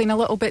game playing a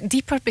little bit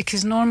deeper?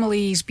 Because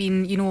normally he's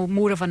been,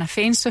 more of an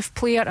offensive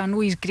player. I know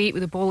he's great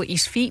with the ball at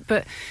his feet,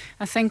 but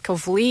I think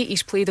of late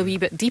he's played a wee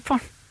bit deeper.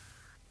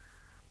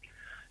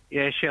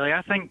 Yeah, Shelley,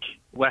 I think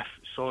with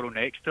Sorrow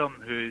next to him,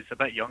 who's a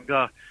bit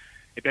younger,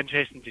 it'd be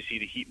interesting to see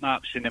the heat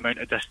maps and the amount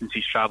of distance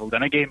he's travelled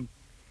in a game.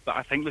 But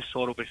I think with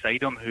Sorrow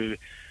beside him, who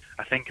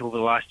I think over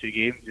the last 2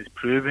 games has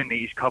proven that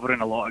he's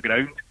covering a lot of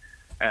ground,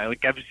 it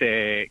gives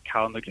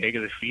Callum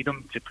McGregor the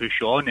freedom to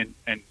push on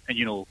and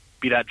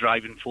be that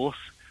driving force,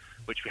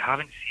 which we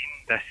haven't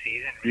seen this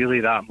season really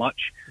that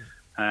much.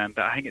 But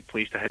I think it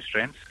plays to his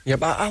strengths. Yeah,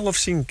 but I love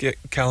seeing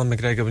Callum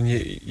McGregor when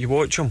you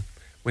watch him.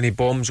 When he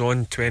bombs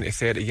on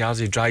 20-30 yards,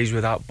 he drives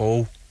with that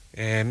ball.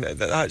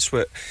 That's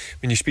what,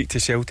 when you speak to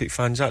Celtic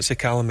fans, that's the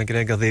Callum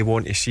McGregor they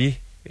want to see.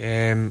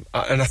 And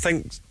I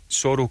think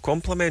Sorrow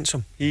complements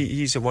him.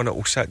 He's the one that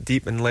will sit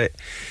deep and let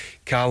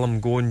Callum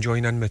go and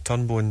join in with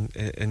Turnbull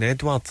and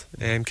Edward.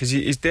 Because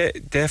he's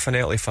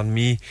definitely, for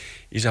me,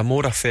 he's a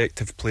more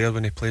effective player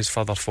when he plays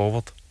further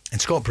forward. And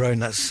Scott Brown,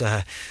 that's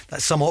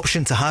some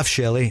option to have,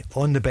 Shelley,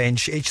 on the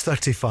bench, age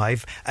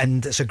 35,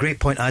 and it's a great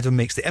point Adam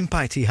makes. The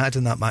impact he had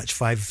in that match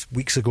 5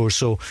 weeks ago or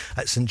so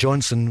at St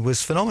Johnstone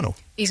was phenomenal.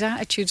 His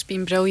attitude's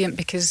been brilliant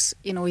because,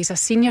 he's a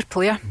senior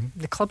player,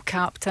 the club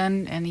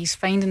captain, and he's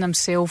finding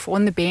himself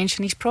on the bench,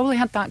 and he's probably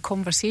had that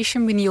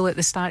conversation with Neil at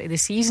the start of the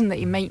season that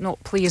he might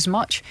not play as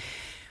much.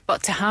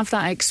 But to have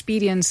that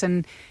experience,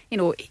 and he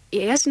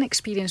is an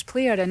experienced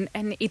player,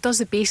 and he does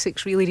the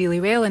basics really,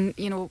 really well, and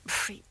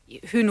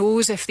who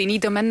knows if they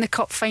need him in the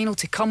cup final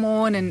to come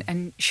on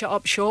and shut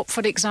up shop,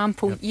 for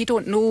example. You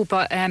don't know,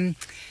 but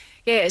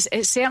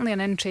it's certainly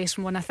an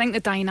interesting one. I think the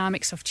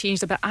dynamics have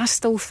changed a bit. I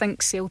still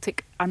think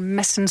Celtic are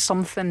missing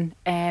something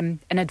in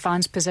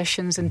advanced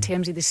positions in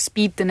terms of the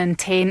speed and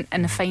intent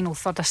in the final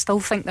third. I still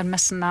think they're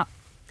missing that.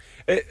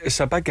 It's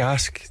a big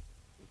ask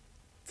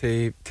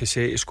to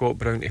say to Scott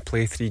Brown to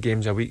play 3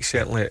 games a week,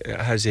 certainly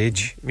at his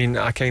age. I mean,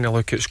 I kind of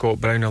look at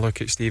Scott Brown, I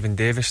look at Stephen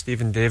Davis.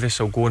 Stephen Davis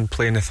will go and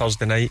play on the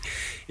Thursday night.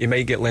 He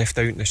might get left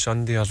out on the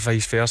Sunday, or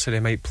vice versa. He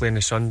might play on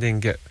the Sunday and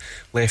get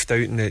left out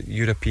in the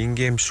European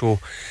game. So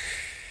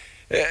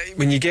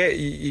when you get,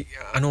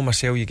 I know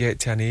myself, you get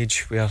to an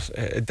age where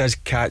it does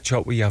catch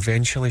up with you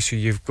eventually, so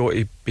you've got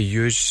to be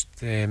used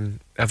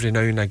every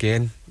now and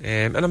again,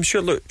 and I'm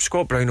sure, look,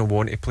 Scott Brown will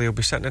want to play. He'll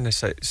be sitting on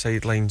the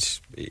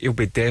sidelines, he'll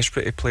be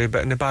desperate to play,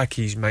 but in the back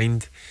of his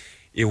mind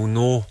he'll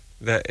know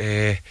that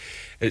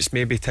it's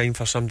maybe time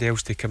for somebody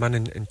else to come in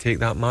and take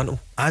that mantle.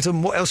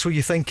 Adam, what else were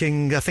you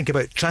thinking? I think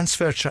about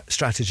transfer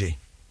strategy.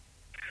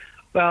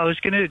 Well, I was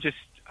going to just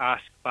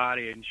ask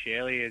Barry and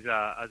Shelley, as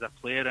a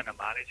player and a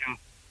manager,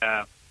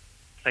 I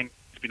think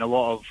there's been a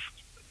lot of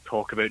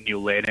talk about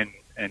Neil Lennon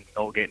and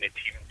not getting the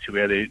team to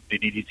where they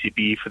needed to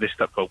be for the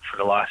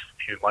last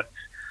few months.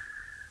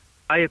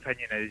 My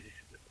opinion is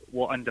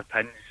what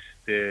underpins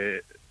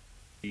the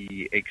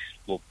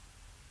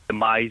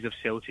demise of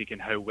Celtic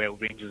and how well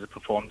Rangers have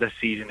performed this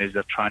season is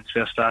their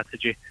transfer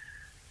strategy.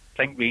 I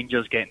think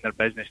Rangers getting their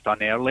business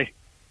done early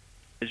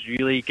is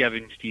really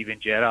giving Steven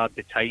Gerrard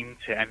the time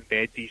to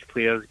embed these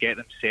players, get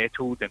them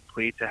settled and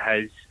play to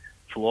his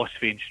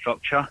philosophy and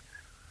structure.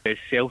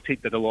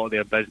 Celtic did a lot of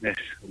their business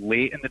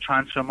late in the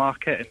transfer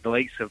market, and the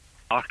likes of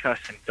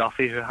Barkas and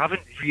Duffy, who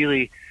haven't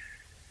really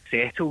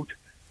settled,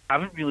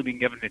 haven't really been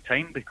given the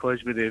time,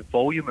 because with the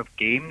volume of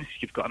games,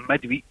 you've got a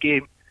midweek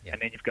game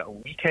and then you've got a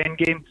weekend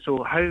game.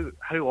 So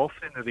how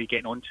often are they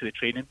getting onto the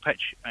training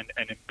pitch and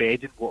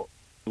embedding what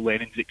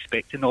Lennon's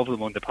expecting of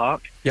them on the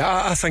park?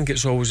 Yeah, I think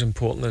it's always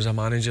important as a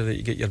manager that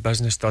you get your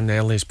business done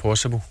early as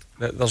possible.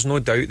 There's no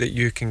doubt that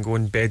you can go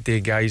and bed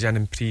day guys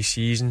in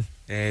pre-season,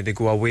 they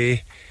go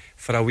away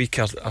for a week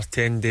or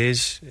 10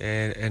 days,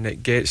 and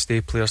it gets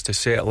the players to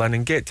settle in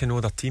and get to know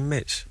their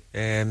teammates,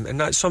 and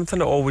that's something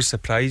that always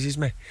surprises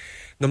me,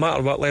 no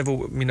matter what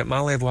level. I mean, at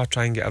my level, I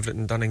try and get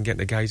everything done and get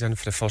the guys in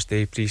for the first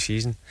day of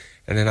pre-season,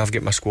 and then I've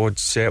got my squad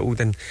settled,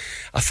 and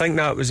I think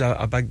that was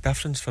a big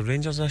difference for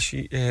Rangers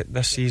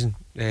this season.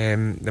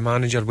 The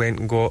manager went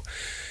and got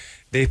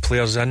the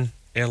players in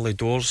early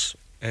doors,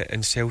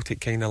 and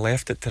Celtic kind of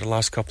left it to the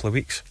last couple of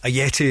weeks.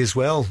 Ayeti as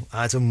well,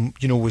 Adam,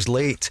 was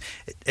late.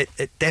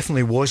 It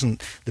definitely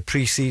wasn't the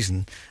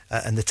pre-season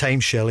and the time,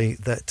 Shelley,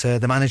 that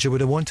the manager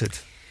would have wanted.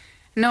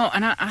 No,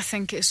 and I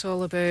think it's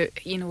all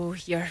about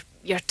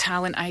your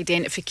talent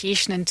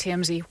identification in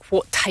terms of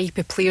what type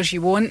of players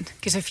you want.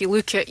 Because if you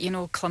look at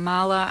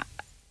Klimala,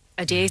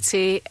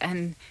 Ayeti,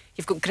 and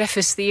you've got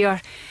Griffiths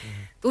there,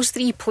 those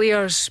 3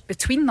 players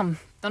between them,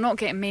 they're not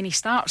getting many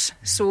starts,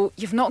 so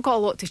you've not got a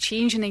lot to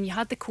change. And then you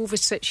had the COVID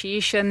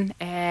situation,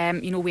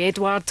 with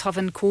Edward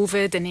having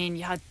COVID, and then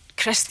you had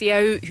Christie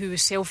out, who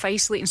was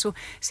self-isolating. So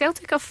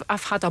Celtic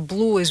have had a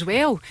blow as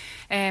well.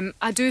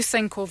 I do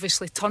think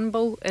obviously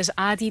Turnbull is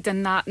added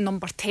in that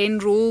number 10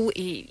 role.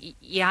 He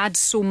adds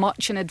so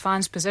much in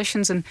advanced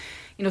positions, and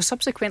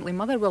subsequently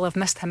Motherwell have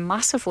missed him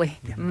massively.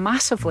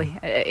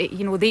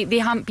 They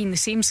haven't been the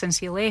same since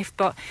he left,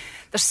 but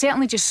there's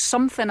certainly just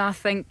something, I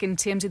think, in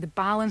terms of the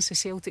balance of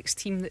Celtic's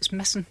team that's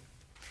missing.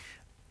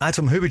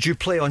 Adam, who would you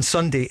play on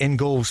Sunday in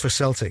goals for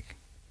Celtic?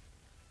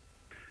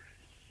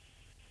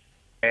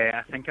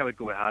 I think I would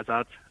go with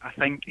Hazard. I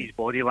think his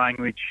body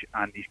language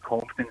and his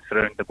confidence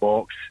around the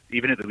box,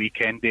 even at the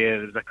weekend there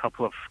was a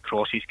couple of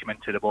crosses come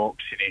into the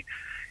box and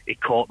he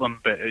caught them,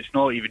 but it's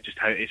not even just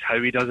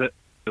how he does it.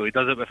 So he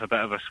does it with a bit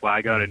of a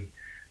swagger, and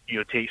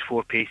takes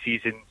 4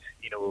 paces, and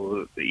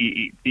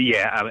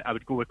I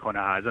would go with Conor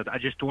Hazard. I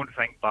just don't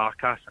think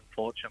Barkas,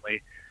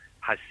 unfortunately,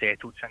 has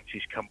settled since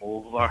he's come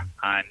over,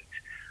 and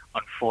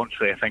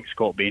unfortunately I think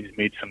Scott Bain's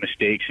made some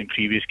mistakes in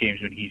previous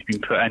games when he's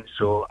been put in,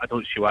 so I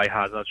don't see why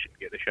Hazard shouldn't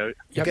get the shout.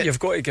 You've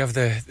got to give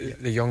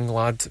the young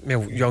lad,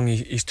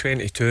 he's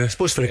 22, I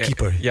suppose, for a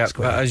keeper. Yeah,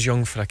 that is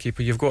young for a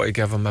keeper. You've got to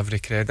give him every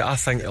credit. I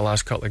think the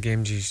last couple of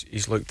games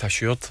he's looked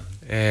assured.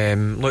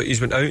 Look,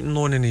 he's went out on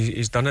loan and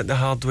he's done it the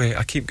hard way.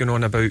 I keep going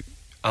on about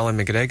Alan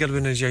McGregor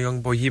when he was a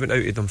young boy. He went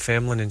out to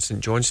Dunfermline and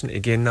St Johnstone to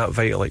gain that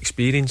vital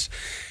experience,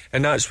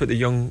 and that's what the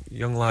young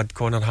lad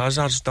Conor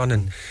Hazard's done.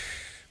 And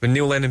when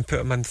Neil Lennon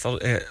put him in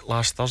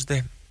last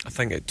Thursday, I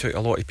think it took a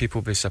lot of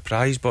people by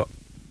surprise, but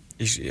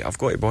I've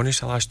got to be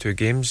honest, the last 2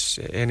 games,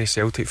 any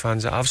Celtic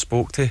fans that I've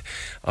spoke to,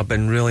 I've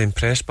been really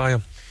impressed by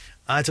him.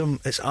 Adam,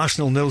 it's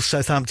Arsenal 0,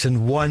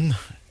 Southampton 1.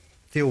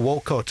 Theo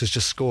Walcott has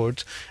just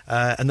scored,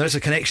 and there's a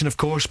connection, of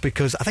course,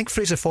 because I think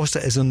Fraser Foster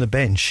is on the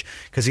bench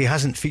because he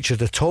hasn't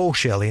featured at all,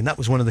 Shelley, and that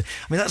was one of the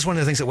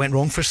things that went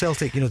wrong for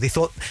Celtic. They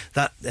thought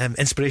that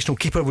inspirational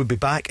keeper would be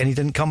back and he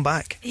didn't come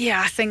back.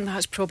 Yeah, I think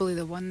that's probably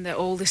the one that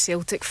all the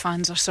Celtic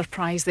fans are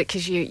surprised at,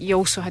 because you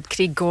also had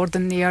Craig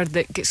Gordon there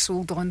that gets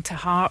sold on to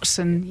Hearts,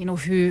 and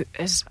who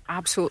is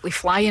absolutely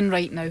flying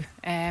right now.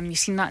 You've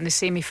seen that in the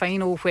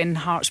semi-final when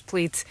Hearts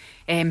played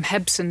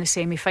Hibs in the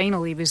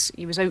semi-final. He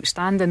was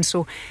outstanding.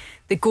 So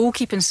the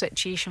goalkeeping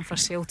situation for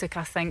Celtic,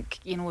 I think,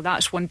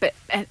 that's one. But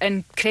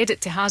and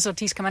credit to Hazard,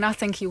 he's coming. I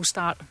think he'll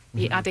start.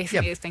 I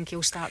definitely think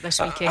he'll start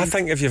this weekend. I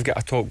think if you've got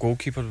a top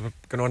goalkeeper, we're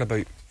going on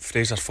about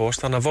Fraser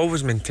Foster, and I've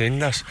always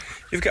maintained this.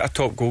 You've got a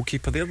top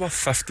goalkeeper, they're worth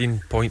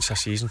 15 points a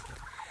season,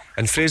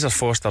 and Fraser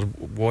Foster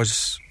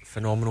was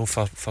phenomenal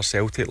for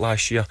Celtic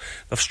last year.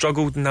 They've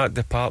struggled in that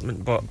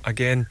department, but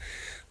again,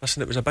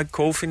 listen, it was a big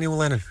call for Neil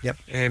Lennon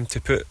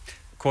to put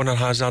Conor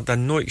Hazard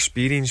in, no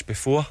experience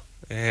before.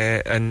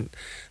 And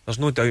there's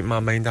no doubt in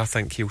my mind, I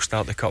think he'll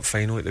start the cup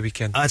final at the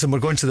weekend. Adam, we're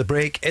going to the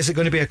break. Is it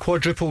going to be a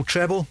quadruple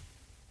treble?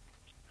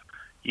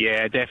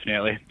 Yeah,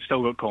 definitely.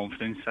 Still got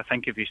confidence. I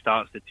think if he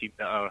starts the team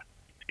that are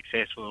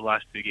successful in the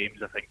last 2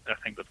 games, I think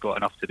they've got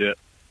enough to do it.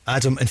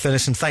 Adam in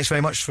Finnieston, thanks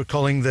very much for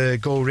calling the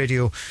Go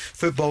Radio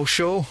football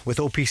show with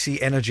OPC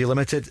Energy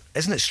Limited.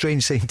 Isn't it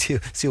strange saying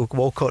Theo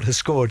Walcott has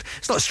scored?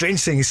 It's not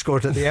strange saying he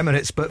scored at the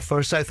Emirates, but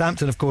for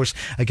Southampton, of course,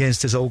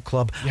 against his old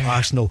club,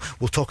 Arsenal.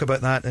 We'll talk about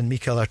that and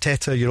Mikel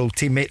Arteta, your old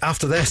teammate,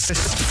 after this.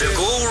 The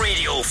Go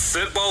Radio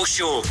football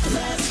show.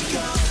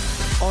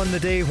 On the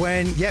day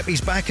when,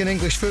 he's back in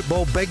English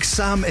football, Big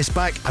Sam is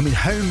back. I mean,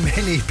 how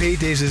many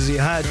paydays has he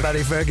had,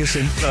 Barry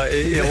Ferguson?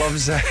 He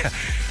loves it.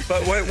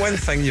 But one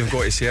thing you've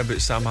got to say about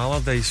Sam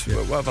Allardyce,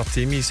 whatever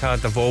team he's had,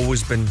 they've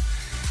always been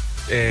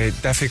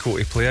difficult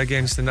to play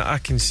against, and I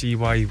can see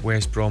why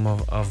West Brom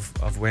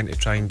have went to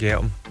try and get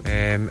him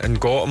and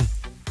got him,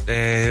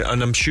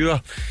 and I'm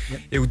sure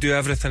he'll do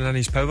everything in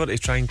his power to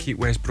try and keep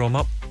West Brom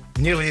up.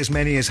 Nearly as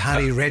many as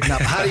Harry Redknapp.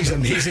 Harry's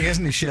amazing,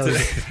 isn't he, Shelley?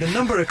 The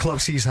number of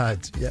clubs he's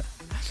had.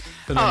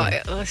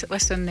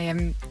 Listen,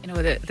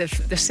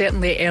 they've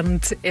certainly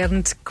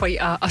earned quite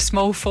a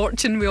small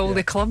fortune with all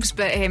the clubs,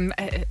 but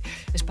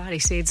as Barry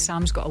said,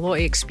 Sam's got a lot of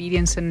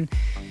experience, and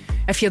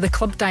if you're the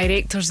club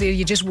directors there,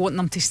 you just want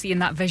them to stay in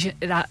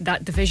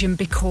that division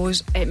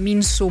because it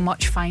means so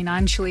much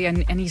financially,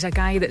 and he's a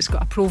guy that's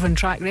got a proven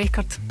track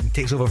record. He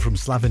takes over from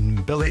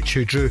Slaven Bilic,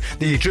 who drew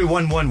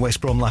 1-1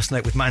 West Brom last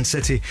night with Man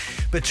City,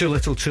 but too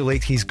little too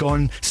late, he's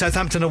gone.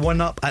 Southampton are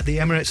 1-up at the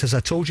Emirates, as I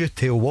told you.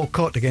 Theo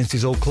Walcott against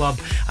his old club,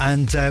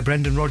 and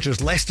Brendan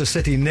Rodgers, Leicester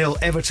City 0,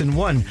 Everton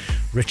 1.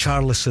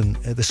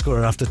 Richarlison the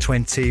scorer after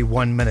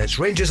 21 minutes.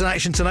 Rangers in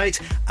action tonight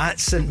at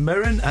St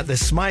Mirren at the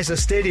Smythe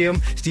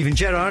Stadium. Stephen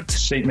Gerrard.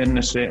 St Mirren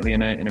is certainly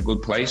in a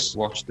good place.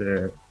 Watched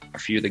a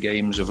few of the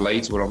games of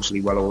late. We're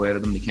obviously well aware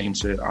of them. They came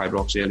to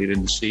Ibrox earlier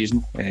in the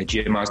season.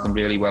 Jim has them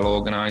really well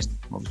organised.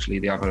 Obviously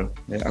they have a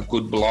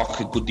good block,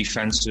 a good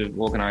defensive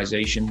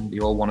organisation. They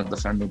all want to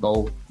defend the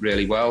goal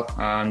really well,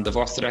 and they've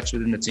got threats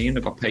within the team.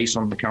 They've got pace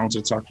on the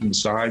counter-attack from the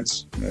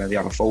sides. They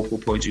have a focal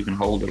point who can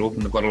hold it up,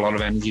 and they've got a lot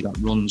of energy that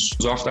runs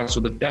off that. So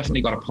they've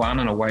definitely got a plan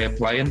and a way of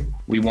playing.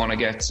 We want to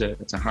get to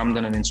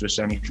Hampden and into a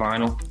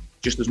semi-final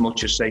just as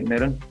much as St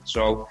Mirren.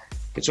 So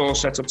it's all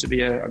set up to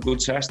be a good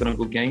test and a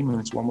good game, and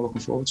it's one we're looking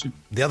forward to.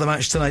 The other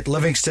match tonight,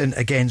 Livingston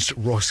against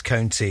Ross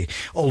County,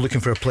 all looking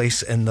for a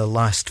place in the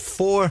last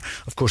 4.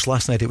 Of course,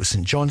 last night it was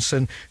St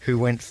Johnstone who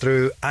went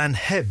through, and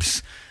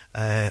Hibs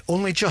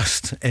only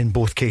just in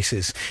both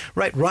cases.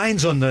 Right,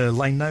 Ryan's on the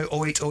line now,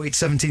 0808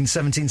 17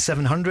 17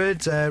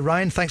 700.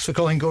 Ryan, thanks for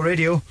calling Go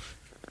Radio.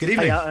 Good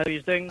evening. Hi, how are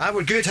you doing?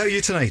 We're good. How are you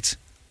tonight?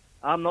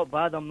 I'm not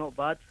bad.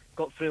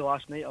 Got through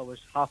last night. I was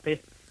happy.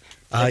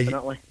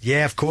 Definitely.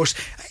 Yeah, of course.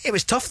 It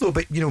was tough though,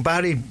 but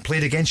Barry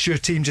played against your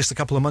team just a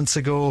couple of months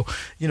ago.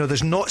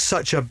 There's not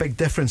such a big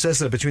difference, is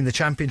there, between the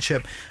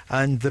Championship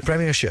and the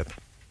Premiership?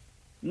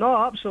 No,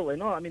 absolutely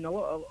not. I mean, a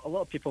lot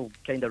of people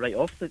kind of write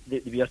off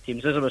the Weir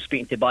teams, as I was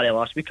speaking to Barry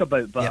last week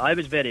about, but I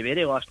was very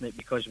wary last night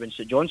because when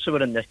St Johnstone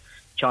were in the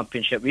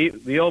Championship,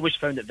 we always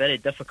found it very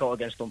difficult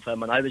against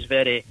Dunfermline, and I was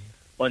very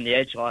on the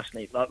edge last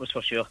night, that was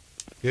for sure.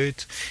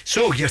 Good.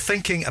 So you're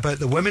thinking about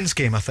the women's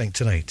game, I think,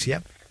 tonight, yeah?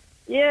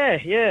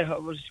 Yeah. I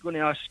was going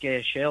to ask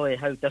Shelley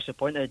how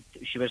disappointed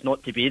she was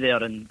not to be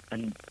there, and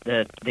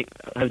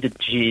how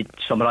did she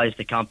summarise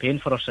the campaign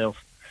for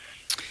herself?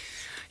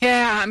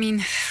 Yeah, I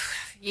mean,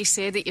 you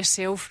said it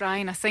yourself,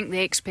 Ryan. I think the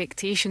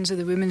expectations of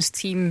the women's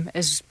team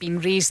has been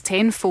raised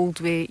tenfold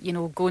with,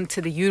 going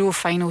to the Euro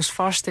finals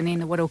first and then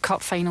the World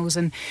Cup finals,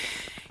 and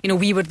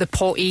we were the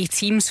Pot A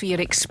team, so you're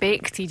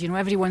expected,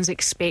 everyone's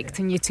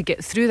expecting you to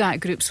get through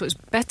that group, so it's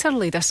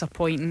bitterly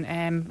disappointing.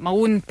 My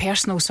own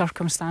personal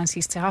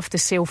circumstances, to have to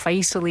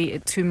self-isolate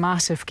at 2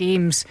 massive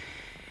games,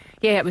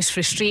 yeah, it was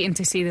frustrating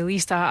to say the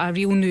least. A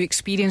real new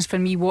experience for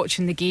me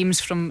watching the games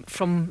from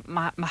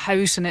my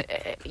house, and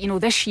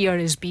this year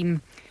has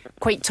been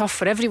quite tough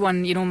for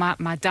everyone.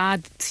 My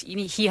dad,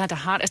 he had a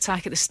heart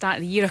attack at the start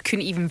of the year. I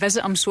couldn't even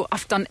visit him, so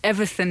I've done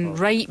everything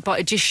right, but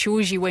it just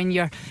shows you when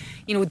you're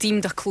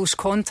deemed a close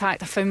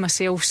contact. I found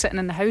myself sitting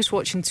in the house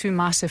watching 2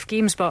 massive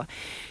games, but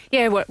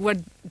yeah, we're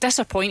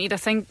disappointed. I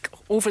think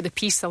over the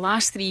piece, the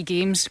last 3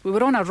 games, we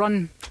were on a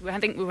run. I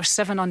think we were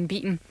 7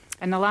 unbeaten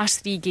in the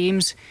last 3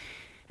 games.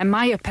 In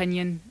my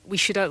opinion, we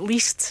should at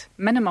least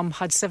minimum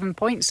had 7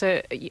 points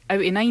out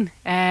of 9.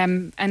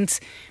 And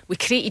we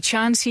created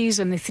chances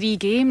in the 3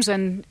 games,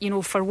 and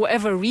for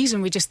whatever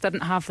reason we just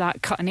didn't have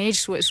that cutting edge.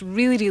 So it's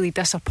really, really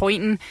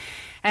disappointing.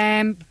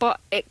 But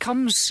it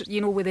comes,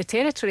 with the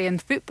territory in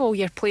football.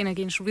 You're playing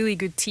against really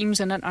good teams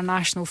in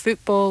international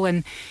football,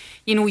 and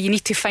you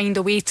need to find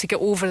a way to get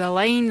over the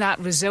line. That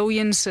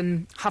resilience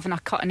and having a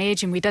cutting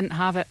edge, and we didn't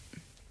have it.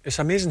 It's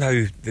amazing how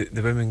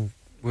the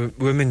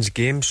women's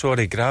game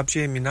grabs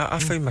you. I mean, I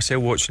found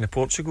myself watching the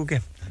Portugal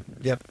game.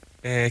 Yep.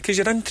 Because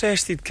you're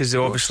interested, because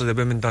obviously the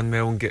women done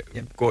well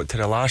and got to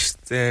the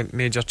last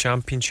major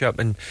championship,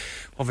 and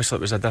obviously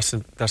it was a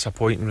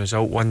disappointing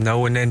result,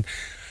 1-0. And then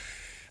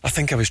I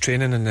think I was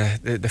training in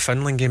the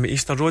Finland game at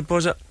Easter Road,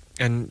 was it?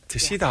 And to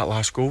see that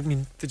last goal, I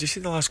mean, did you see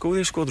the last goal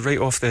they scored right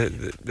off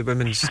the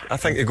women's? I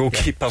think the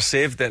goalkeeper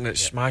saved it and it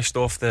smashed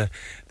off the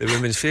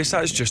women's face.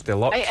 That's just the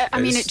luck. I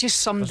mean, it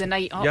just summed the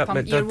night up.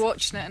 Yep, you're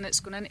watching it and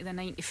it's going into the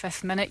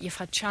 95th minute. You've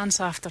had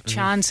chance after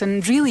chance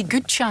and really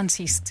good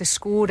chances to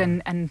score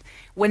and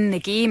win the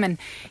game. And,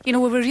 we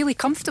were really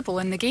comfortable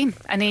in the game.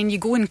 And then you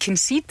go and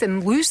concede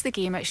and lose the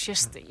game. It's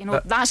just,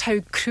 that's how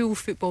cruel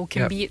football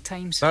can be at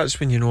times. That's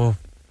when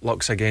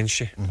luck's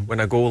against you when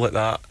a goal like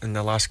that in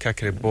the last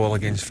kick of the ball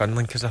against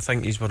Finland, because I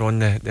think these were on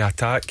the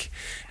attack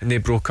and they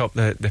broke up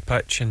the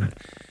pitch. And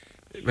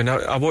when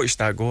I watched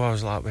that goal, I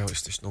was like, well,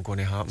 it's just not going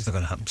to happen. It's not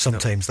going to happen.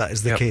 Sometimes that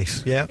is the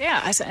case.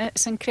 Yeah,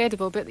 it's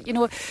incredible. But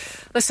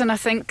listen, I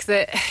think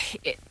that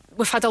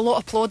we've had a lot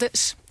of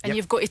plaudits, and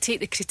you've got to take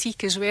the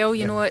critique as well.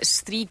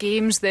 It's 3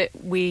 games that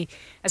we,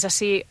 as I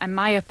say, in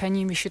my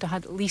opinion, we should have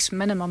had at least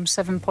minimum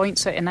 7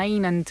 points out of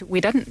 9, and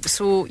we didn't.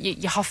 So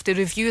you have to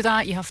review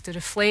that, you have to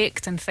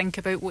reflect and think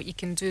about what you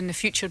can do in the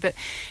future. But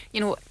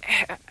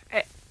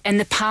in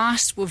the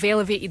past we've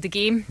elevated the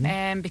game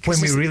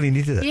because when we really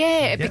needed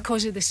it,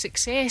 because of the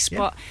success.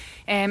 But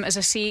as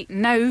I say,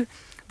 now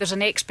there's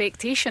an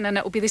expectation, and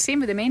it'll be the same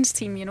with the men's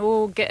team.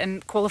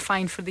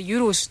 Qualifying for the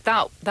Euros,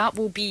 that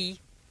will be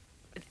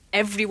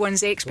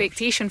everyone's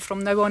expectation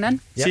from now on in.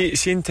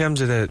 See in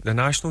terms of the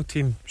national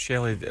team,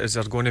 Shelley, is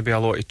there going to be a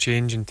lot of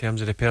change in terms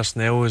of the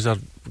personnel? Is there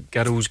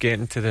girls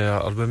getting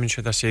to or women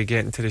should I say,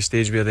 getting to the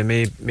stage where they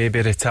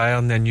maybe retire,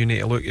 and then you need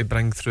to look to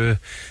bring through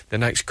the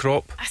next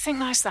crop? I think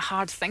that's the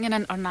hard thing in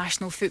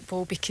international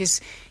football,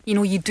 because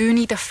you do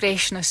need a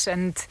freshness,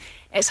 and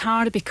it's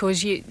hard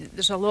because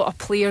there's a lot of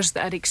players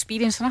that are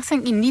experienced, and I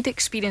think you need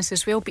experience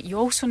as well, but you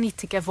also need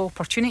to give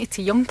opportunity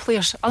to young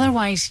players.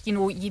 Otherwise,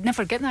 you'd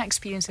never get that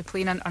experience of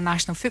playing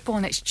international football,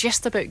 and it's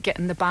just about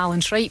getting the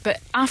balance right. But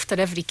after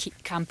every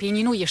campaign,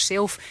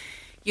 yourself,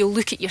 you'll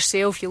look at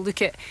yourself, you'll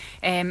look at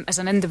as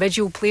an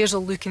individual, players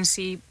will look and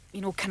say,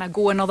 can I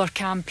go another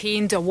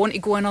campaign? Do I want to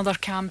go another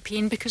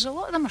campaign? Because a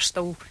lot of them are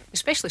still,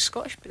 especially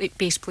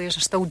Scottish-based players,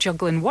 are still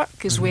juggling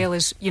work as well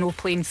as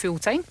playing full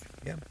time.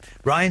 Yeah,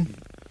 Ryan.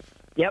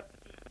 Yep.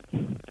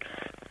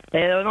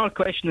 Another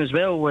question as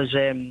well was,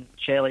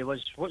 Shelley,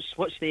 was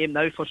what's the aim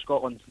now for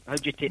Scotland? How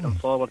do you take them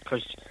forward?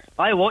 Because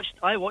I watched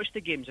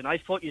the games and I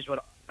thought you were.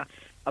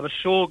 I was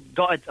so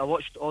gutted. I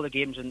watched all the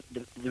games, and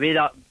the way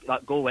that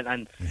goal went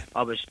in,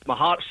 my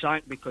heart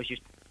sank, because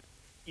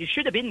you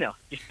should have been there.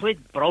 You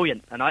played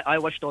brilliant, and I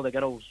wished all the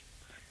girls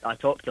that I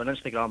talked to on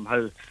Instagram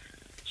how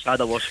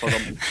sad I was for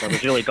them. So I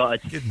was really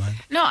gutted. Good man.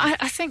 No,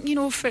 I think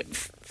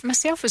for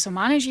myself as a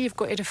manager, you've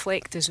got to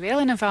reflect as well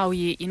and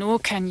evaluate.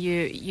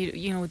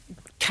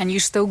 Can you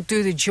still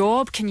do the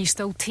job? Can you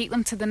still take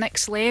them to the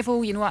next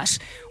level? That's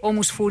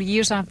almost 4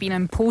 years I've been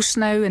in post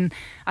now, and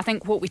I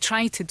think what we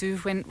try to do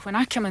when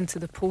I come into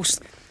the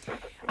post,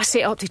 I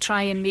set up to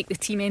try and make the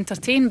team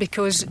entertain,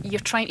 because you're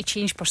trying to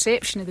change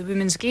perception of the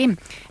women's game.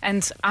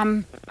 And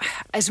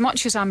as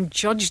much as I'm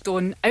judged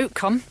on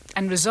outcome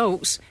and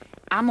results,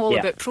 I'm all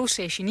about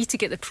process. You need to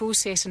get the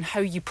process and how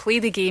you play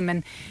the game.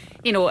 And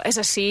as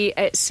I say,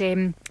 it's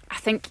I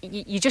think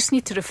you just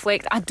need to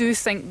reflect. I do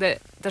think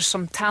that there's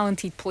some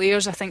talented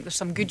players. I think there's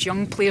some good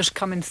young players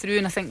coming through,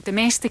 and I think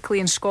domestically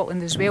in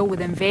Scotland as well, with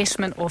the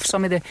investment of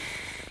some of the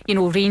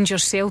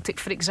Rangers, Celtic,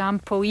 for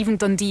example, even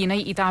Dundee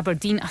United,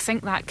 Aberdeen, I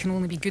think that can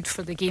only be good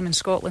for the game in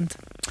Scotland.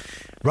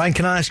 Ryan,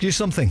 can I ask you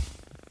something?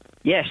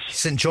 Yes.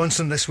 St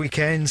Johnstone this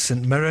weekend,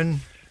 St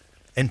Mirren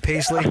in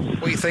Paisley.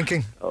 What are you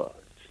thinking?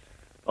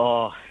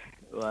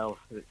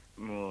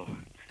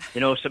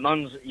 St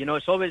Mirren's,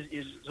 it's always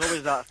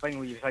that thing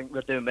where you think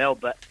we're doing well,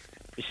 but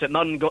with St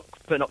Mirren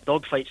putting up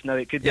dogfights now,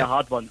 it could be a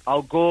hard one.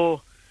 I'll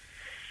go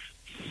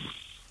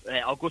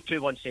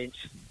 2-1 Saints.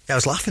 I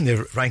was laughing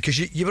there, Ryan, because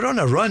you were on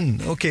a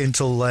run, okay,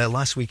 until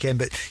last weekend,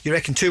 but you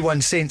reckon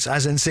 2-1 Saints,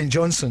 as in St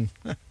Johnstone.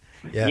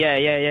 Yeah.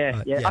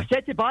 I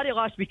said to Barry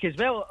last week as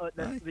well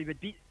that we would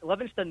beat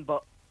Livingston,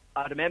 but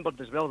I remembered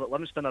as well that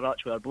Livingston are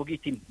actually our bogey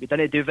team. We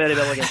didn't do very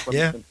well against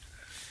Livingston.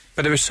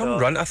 But there was some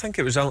run. I think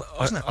it was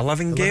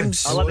 11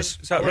 games. 11, is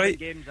that right?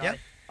 Games,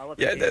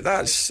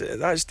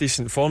 that's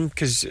decent form,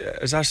 because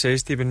as I said,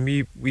 Stephen,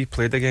 we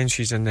played against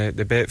you in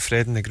the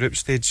Betfred in the group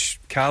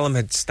stage. Callum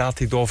had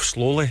started off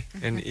slowly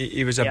and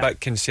he was a bit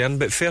concerned,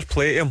 but fair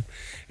play to him.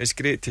 It's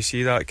great to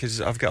see that,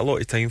 because I've got a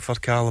lot of time for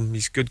Callum.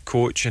 He's a good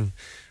coach and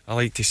I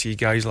like to see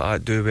guys like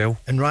that do well.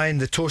 And Ryan,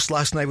 the toast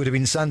last night would have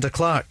been Sander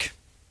Clark,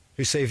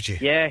 who saved you.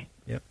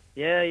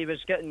 Yeah, he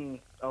was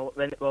getting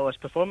his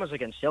performance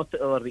against Celtic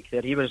the other week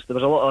there was a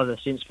lot of the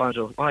Saints fans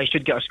who he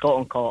should get a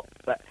Scotland call,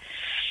 but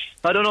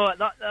I don't know,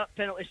 that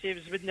penalty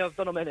saves wouldn't have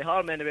done him any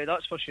harm anyway,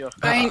 that's for sure.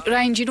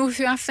 Ryan, do you know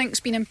who I think's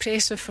been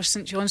impressive for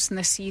St Johnstone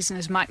this season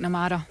is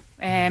McNamara.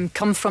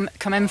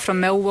 Come in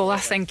from Millwall. I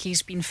think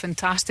he's been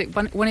fantastic.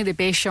 One of the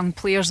best young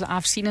players that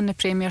I've seen in the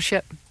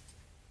Premiership.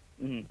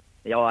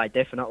 Yeah,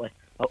 definitely.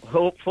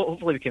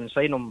 Hopefully we can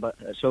sign him, but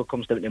it all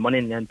comes down to money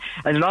in the end.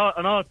 And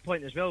another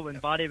point as well, when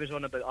Barry was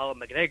on about Alan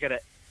McGregor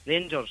at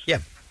Rangers. Yeah.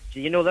 Do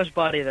you know this,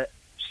 Barry, that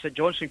St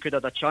Johnstone could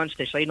have had a chance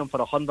to sign him for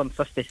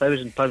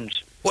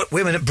 £150,000? What?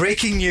 Wait a minute,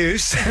 breaking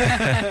news.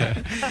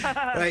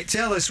 Right,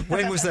 tell us,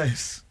 when was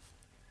this?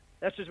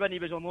 This was when he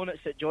was on loan at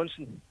St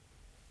Johnstone.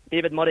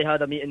 David Murray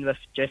had a meeting with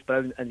Jeff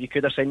Brown and we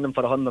could have signed him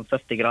for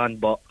 $150,000,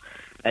 but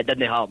it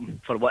didn't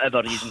happen for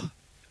whatever reason.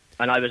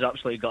 And I was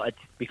absolutely gutted,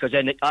 because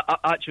then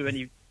actually when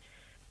he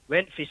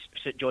went for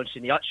St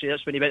Johnstone,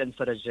 that's when he went in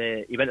for his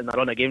he went in a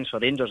run of games for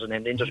Rangers, and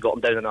then Rangers got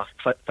him down in a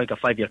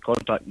 5-year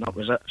contract, and that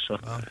was it. So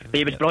but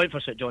he was brilliant for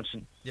St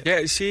Johnstone.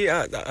 Yeah, see,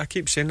 I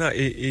keep saying that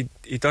he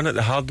done it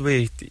the hard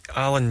way.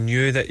 Alan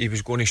knew that he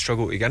was going to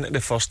struggle to get into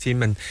the first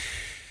team, and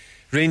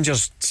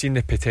Rangers seen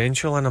the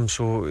potential in him,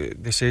 so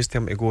they says to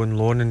him to go on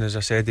loan, and as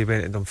I said, he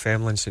went to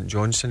Dunfermline, St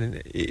Johnstone,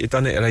 and he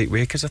done it the right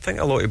way, because I think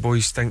a lot of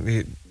boys think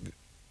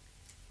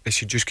they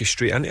should just go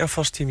straight into a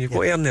first team. You've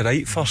got to earn the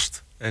right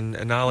first. And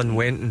Alan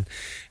went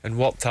and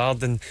worked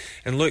hard, and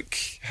look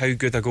how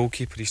good a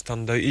goalkeeper he's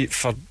turned out.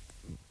 For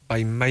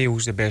by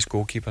miles the best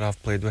goalkeeper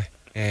I've played with,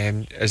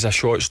 as a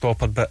shot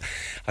stopper. But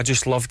I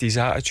just loved his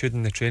attitude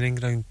in the training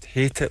ground.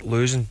 Hate it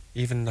losing,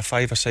 even in the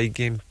 5-a-side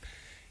game.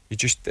 You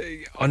just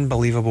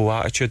unbelievable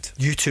attitude.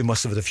 You two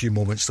must have had a few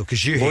moments though,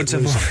 because you loads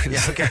hate of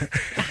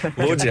losing.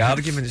 Loads of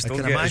arguments.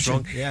 Don't get us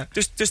wrong. Yeah.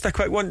 Just a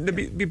quick one. The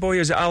wee boy,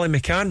 is it Ali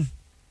McCann?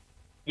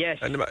 Yes.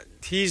 And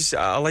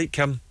I like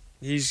him.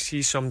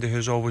 He's somebody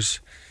who's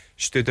always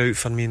stood out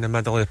for me in the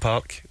middle of the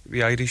park.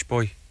 The Irish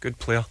boy, good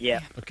player.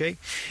 Yeah. Okay.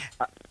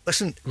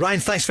 Listen,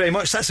 Ryan, thanks very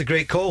much. That's a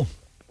great call.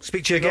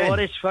 Speak to you again. No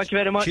worries. Thank you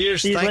very much.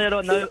 Cheers. See you later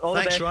on now. All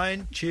the thanks, best.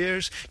 Ryan.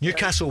 Cheers.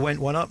 Newcastle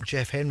went one up.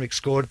 Jeff Henrik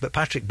scored, but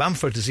Patrick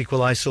Bamford has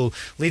equalised. So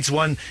Leeds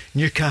 1,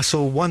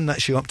 Newcastle 1.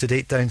 That's you up to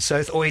date down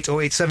south.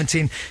 0808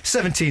 17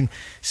 17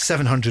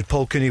 700.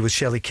 Paul Cooney with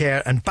Shelley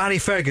Kerr and Barry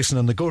Ferguson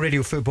on the Go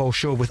Radio Football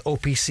Show with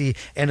OPC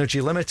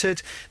Energy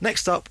Limited.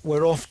 Next up,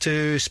 we're off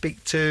to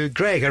speak to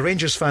Greg, a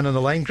Rangers fan on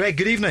the line. Greg,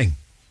 good evening.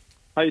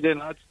 How you doing,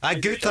 lads?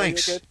 Good,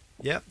 thanks. Good?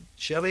 Yep.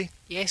 Shelley?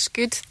 Yes,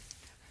 good.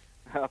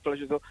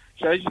 Pleasure.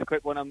 Shelley, just a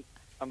quick one.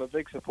 I'm a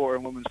big supporter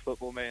of women's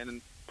football, man,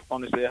 and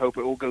honestly I hope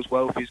it all goes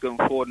well for you going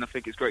forward, and I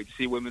think it's great to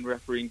see women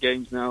refereeing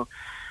games now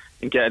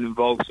and getting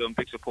involved, so I'm a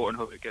big supporter and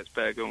hope it gets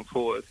better going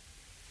forward.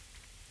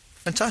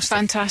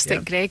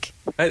 Fantastic, Greg.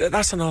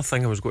 That's another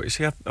thing I was going to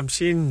say. I'm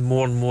seeing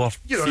more and more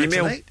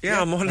female.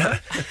 I'm on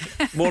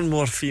it. More and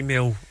more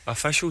female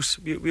officials.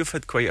 We've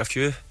had quite a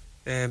few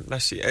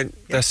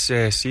this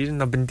season.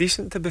 They've been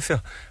decent, to be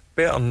fair.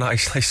 Better than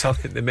actually some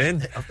of the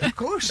men. Of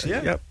course,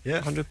 yeah.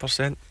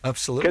 100%.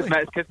 Absolutely.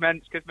 Because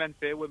men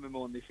fear women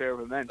more than they fear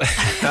other men.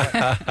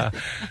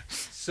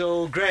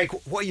 So, Greg,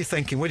 what are you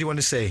thinking? What do you want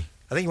to say?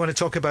 I think you want to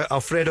talk about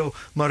Alfredo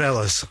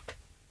Morelos.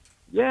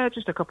 Yeah,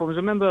 just a couple of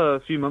them. I remember a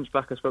few months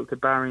back I spoke to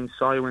Barry and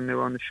Si when they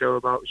were on the show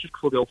about, it was just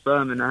before the Old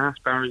Firm, and I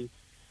asked Barry,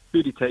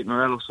 who did he take,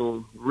 Morelos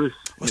or Ruth?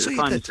 Well, so at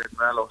the time he said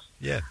Morelos.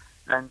 Yeah.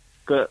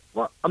 But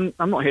I'm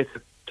not here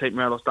to take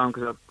Morelos down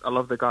because I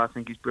love the guy. I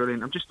think he's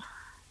brilliant.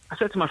 I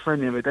said to my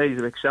friend the other day, he's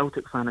a big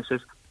Celtic fan, I says,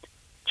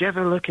 do you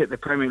ever look at the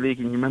Premier League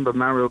and you remember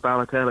Mario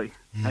Balotelli?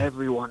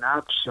 Everyone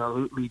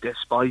absolutely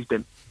despised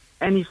him.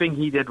 Anything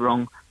he did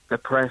wrong, the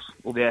press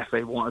or the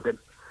FA wanted him.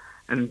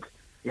 And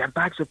he had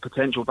bags of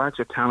potential, bags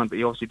of talent, but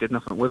he obviously did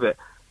nothing with it.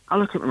 I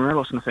look at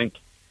Morelos and I think,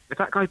 if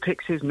that guy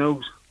picks his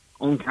nose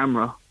on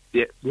camera,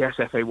 the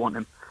SFA want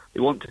him. They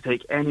want to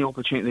take any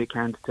opportunity they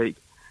can to take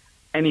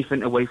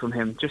anything away from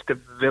him, just to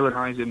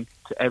villainise him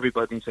to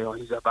everybody and say, oh,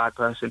 he's a bad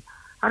person.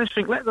 I just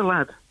think, let the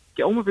lad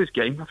get on with his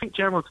game. I think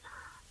Gerrard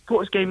brought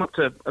his game up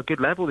to a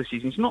good level this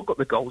season. He's not got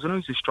the goals. I know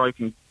he's a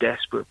striking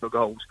desperate for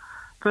goals,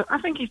 but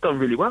I think he's done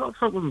really well. I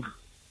thought with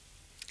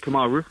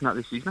Kamara Ruth in that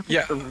this season, I think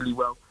he's done really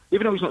well.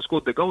 even though he's not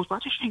scored the goals, but I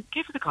just think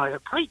give the guy a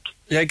break.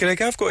 Yeah,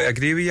 Greg, I've got to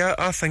agree with you.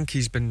 I think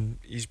he's been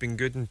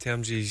good in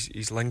terms of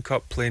his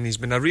link-up playing. He's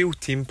been a real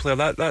team player.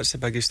 That's the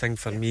biggest thing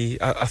for me.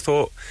 I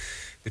thought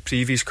the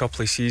previous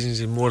couple of seasons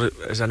he's more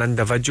as an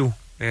individual,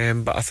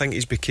 but I think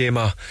he's became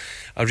a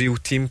real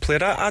team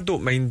player. I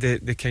don't mind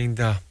the kind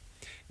of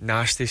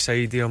nasty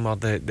side of him, or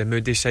the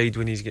moody side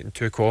when he's getting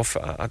took off.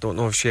 I don't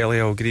know if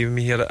Shelley will agree with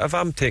me here. If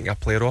I'm taking a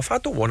player off, I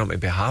don't want him to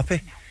be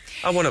happy.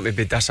 I want him to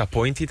be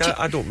disappointed.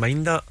 I don't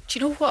mind that. Do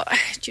you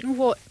know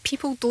what?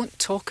 People don't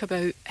talk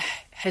about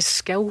his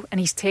skill and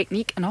his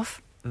technique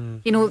enough.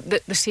 You know,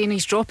 they're saying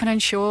he's dropping in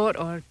short,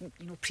 or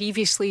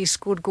previously he's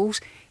scored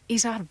goals.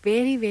 He's a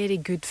very, very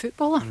good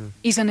footballer.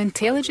 He's an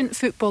intelligent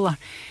footballer.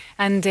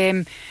 And,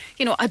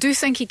 I do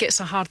think he gets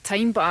a hard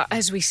time, but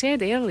as we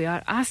said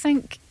earlier, I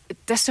think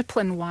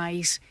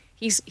discipline-wise,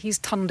 he's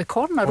turned the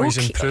corner.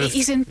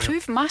 He's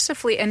improved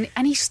massively, and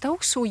he's still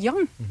so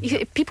young.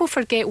 People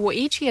forget what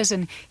age he is,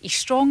 and he's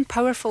strong,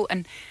 powerful,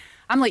 and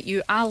I'm like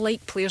you, I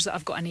like players that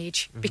have got an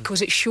age,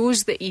 because it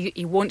shows that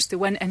he wants to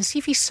win. And see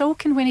if he's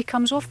sulking when he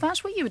comes off,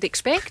 that's what you would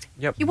expect.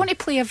 You want to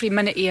play every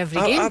minute of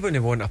every game. I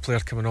wouldn't want a player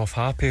coming off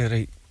happy,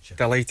 right?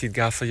 Delighted,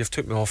 Gaffer, you've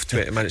took me off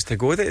 20 minutes to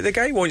go. The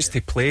guy wants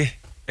to play,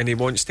 and he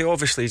wants to.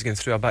 Obviously he's going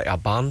through a bit of a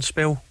barn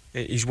spell.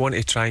 He's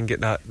wanting to try and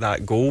get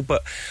that goal,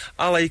 but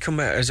I like him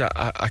as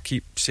I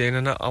keep saying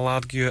it. I'll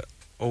argue it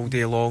all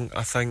day long.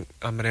 I think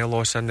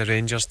Morelos in the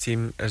Rangers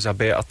team is a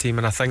better team,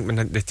 and I think when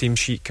the team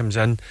sheet comes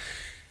in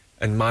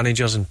and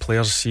managers and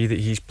players see that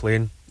he's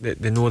playing,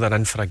 they know they're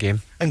in for a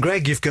game. And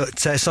Greg, you've got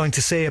something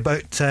to say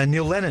about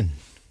Neil Lennon.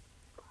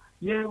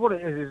 Yeah, what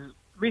it is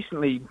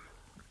recently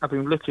I've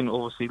been listening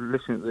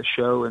to the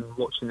show and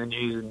watching the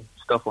news and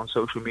stuff on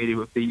social media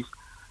with these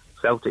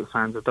Celtic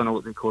fans. I don't know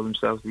what they call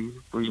themselves, these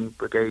Green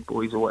Brigade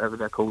boys or whatever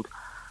they're called,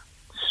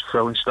 just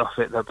throwing stuff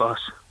at the bus,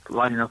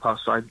 lining up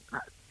outside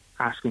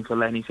asking for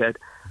Lenny's head.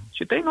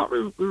 Should they not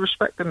be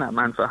respecting that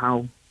man for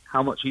how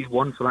much he's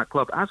won for that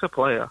club as a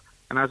player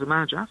and as a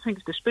manager? I think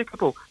it's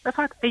despicable. They've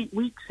had 8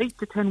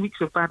 to 10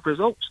 weeks of bad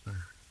results.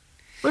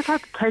 We've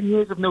had 10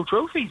 years of no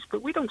trophies,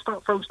 but we don't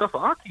start throwing stuff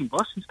at our team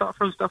bus and start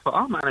throwing stuff at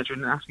our manager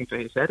and asking for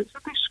his head. It's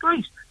a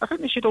disgrace. I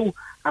think they should all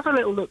have a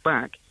little look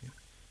back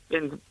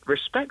in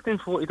respect him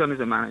for what he done as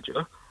a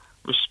manager,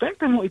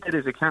 respect him what he did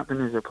as a captain,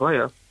 as a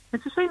player.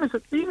 It's the same as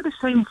these are the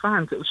same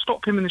fans that would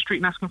stop him in the street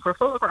and ask him for a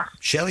photograph.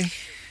 Shelley?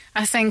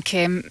 I think,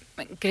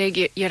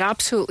 Greg, you're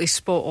absolutely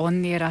spot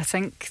on there. I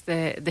think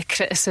the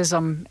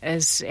criticism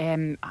is,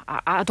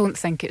 I don't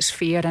think it's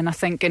fair, and I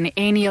think in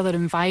any other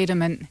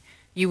environment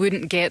you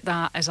wouldn't get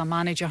that as a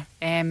manager.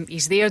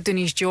 He's there doing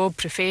his job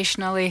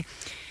professionally,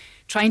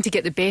 trying to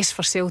get the best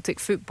for Celtic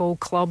Football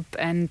Club,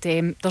 and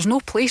there's no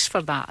place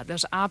for that.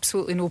 There's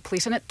absolutely no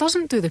place, and it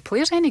doesn't do the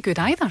players any good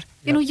either.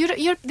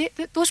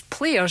 Those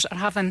players are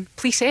having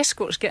police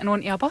escorts getting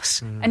onto a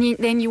bus, and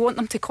then you want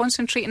them to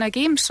concentrate in a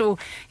game. So,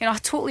 I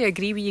totally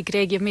agree with you,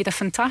 Greg. You've made a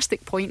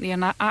fantastic point there,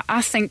 and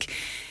I think,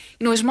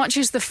 as much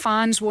as the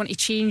fans want to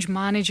change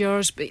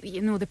managers, but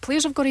the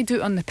players have got to do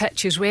it on the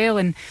pitch as well.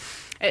 And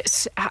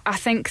I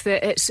think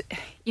that it's,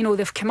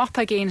 they've come up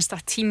against a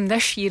team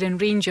this year in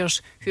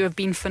Rangers who have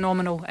been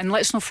phenomenal, and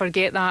let's not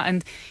forget that.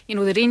 And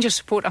the Rangers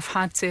support have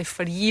had to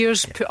for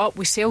years put up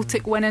with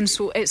Celtic winning,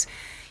 so it's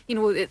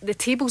the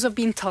tables have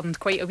been turned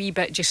quite a wee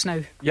bit just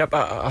now. Yep,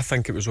 I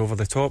think it was over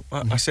the top.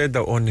 I said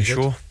that on the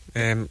show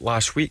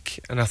last week,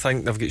 and I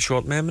think they've got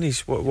short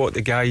memories. What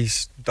the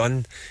guy's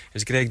done,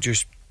 as Greg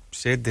just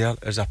said there,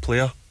 as a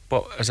player,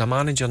 but as a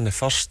manager, in the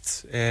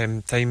first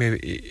time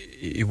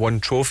he won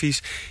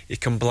trophies, he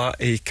come back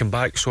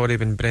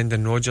when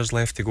Brendan Rodgers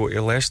left to go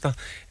to Leicester,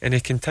 and he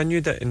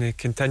continued it, and he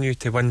continued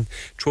to win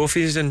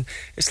trophies. And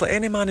it's like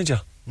any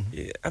manager,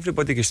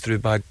 everybody goes through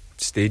bad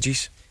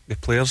stages, the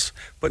players,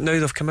 but now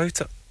they've come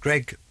out it.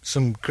 Greg,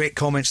 some great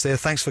comments there.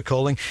 Thanks for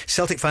calling.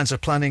 Celtic fans are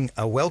planning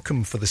a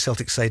welcome for the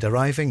Celtic side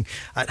arriving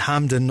at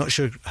Hampden. Not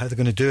sure how they're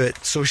going to do it.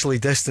 Socially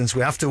distanced.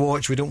 We have to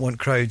watch. We don't want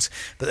crowds,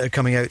 but they're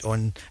coming out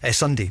on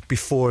Sunday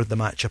before the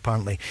match,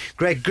 apparently.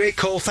 Greg, great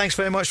call. Thanks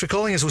very much for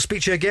calling us. We'll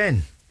speak to you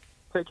again.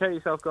 Take care of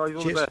yourself, guys.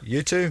 All the best.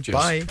 You too. Cheers.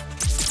 Bye.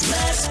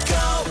 Let's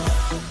go.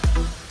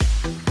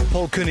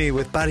 Paul Cooney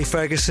with Barry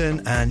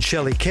Ferguson and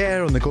Shelley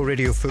Kerr on the Go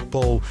Radio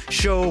Football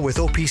Show with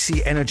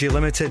OPC Energy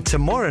Limited.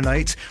 Tomorrow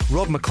night,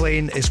 Rob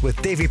McLean is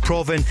with Davy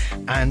Provan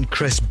and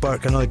Chris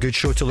Burke. Another good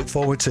show to look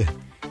forward to.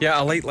 Yeah,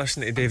 I like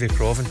listening to Davy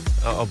Provan.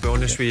 I'll be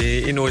honest with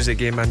you. He knows the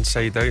game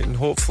inside out, and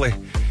hopefully,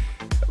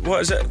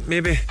 what is it?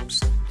 Maybe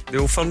the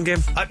Old Firm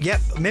game?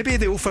 Yep, maybe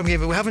the Old Firm game,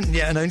 but we haven't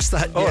yet announced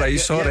that. All right,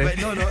 sorry.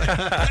 No.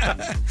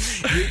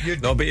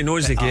 No, but he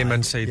knows the game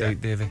inside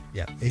out, Davy.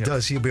 Yeah, he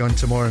does. He'll be on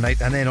tomorrow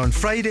night. And then on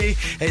Friday,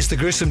 it's the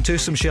gruesome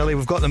twosome, Shelley.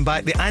 We've got them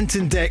back. The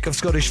Anton Deck of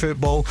Scottish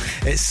football.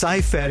 It's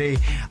Cy Ferry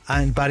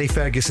and Barry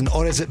Ferguson.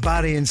 Or is it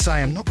Barry and Cy?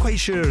 I'm not quite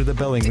sure of the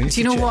billing.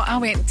 Do you know what? I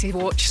went to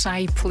watch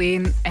Cy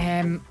playing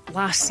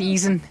last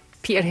season,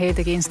 Peterhead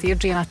against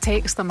Airdrie, and I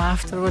texted him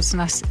afterwards,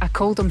 and I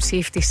called him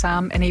Safety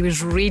Sam, and he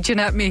was raging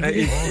at me.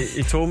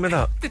 He told me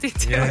that. Did he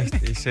tell you?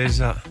 He says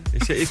that.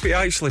 He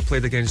actually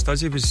played against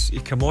us. He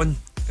came on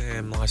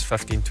last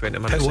 15-20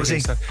 minutes. How was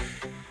he?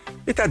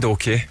 He did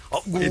okay.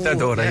 He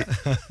did alright.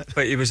 Yeah.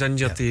 But he was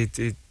injured.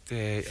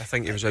 I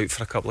think he was out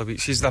for a couple of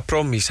weeks. He's the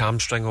problem, he's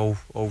hamstring all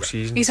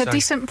season. He's a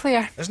decent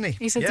player, isn't he?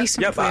 He's a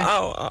decent player.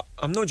 But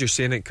I'm not just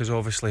saying it because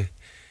obviously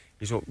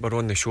we're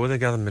on the show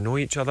together and we know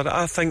each other.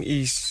 I think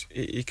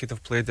he could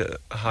have played at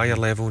a higher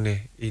level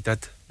than he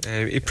did.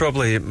 He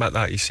probably admit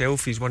that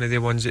himself. He's one of the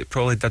ones that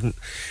probably didn't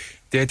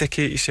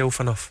dedicate himself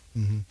enough.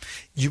 Mm-hmm.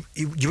 You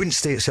wouldn't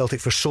stay at Celtic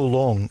for so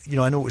long. You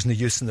know, I know it was in the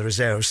youth and the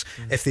reserves,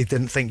 if they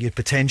didn't think you had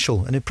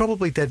potential, and it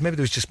probably did. Maybe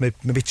there was just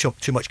maybe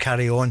too much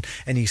carry on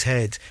in his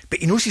head, but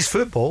he knows his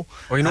football.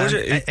 Oh, he knows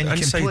it, and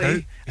he can play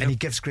out. and he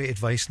gives great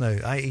advice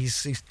now.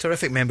 He's a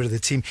terrific member of the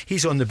team.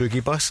 He's on the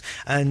boogie bus,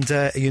 and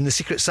you're in the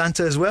Secret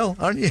Santa as well,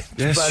 aren't you?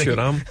 Yes, Barry? sure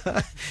am.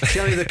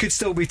 Shelley, there could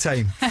still be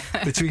time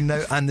between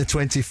now and the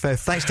 25th.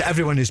 Thanks to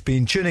everyone who's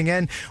been tuning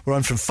in. We're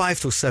on from 5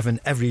 till 7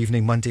 every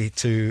evening, Monday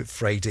to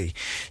Friday.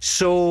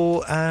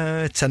 So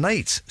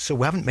tonight, so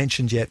we haven't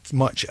mentioned yet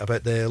much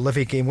about the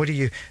Livy game. What do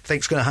you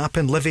think's going to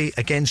happen? Livy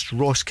against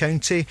Ross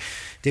County.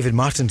 David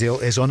Martindale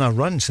is on a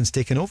run since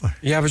taking over.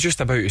 Yeah, I was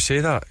just about to say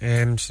that.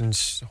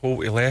 Since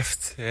Holty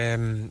left,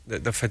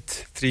 they've had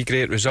 3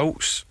 great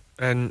results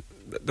and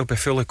they'll be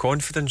full of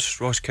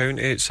confidence. Ross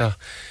County, it's a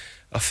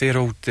fair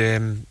old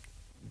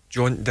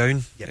jaunt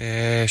down.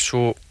 Yep.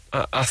 So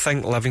I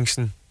think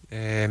Livingston,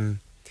 I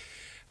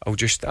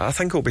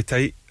think it'll be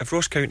tight. If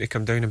Ross County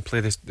come down and play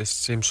the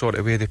same sort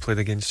of way they played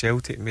against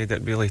Celtic, made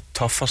it really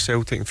tough for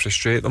Celtic and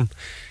frustrate them,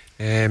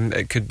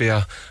 it could be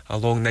a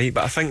long night.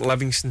 But I think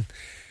Livingston,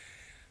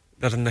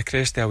 they're in the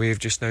crest of a wave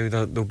just now.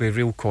 They'll be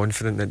real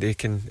confident that they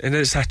can, and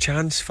it's a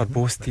chance for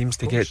both teams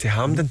to get to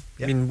Hampden.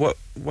 Yep. I mean,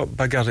 what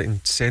bigger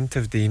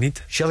incentive do you need?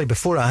 Shelley,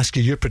 before I ask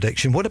you your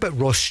prediction, what about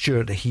Ross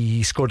Stewart?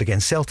 He scored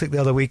against Celtic the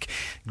other week,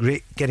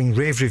 great, getting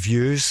rave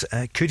reviews.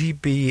 Could he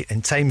be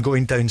in time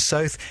going down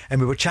south?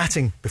 And we were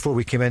chatting before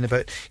we came in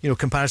about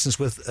comparisons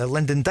with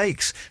Lyndon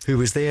Dykes, who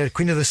was there,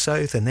 Queen of the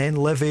South, and then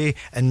Livy,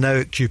 and now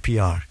at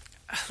QPR.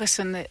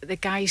 Listen, the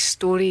guy's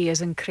story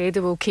is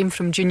incredible. Came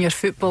from junior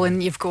football,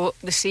 and you've got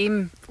the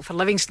same for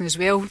Livingston as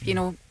well.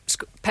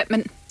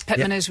 Pittman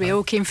as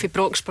well, came from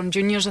Broxburn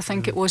Juniors, I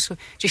think it was. So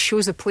just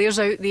shows the players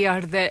out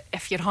there that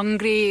if you're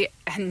hungry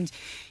and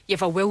you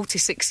have a will to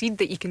succeed,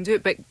 that you can do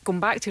it. But going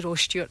back to Ross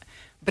Stewart,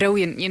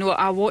 brilliant.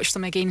 I watched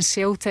him against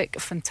Celtic,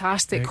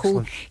 fantastic.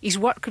 His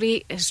work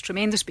rate is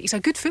tremendous, but he's a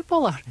good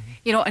footballer,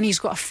 and he's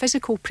got a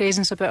physical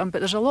presence about him. But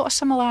there's a lot of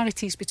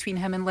similarities between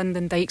him and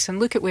Lyndon Dykes, and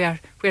look at where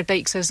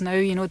Dykes is now,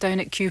 down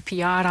at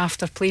QPR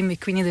after playing with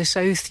Queen of the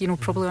South,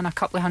 probably on a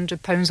couple of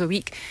 £100 a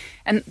week.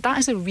 And that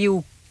is a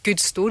real good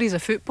stories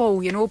of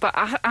football, but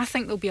I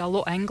think there'll be a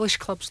lot of English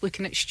clubs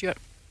looking at Stewart.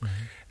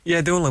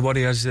 Yeah, the only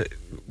worry is that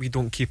we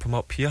don't keep him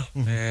up here.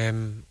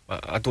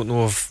 I don't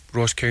know if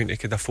Ross County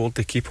could afford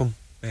to keep him.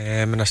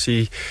 And I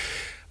see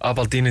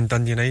Aberdeen and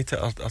Dundee United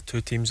are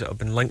 2 teams that have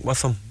been linked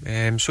with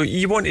him. So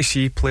you want to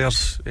see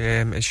players,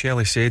 as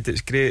Shelley said,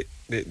 it's great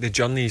the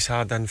journey he's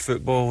had in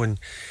football, and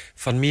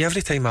for me,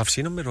 every time I've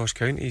seen him with Ross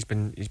County, he's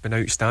been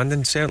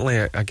outstanding.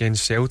 Certainly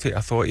against Celtic, I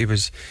thought he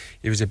was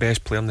the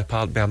best player in the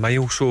park by a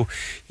mile. So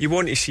you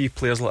want to see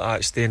players like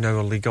that stay in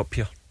our league up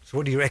here. So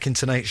what do you reckon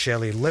tonight,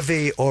 Shelley?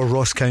 Livy or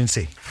Ross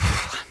County?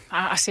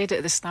 I said it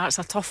at the start, it's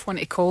a tough one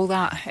to call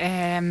that.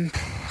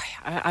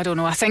 I don't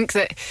know. I think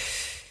that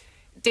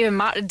David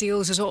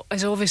Martindale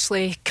has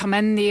obviously come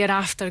in there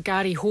after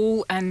Gary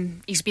Holt,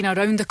 and he's been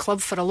around the club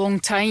for a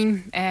long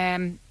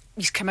time.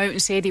 He's come out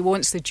and said he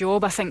wants the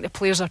job. I think the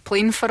players are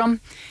playing for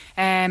him,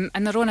 and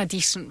they're on a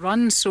decent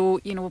run. So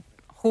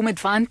home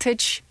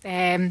advantage.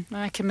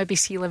 I can maybe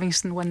see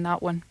Livingston win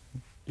that one.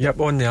 Yep,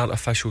 on the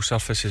artificial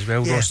surface as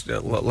well. Yeah.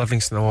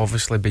 Livingston will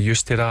obviously be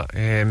used to that.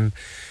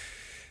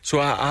 So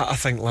I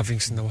think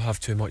Livingston will have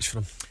too much for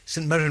them.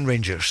 St Mirren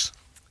Rangers.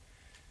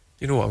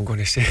 You know what I'm going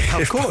to say.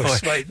 Of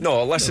course. Right.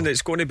 No, listen,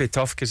 it's going to be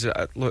tough because,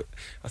 look,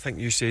 I think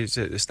you said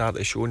at the start of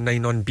the show,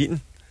 9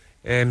 unbeaten,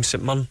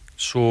 St Mirren.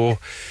 So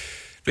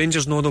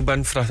Rangers know they'll be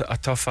in for a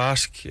tough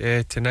ask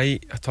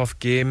tonight, a tough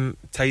game,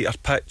 tighter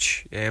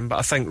pitch. But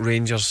I think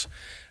Rangers,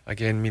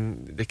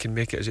 again, they can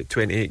make it, is it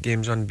 28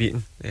 games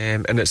unbeaten?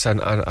 And it's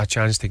a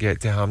chance to get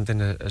to Hampden,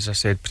 as I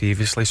said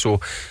previously. So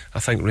I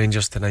think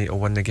Rangers tonight will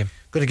win the game.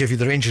 Going to give you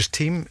the Rangers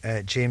team.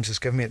 James has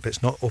given me it, but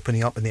it's not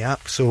opening up in the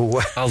app.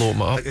 So I'll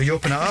open it up. You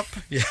open it up?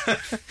 Yeah.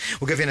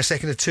 We'll give you in a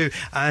second or two.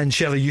 And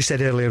Shelley, you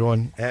said earlier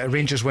on,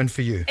 Rangers win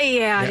for you.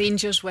 Yeah,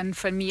 Rangers win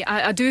for me.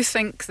 I do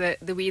think that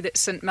the way that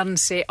St Mirren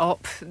set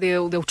up,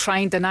 they'll try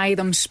and deny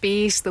them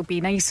space. They'll be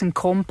nice and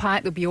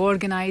compact. They'll be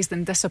organised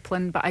and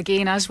disciplined. But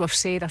again, as we've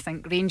said, I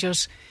think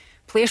Rangers,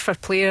 player for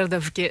player,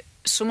 they've got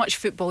so much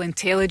football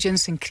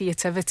intelligence and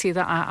creativity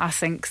that I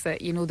think that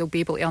they'll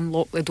be able to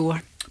unlock the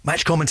door.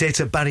 Match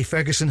commentator Barry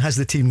Ferguson has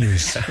the team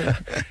news.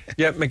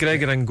 Yep,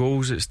 McGregor in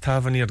goals. It's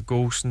Tavernier,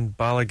 Golson,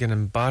 Balogun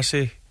and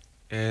Bassey.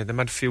 The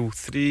midfield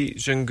 3,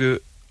 Zungu,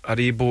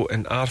 Aribo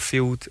and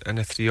Arfield, and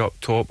the 3 up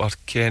top are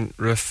Kent,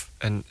 Roof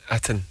and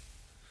Itten.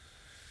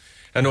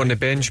 And on the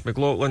bench,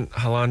 McLaughlin,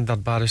 Hollander,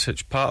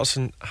 Barisic,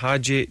 Patterson,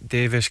 Hadji,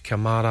 Davis,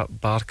 Kamara,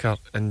 Barker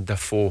and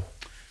Defoe.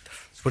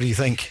 What do you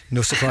think?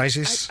 No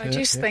surprises? I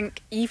just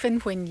think even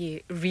when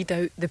you read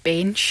out the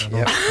bench,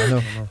 I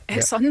know.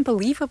 it's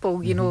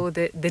unbelievable, you know,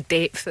 the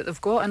depth that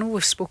they've got. I know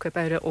we've spoke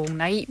about it all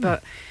night,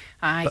 but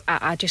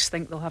I just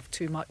think they'll have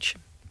too much.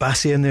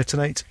 Bassey in there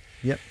tonight?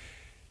 Yep.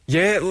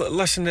 Yeah,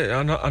 listen,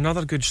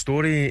 another good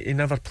story. He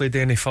never played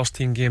any first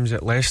team games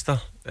at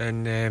Leicester,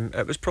 and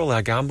it was probably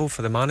a gamble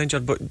for the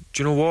manager, but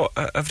do you know what?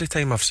 Every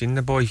time I've seen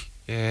the boy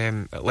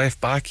at left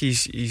back,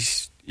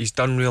 he's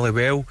done really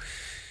well.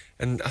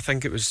 And I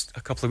think it was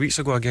a couple of weeks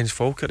ago against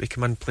Falkirk, he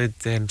came in and played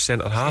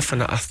centre half,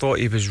 and I thought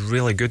he was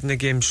really good in the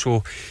game.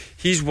 So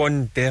he's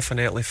one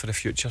definitely for the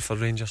future for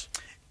Rangers.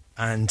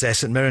 And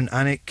St Mirren,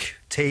 Anik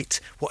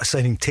Tate, what a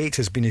signing Tate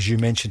has been, as you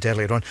mentioned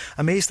earlier on.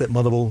 Amazed that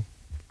Motherwell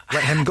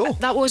let him go.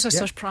 That was a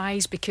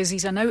surprise, because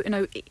he's an out and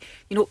out,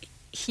 you know,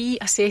 he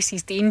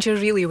assesses danger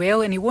really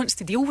well and he wants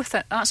to deal with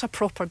it. That's a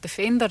proper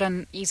defender,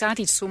 and he's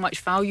added so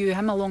much value.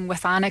 Him along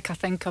with Anik, I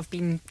think, have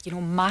been, you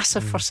know,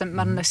 massive for St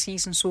Mirren this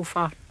season so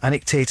far.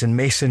 Anik Tate and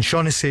Mason,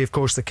 Shaughnessy, of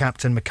course, the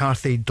captain,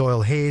 McCarthy,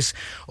 Doyle Hayes,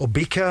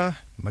 Obika,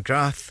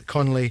 McGrath,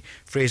 Connolly,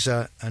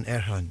 Fraser and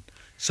Erhan.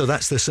 So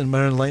that's the St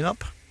Mirren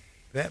lineup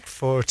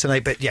for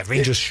tonight. But yeah,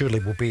 Rangers surely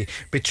will be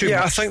too much.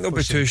 Yeah, I think they'll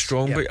be too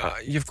strong,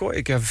 but you've got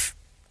to give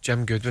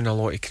Jim Goodwin a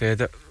lot of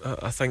credit.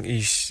 I think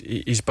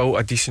he's built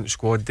a decent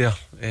squad there,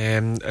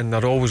 and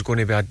they're always going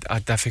to be a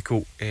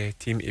difficult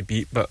team to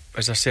beat. But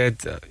as I said,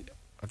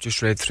 I've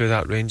just read through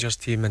that Rangers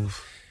team, and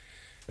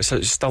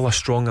it's still a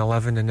strong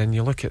 11. And then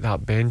you look at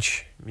that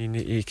bench, I mean,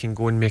 he can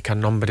go and make a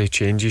number of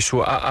changes.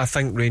 So I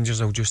think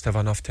Rangers will just have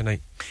enough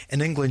tonight. In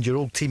England, your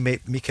old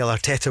teammate Mikel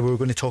Arteta, we were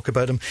going to talk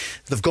about him.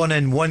 They've gone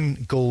in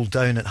 1 goal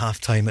down at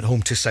half time at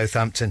home to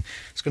Southampton.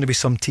 It's going to be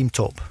some team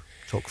talk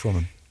from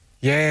him.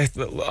 Yeah,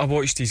 I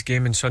watched his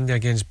game on Sunday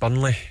against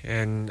Burnley,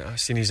 and I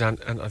seen his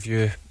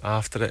interview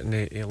after it, and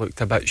he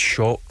looked a bit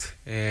shocked.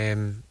 I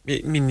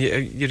mean,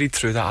 you read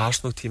through that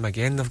Arsenal team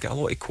again, they've got a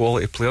lot of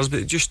quality players,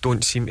 but they just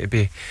don't seem to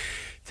be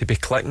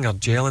clicking or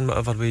gelling,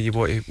 whatever way you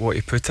want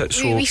to put it.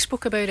 So we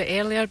spoke about it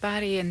earlier,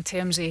 Barry, in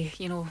terms of,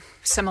 you know,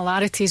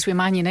 similarities with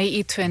Man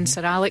United when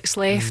Sir Alex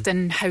left,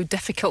 and how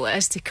difficult it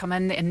is to come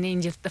in, and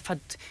then they've had,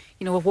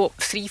 you know,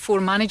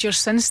 3-4 managers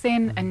since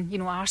then, and, you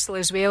know, Arsenal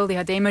as well. They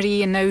had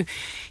Emery, and now,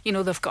 you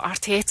know, they've got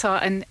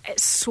Arteta, and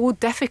it's so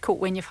difficult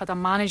when you've had a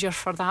manager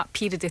for that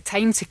period of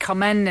time to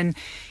come in and,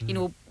 you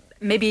know,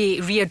 maybe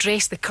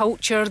readdress the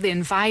culture, the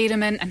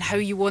environment, and how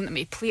you want them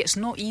to play. It's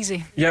not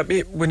easy. Yeah,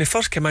 when he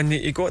first came in,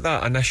 he got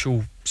that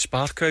initial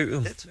spark out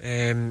of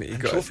him. He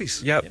got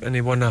trophies. Yep, yeah. And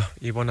he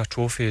won a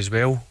trophy as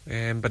well.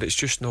 But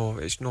it's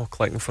not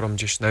clicking for him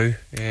just now.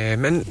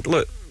 And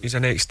look, he's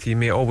an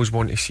ex-teammate. Always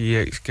want to see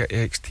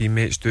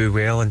ex-teammates do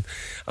well, and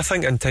I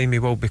think in time he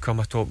will become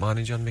a top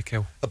manager,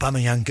 Mikel.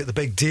 Aubameyang got the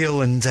big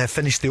deal and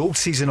finished the old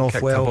season off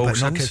well,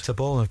 but not kicked a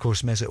ball. And of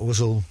course, Mesut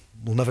Ozil,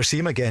 we'll never see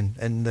him again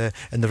in the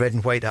red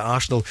and white at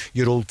Arsenal,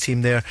 your old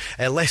team there.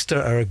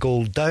 Leicester are a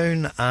goal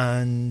down,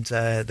 and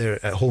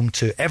they're at home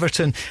to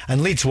Everton.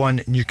 And Leeds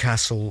 1,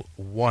 Newcastle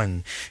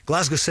 1.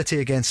 Glasgow City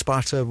against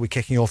Sparta. We're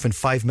kicking off in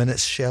 5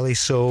 minutes, Shelley.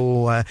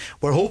 So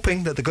we're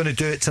hoping that they're going to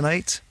do it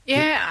tonight.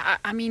 Yeah,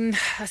 I mean,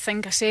 I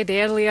think I said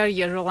earlier,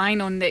 you're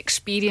relying on the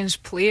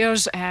experienced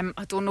players. I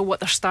don't know what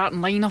their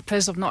starting lineup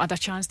is. I've not had a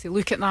chance to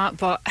look at that,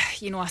 but,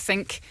 you know, I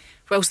think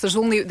whilst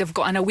they've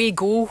got an away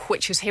goal,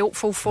 which is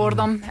helpful for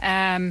them,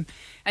 and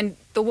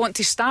they'll want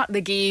to start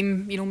the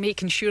game, you know,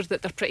 making sure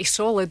that they're pretty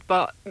solid,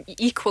 but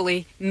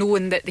equally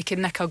knowing that they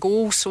can nick a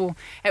goal. So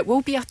it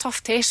will be a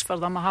tough test for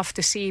them, I have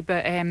to say.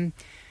 But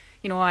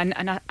you know,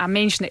 and I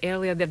mentioned it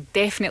earlier, they're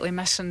definitely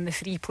missing the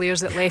 3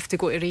 players that left to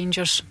go to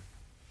Rangers.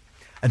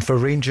 And for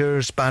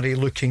Rangers, Barry,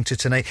 looking to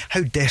tonight,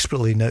 how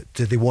desperately now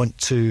do they want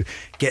to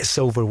get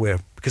silverware?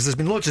 Because there's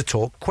been loads of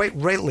talk, quite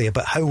rightly,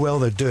 about how well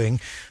they're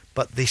doing,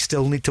 but they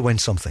still need to win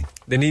something.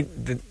 They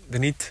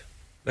need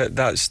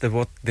that's the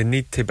word. They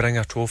need to bring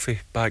a trophy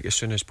back as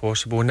soon as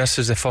possible, and this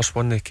is the first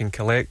one they can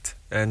collect.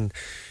 And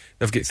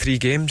they've got 3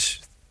 games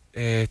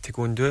to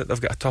go and do it.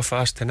 They've got a tough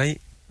ask tonight.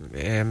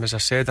 As I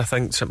said, I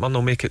think St Mirren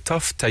will make it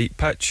tough, tight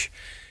pitch.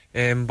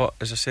 But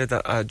as I said,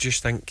 I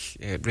just think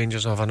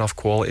Rangers have enough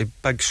quality,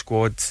 big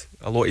squad,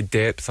 a lot of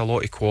depth, a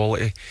lot of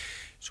quality.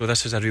 So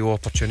this is a real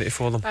opportunity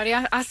for them. Barry,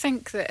 I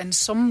think that in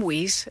some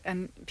ways,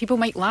 and people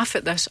might laugh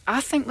at this, I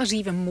think there's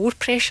even more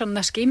pressure in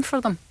this game for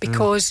them,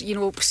 because, you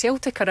know,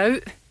 Celtic are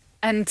out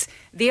and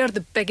they're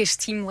the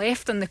biggest team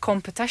left in the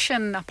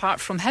competition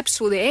apart from Hibs,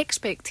 so the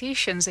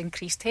expectations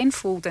increase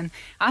tenfold, and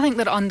I think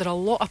they're under a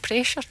lot of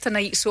pressure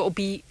tonight. So it'll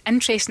be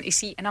interesting to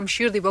see, and I'm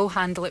sure they will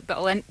handle it, but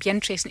it'll be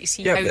interesting to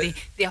see how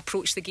they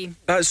approach the game.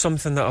 That's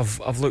something that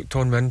I've looked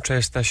on with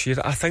interest this year.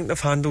 I think they've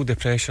handled the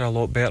pressure a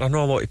lot better. I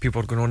know a lot of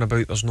people are going on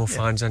about there's no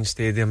fans in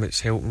stadium,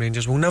 it's helping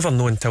Rangers. We'll never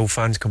know until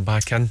fans come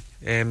back in,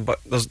 but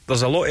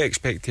there's a lot of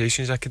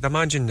expectations. I could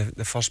imagine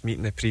the first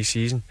meeting of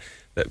pre-season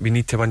that we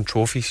need to win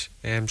trophies,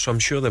 so I'm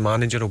sure the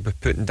manager will be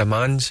putting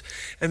demands,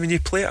 and when you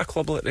play at a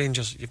club like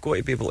Rangers, you've got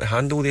to be able to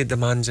handle the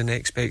demands and the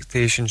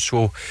expectations.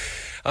 So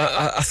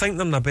I think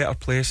they're in a better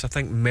place. I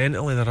think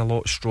mentally they're a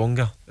lot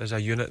stronger as a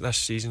unit this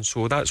season,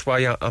 so that's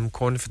why I'm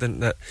confident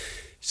that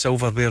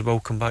Silverware will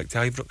come back to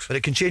Ibrox. But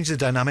it can change the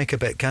dynamic a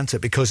bit, can't it?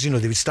 Because, they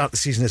would start the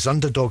season as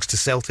underdogs to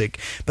Celtic,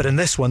 but in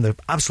this one they're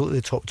absolutely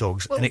the top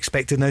dogs and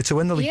expected now to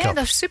win the League Cup. Yeah,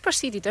 they've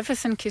superseded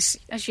everything because,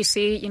 as you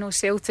say,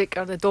 Celtic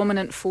are the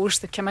dominant force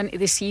that come into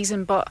the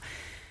season, but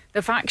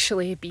they've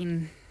actually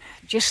been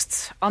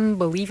just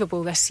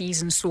unbelievable this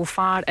season so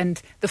far,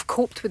 and they've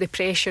coped with the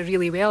pressure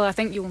really well. I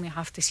think you only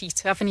have to see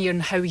Tavernier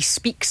and how he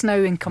speaks now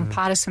in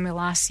comparison with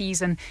last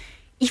season.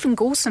 Even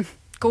Golson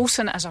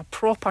is a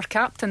proper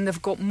captain.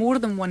 They've got more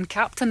than one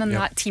captain in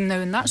that team now,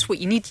 and that's what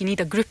you need. You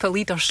need a group of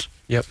leaders.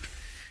 Yep.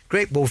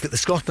 Great. Well, we've got the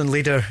Scotland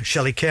leader,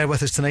 Shelley Kerr,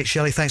 with us tonight.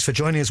 Shelley, thanks for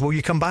joining us. Will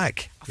you come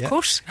back? Of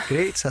course.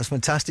 Great. That's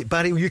fantastic.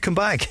 Barry, will you come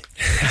back?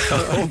 I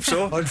hope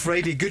so. On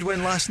Friday. Good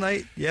win last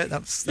night. Yeah,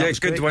 that was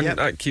good great. win. Yep.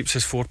 That keeps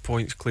us 4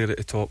 points clear at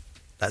the top.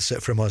 That's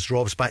it from us.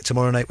 Rob's back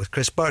tomorrow night with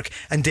Chris Burke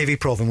and Davy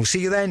Provan. We'll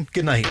see you then.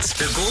 Good night.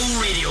 The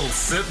Go Radio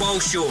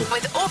Football Show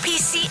with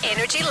OPC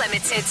Energy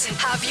Limited.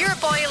 Have your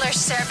boiler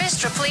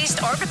serviced,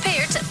 replaced or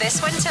repaired this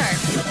winter.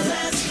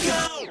 Let's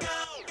go.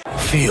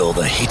 Feel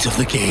the heat of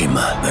the game,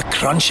 the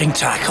crunching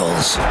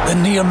tackles, the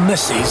near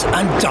misses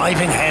and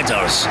diving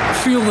headers.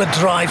 Feel the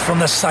drive from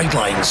the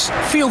sidelines.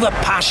 Feel the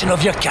passion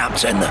of your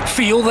captain.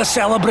 Feel the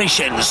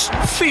celebrations.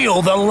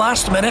 Feel the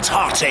last minute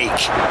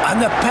heartache. And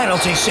the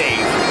penalty save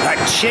that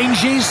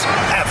changes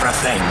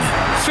everything.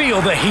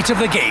 Feel the heat of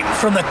the game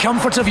from the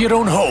comfort of your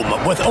own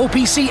home with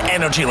OPC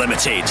Energy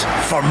Limited.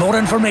 For more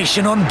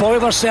information on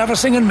boiler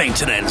servicing and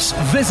maintenance,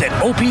 visit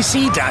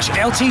opc-ltd.uk.